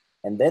 trips.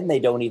 And then they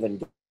don't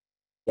even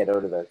get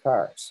out of their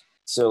cars.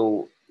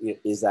 So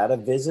is that a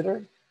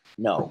visitor?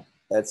 No.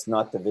 That's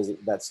not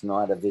That's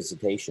not a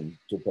visitation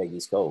to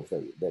Peggy's Cove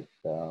that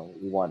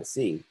we want to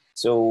see.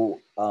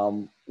 So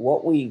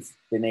what we've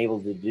been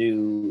able to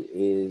do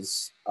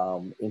is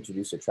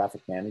introduce a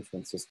traffic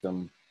management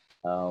system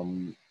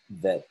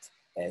that,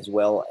 as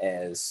well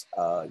as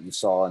you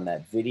saw in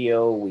that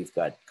video, we've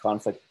got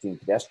conflict between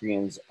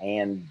pedestrians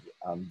and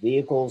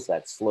vehicles,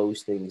 that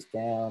slows things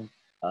down.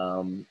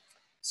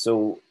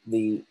 So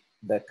the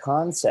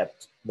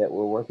concept that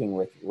we're working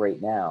with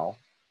right now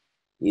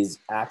is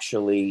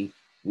actually,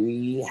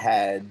 we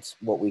had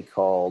what we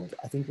called,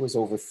 I think it was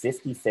over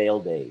 50 fail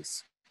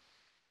days.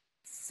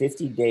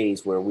 50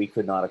 days where we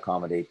could not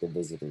accommodate the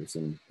visitors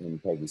in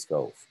Peggy's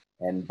Cove.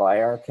 And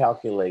by our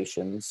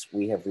calculations,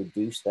 we have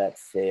reduced that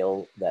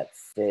fail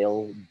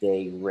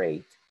day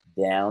rate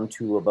down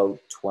to about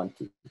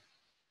 20.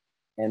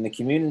 And the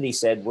community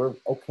said, we're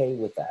okay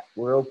with that.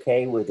 We're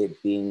okay with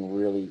it being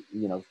really,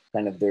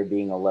 kind of there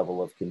being a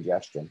level of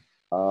congestion.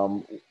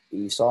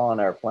 You saw on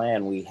our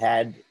plan, we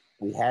had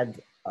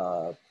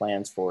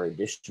plans for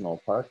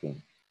additional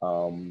parking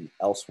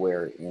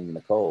elsewhere in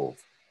the Cove.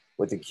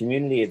 What the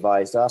community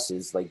advised us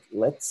is like,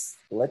 let's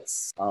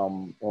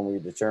when we're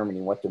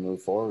determining what to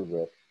move forward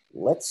with,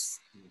 let's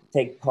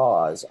take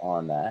pause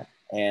on that,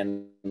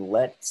 and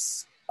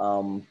let's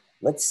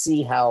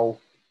see how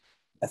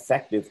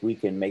effective we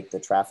can make the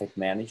traffic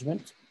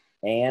management,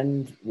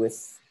 and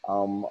with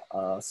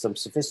some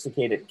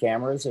sophisticated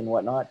cameras and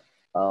whatnot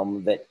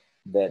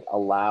that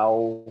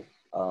allow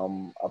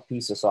a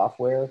piece of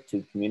software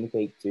to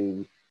communicate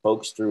to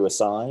folks through a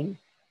sign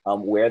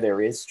where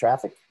there is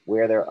traffic,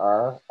 where there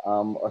are,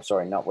 or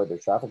sorry, not where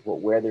there's traffic, but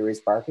where there is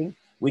parking,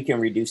 we can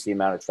reduce the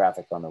amount of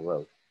traffic on the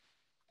road.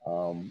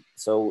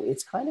 So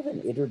it's kind of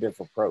an iterative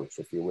approach,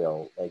 if you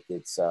will. Like,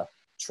 it's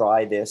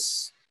try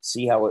this,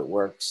 see how it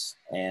works,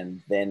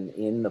 and then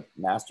in the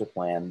master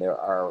plan, there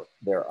are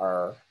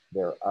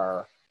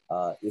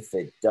if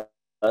it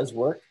does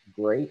work,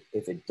 great.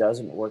 If it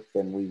doesn't work,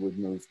 then we would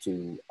move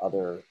to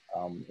other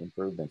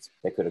improvements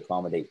that could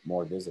accommodate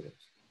more visitors.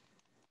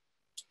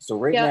 So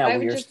right now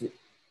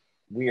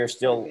we are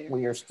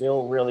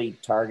still really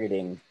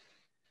targeting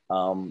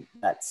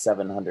that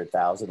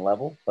 700,000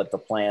 level, but the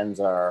plans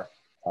are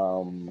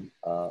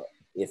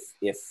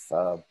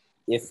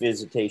if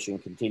visitation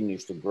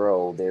continues to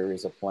grow, there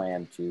is a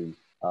plan to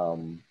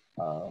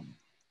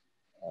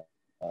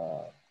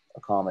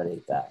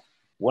accommodate that.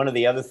 One of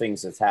the other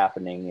things that's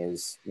happening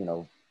is,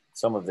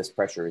 some of this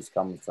pressure is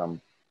coming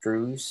from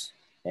Cruise,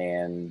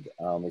 and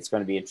it's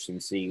going to be interesting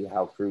to see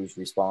how Cruise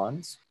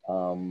responds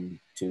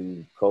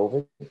to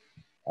COVID.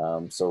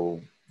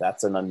 So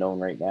that's an unknown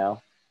right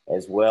now,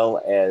 as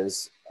well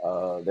as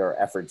there are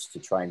efforts to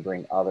try and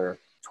bring other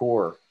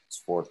tours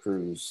for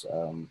cruise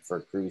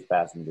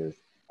passengers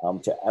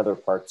to other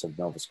parts of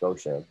Nova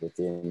Scotia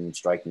within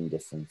striking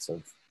distance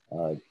of,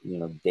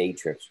 day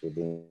trips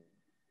within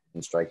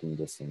striking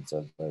distance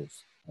of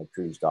those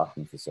cruise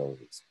docking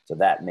facilities. So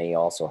that may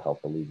also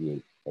help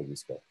alleviate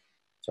Peggy's Cove.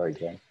 Sorry,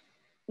 Jen.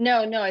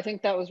 No, I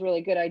think that was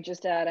really good. I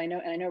just add, I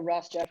know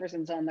Ross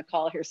Jefferson's on the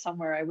call here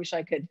somewhere. I wish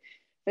I could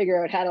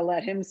figure out how to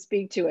let him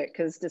speak to it,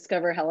 because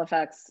Discover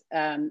Halifax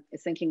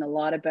is thinking a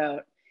lot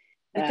about.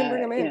 We can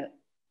bring him in.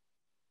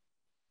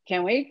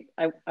 Can we?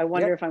 I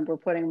wonder if we're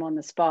putting him on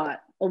the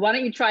spot. Well, why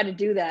don't you try to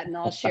do that, and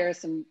I'll share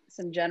some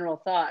general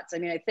thoughts. I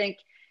mean, I think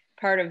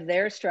part of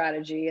their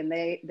strategy, and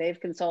they've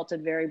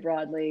consulted very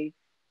broadly,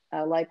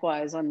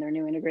 likewise on their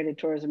new integrated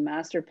tourism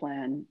master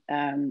plan,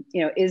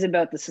 is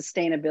about the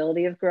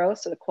sustainability of growth,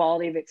 so the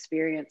quality of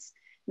experience,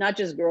 not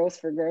just growth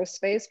for growth's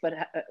space, but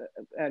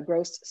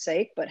growth's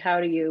sake, but how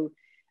do you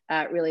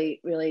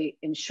really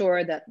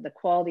ensure that the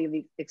quality of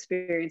the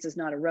experience is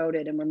not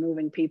eroded, and we're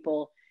moving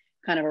people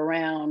kind of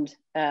around,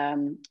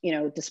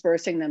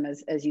 dispersing them,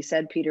 as you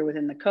said, Peter,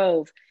 within the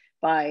Cove,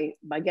 by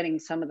getting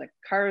some of the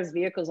cars,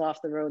 vehicles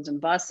off the roads,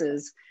 and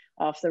buses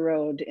off the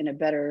road in a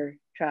better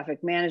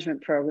traffic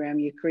management program.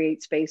 You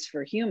create space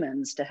for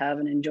humans to have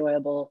an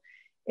enjoyable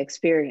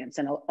experience.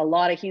 And a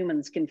lot of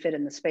humans can fit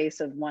in the space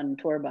of one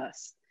tour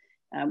bus.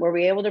 Were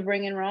we able to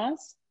bring in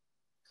Ross?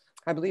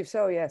 I believe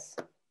so, yes.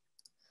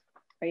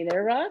 Are you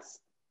there, Ross?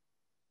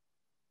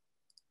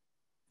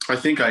 I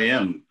think I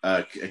am.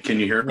 Can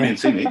you hear me and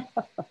see me?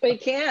 We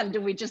can.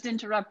 Did we just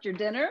interrupt your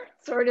dinner?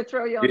 Sorry to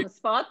throw you on the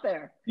spot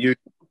there.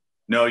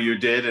 No, you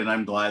did, and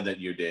I'm glad that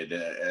you did.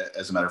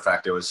 As a matter of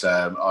fact, I was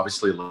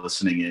obviously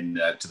listening in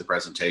to the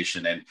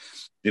presentation, and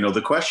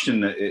the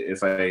question,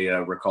 if I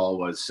recall,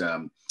 was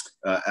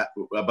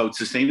about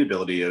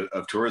sustainability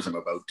of tourism,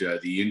 about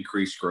the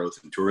increased growth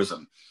in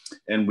tourism,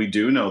 and we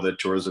do know that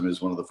tourism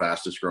is one of the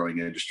fastest growing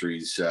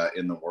industries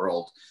in the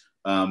world.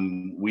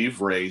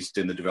 We've raised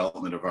in the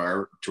development of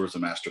our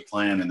tourism master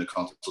plan and the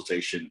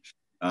consultation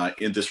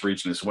in this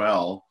region as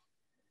well,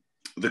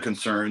 the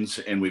concerns,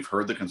 and we've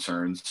heard the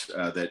concerns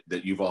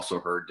that you've also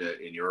heard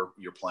in your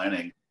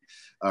planning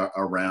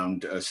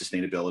around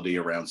sustainability,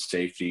 around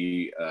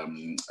safety,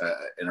 and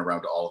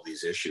around all of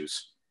these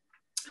issues.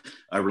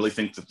 I really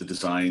think that the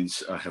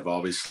designs have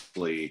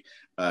obviously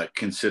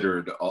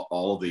considered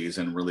all of these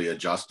and really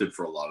adjusted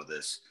for a lot of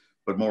this,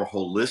 but more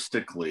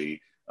holistically,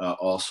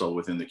 also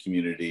within the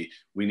community,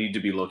 we need to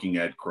be looking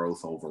at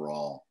growth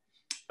overall.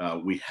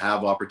 We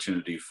have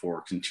opportunity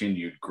for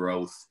continued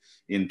growth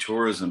in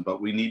tourism, but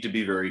we need to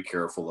be very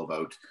careful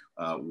about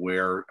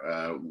where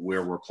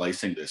we're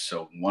placing this.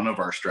 So one of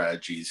our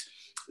strategies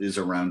is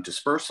around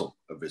dispersal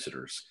of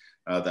visitors.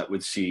 that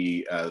would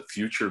see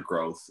future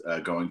growth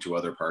going to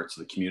other parts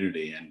of the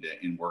community and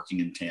in working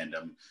in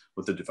tandem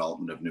with the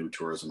development of new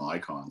tourism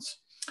icons.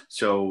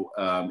 So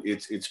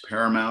it's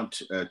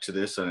paramount to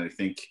this, and I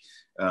think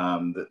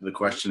the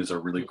question is a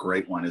really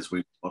great one as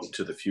we look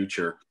to the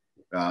future.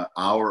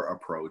 Our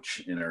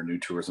approach in our new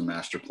tourism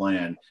master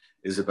plan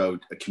is about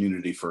a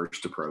community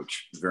first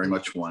approach, very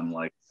much one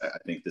like I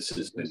think this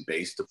has been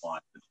based upon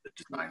the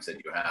designs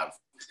that you have.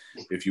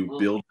 If you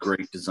build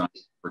great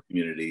designs for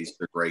communities,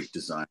 they're great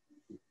design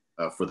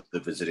for the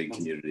visiting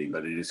community,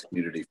 but it is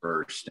community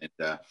first. And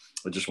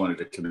I just wanted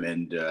to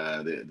commend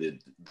the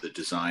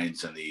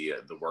designs and the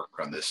work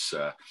on this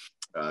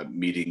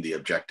meeting the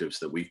objectives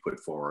that we've put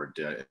forward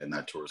in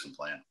that tourism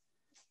plan.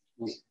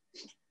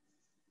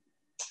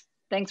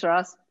 Thanks,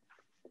 Ross.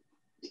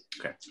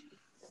 Okay.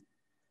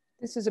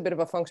 This is a bit of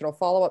a functional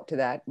follow-up to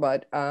that,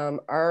 but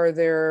are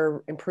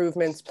there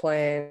improvements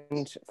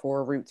planned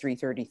for Route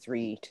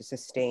 333 to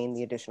sustain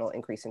the additional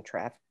increase in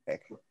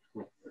traffic?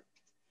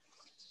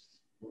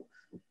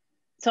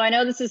 So I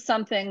know this is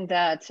something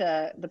that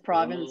the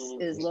province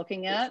is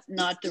looking at,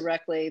 not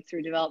directly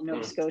through Develop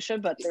Nova Scotia,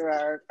 but there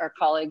are our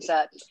colleagues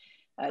at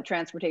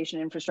Transportation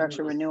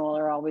Infrastructure Renewal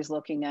are always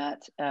looking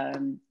at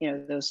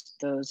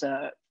those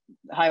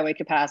highway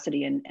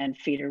capacity and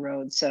feeder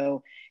roads.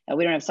 So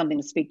we don't have something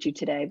to speak to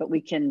today, but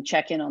we can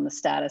check in on the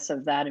status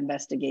of that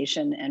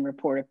investigation and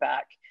report it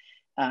back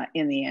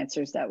in the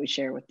answers that we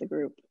share with the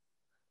group.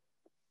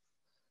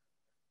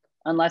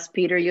 Unless,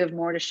 Peter, you have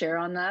more to share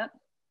on that?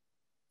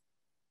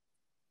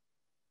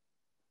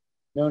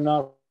 No,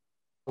 not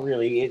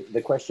really.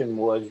 The question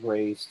was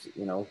raised,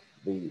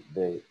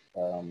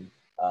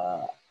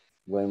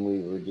 when we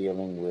were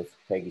dealing with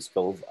Peggy's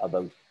Cove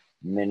about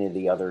many of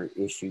the other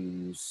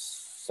issues,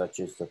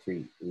 such as the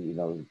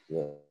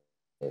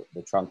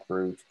trunk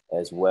route,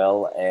 as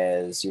well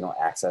as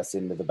access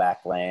into the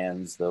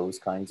backlands, those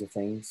kinds of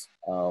things.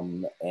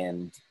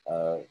 And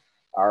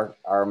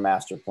our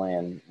master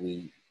plan,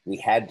 we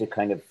had to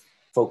kind of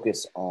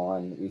focus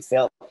on. We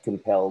felt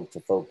compelled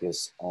to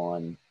focus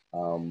on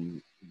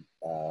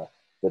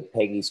the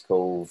Peggy's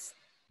Cove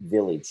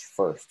village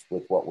first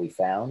with what we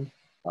found.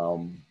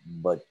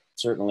 But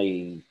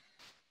certainly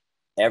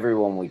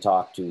everyone we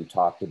talked to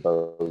talked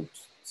about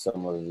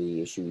some of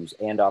the issues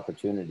and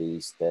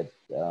opportunities that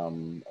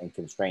and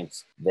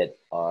constraints that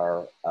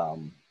are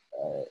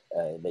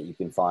that you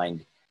can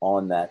find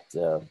on that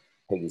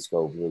Peggy's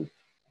Cove route,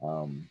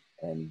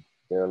 and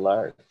they're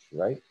large,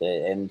 right?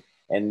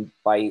 And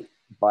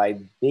by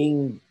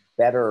being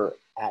better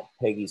at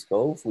Peggy's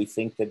Cove, we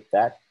think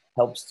that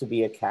helps to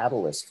be a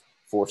catalyst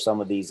for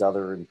some of these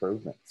other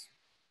improvements.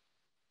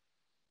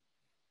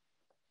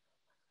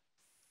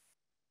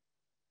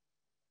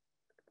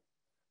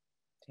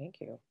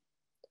 Thank you.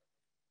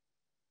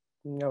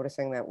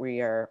 Noticing that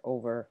we are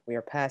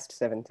past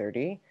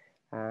 7:30.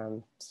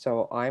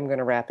 So I'm going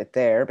to wrap it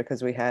there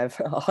because we have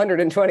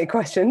 120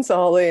 questions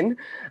all in.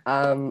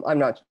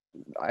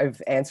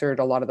 I've answered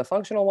a lot of the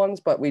functional ones,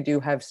 but we do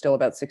have still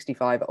about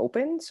 65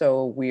 open.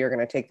 So we are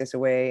going to take this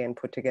away and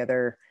put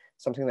together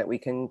something that we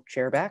can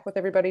share back with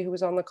everybody who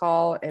was on the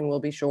call. And we'll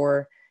be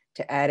sure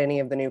to add any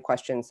of the new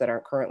questions that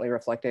aren't currently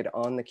reflected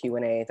on the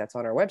Q&A that's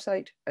on our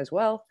website as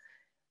well.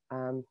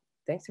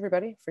 Thanks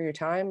everybody for your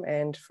time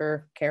and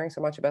for caring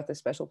so much about this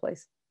special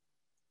place.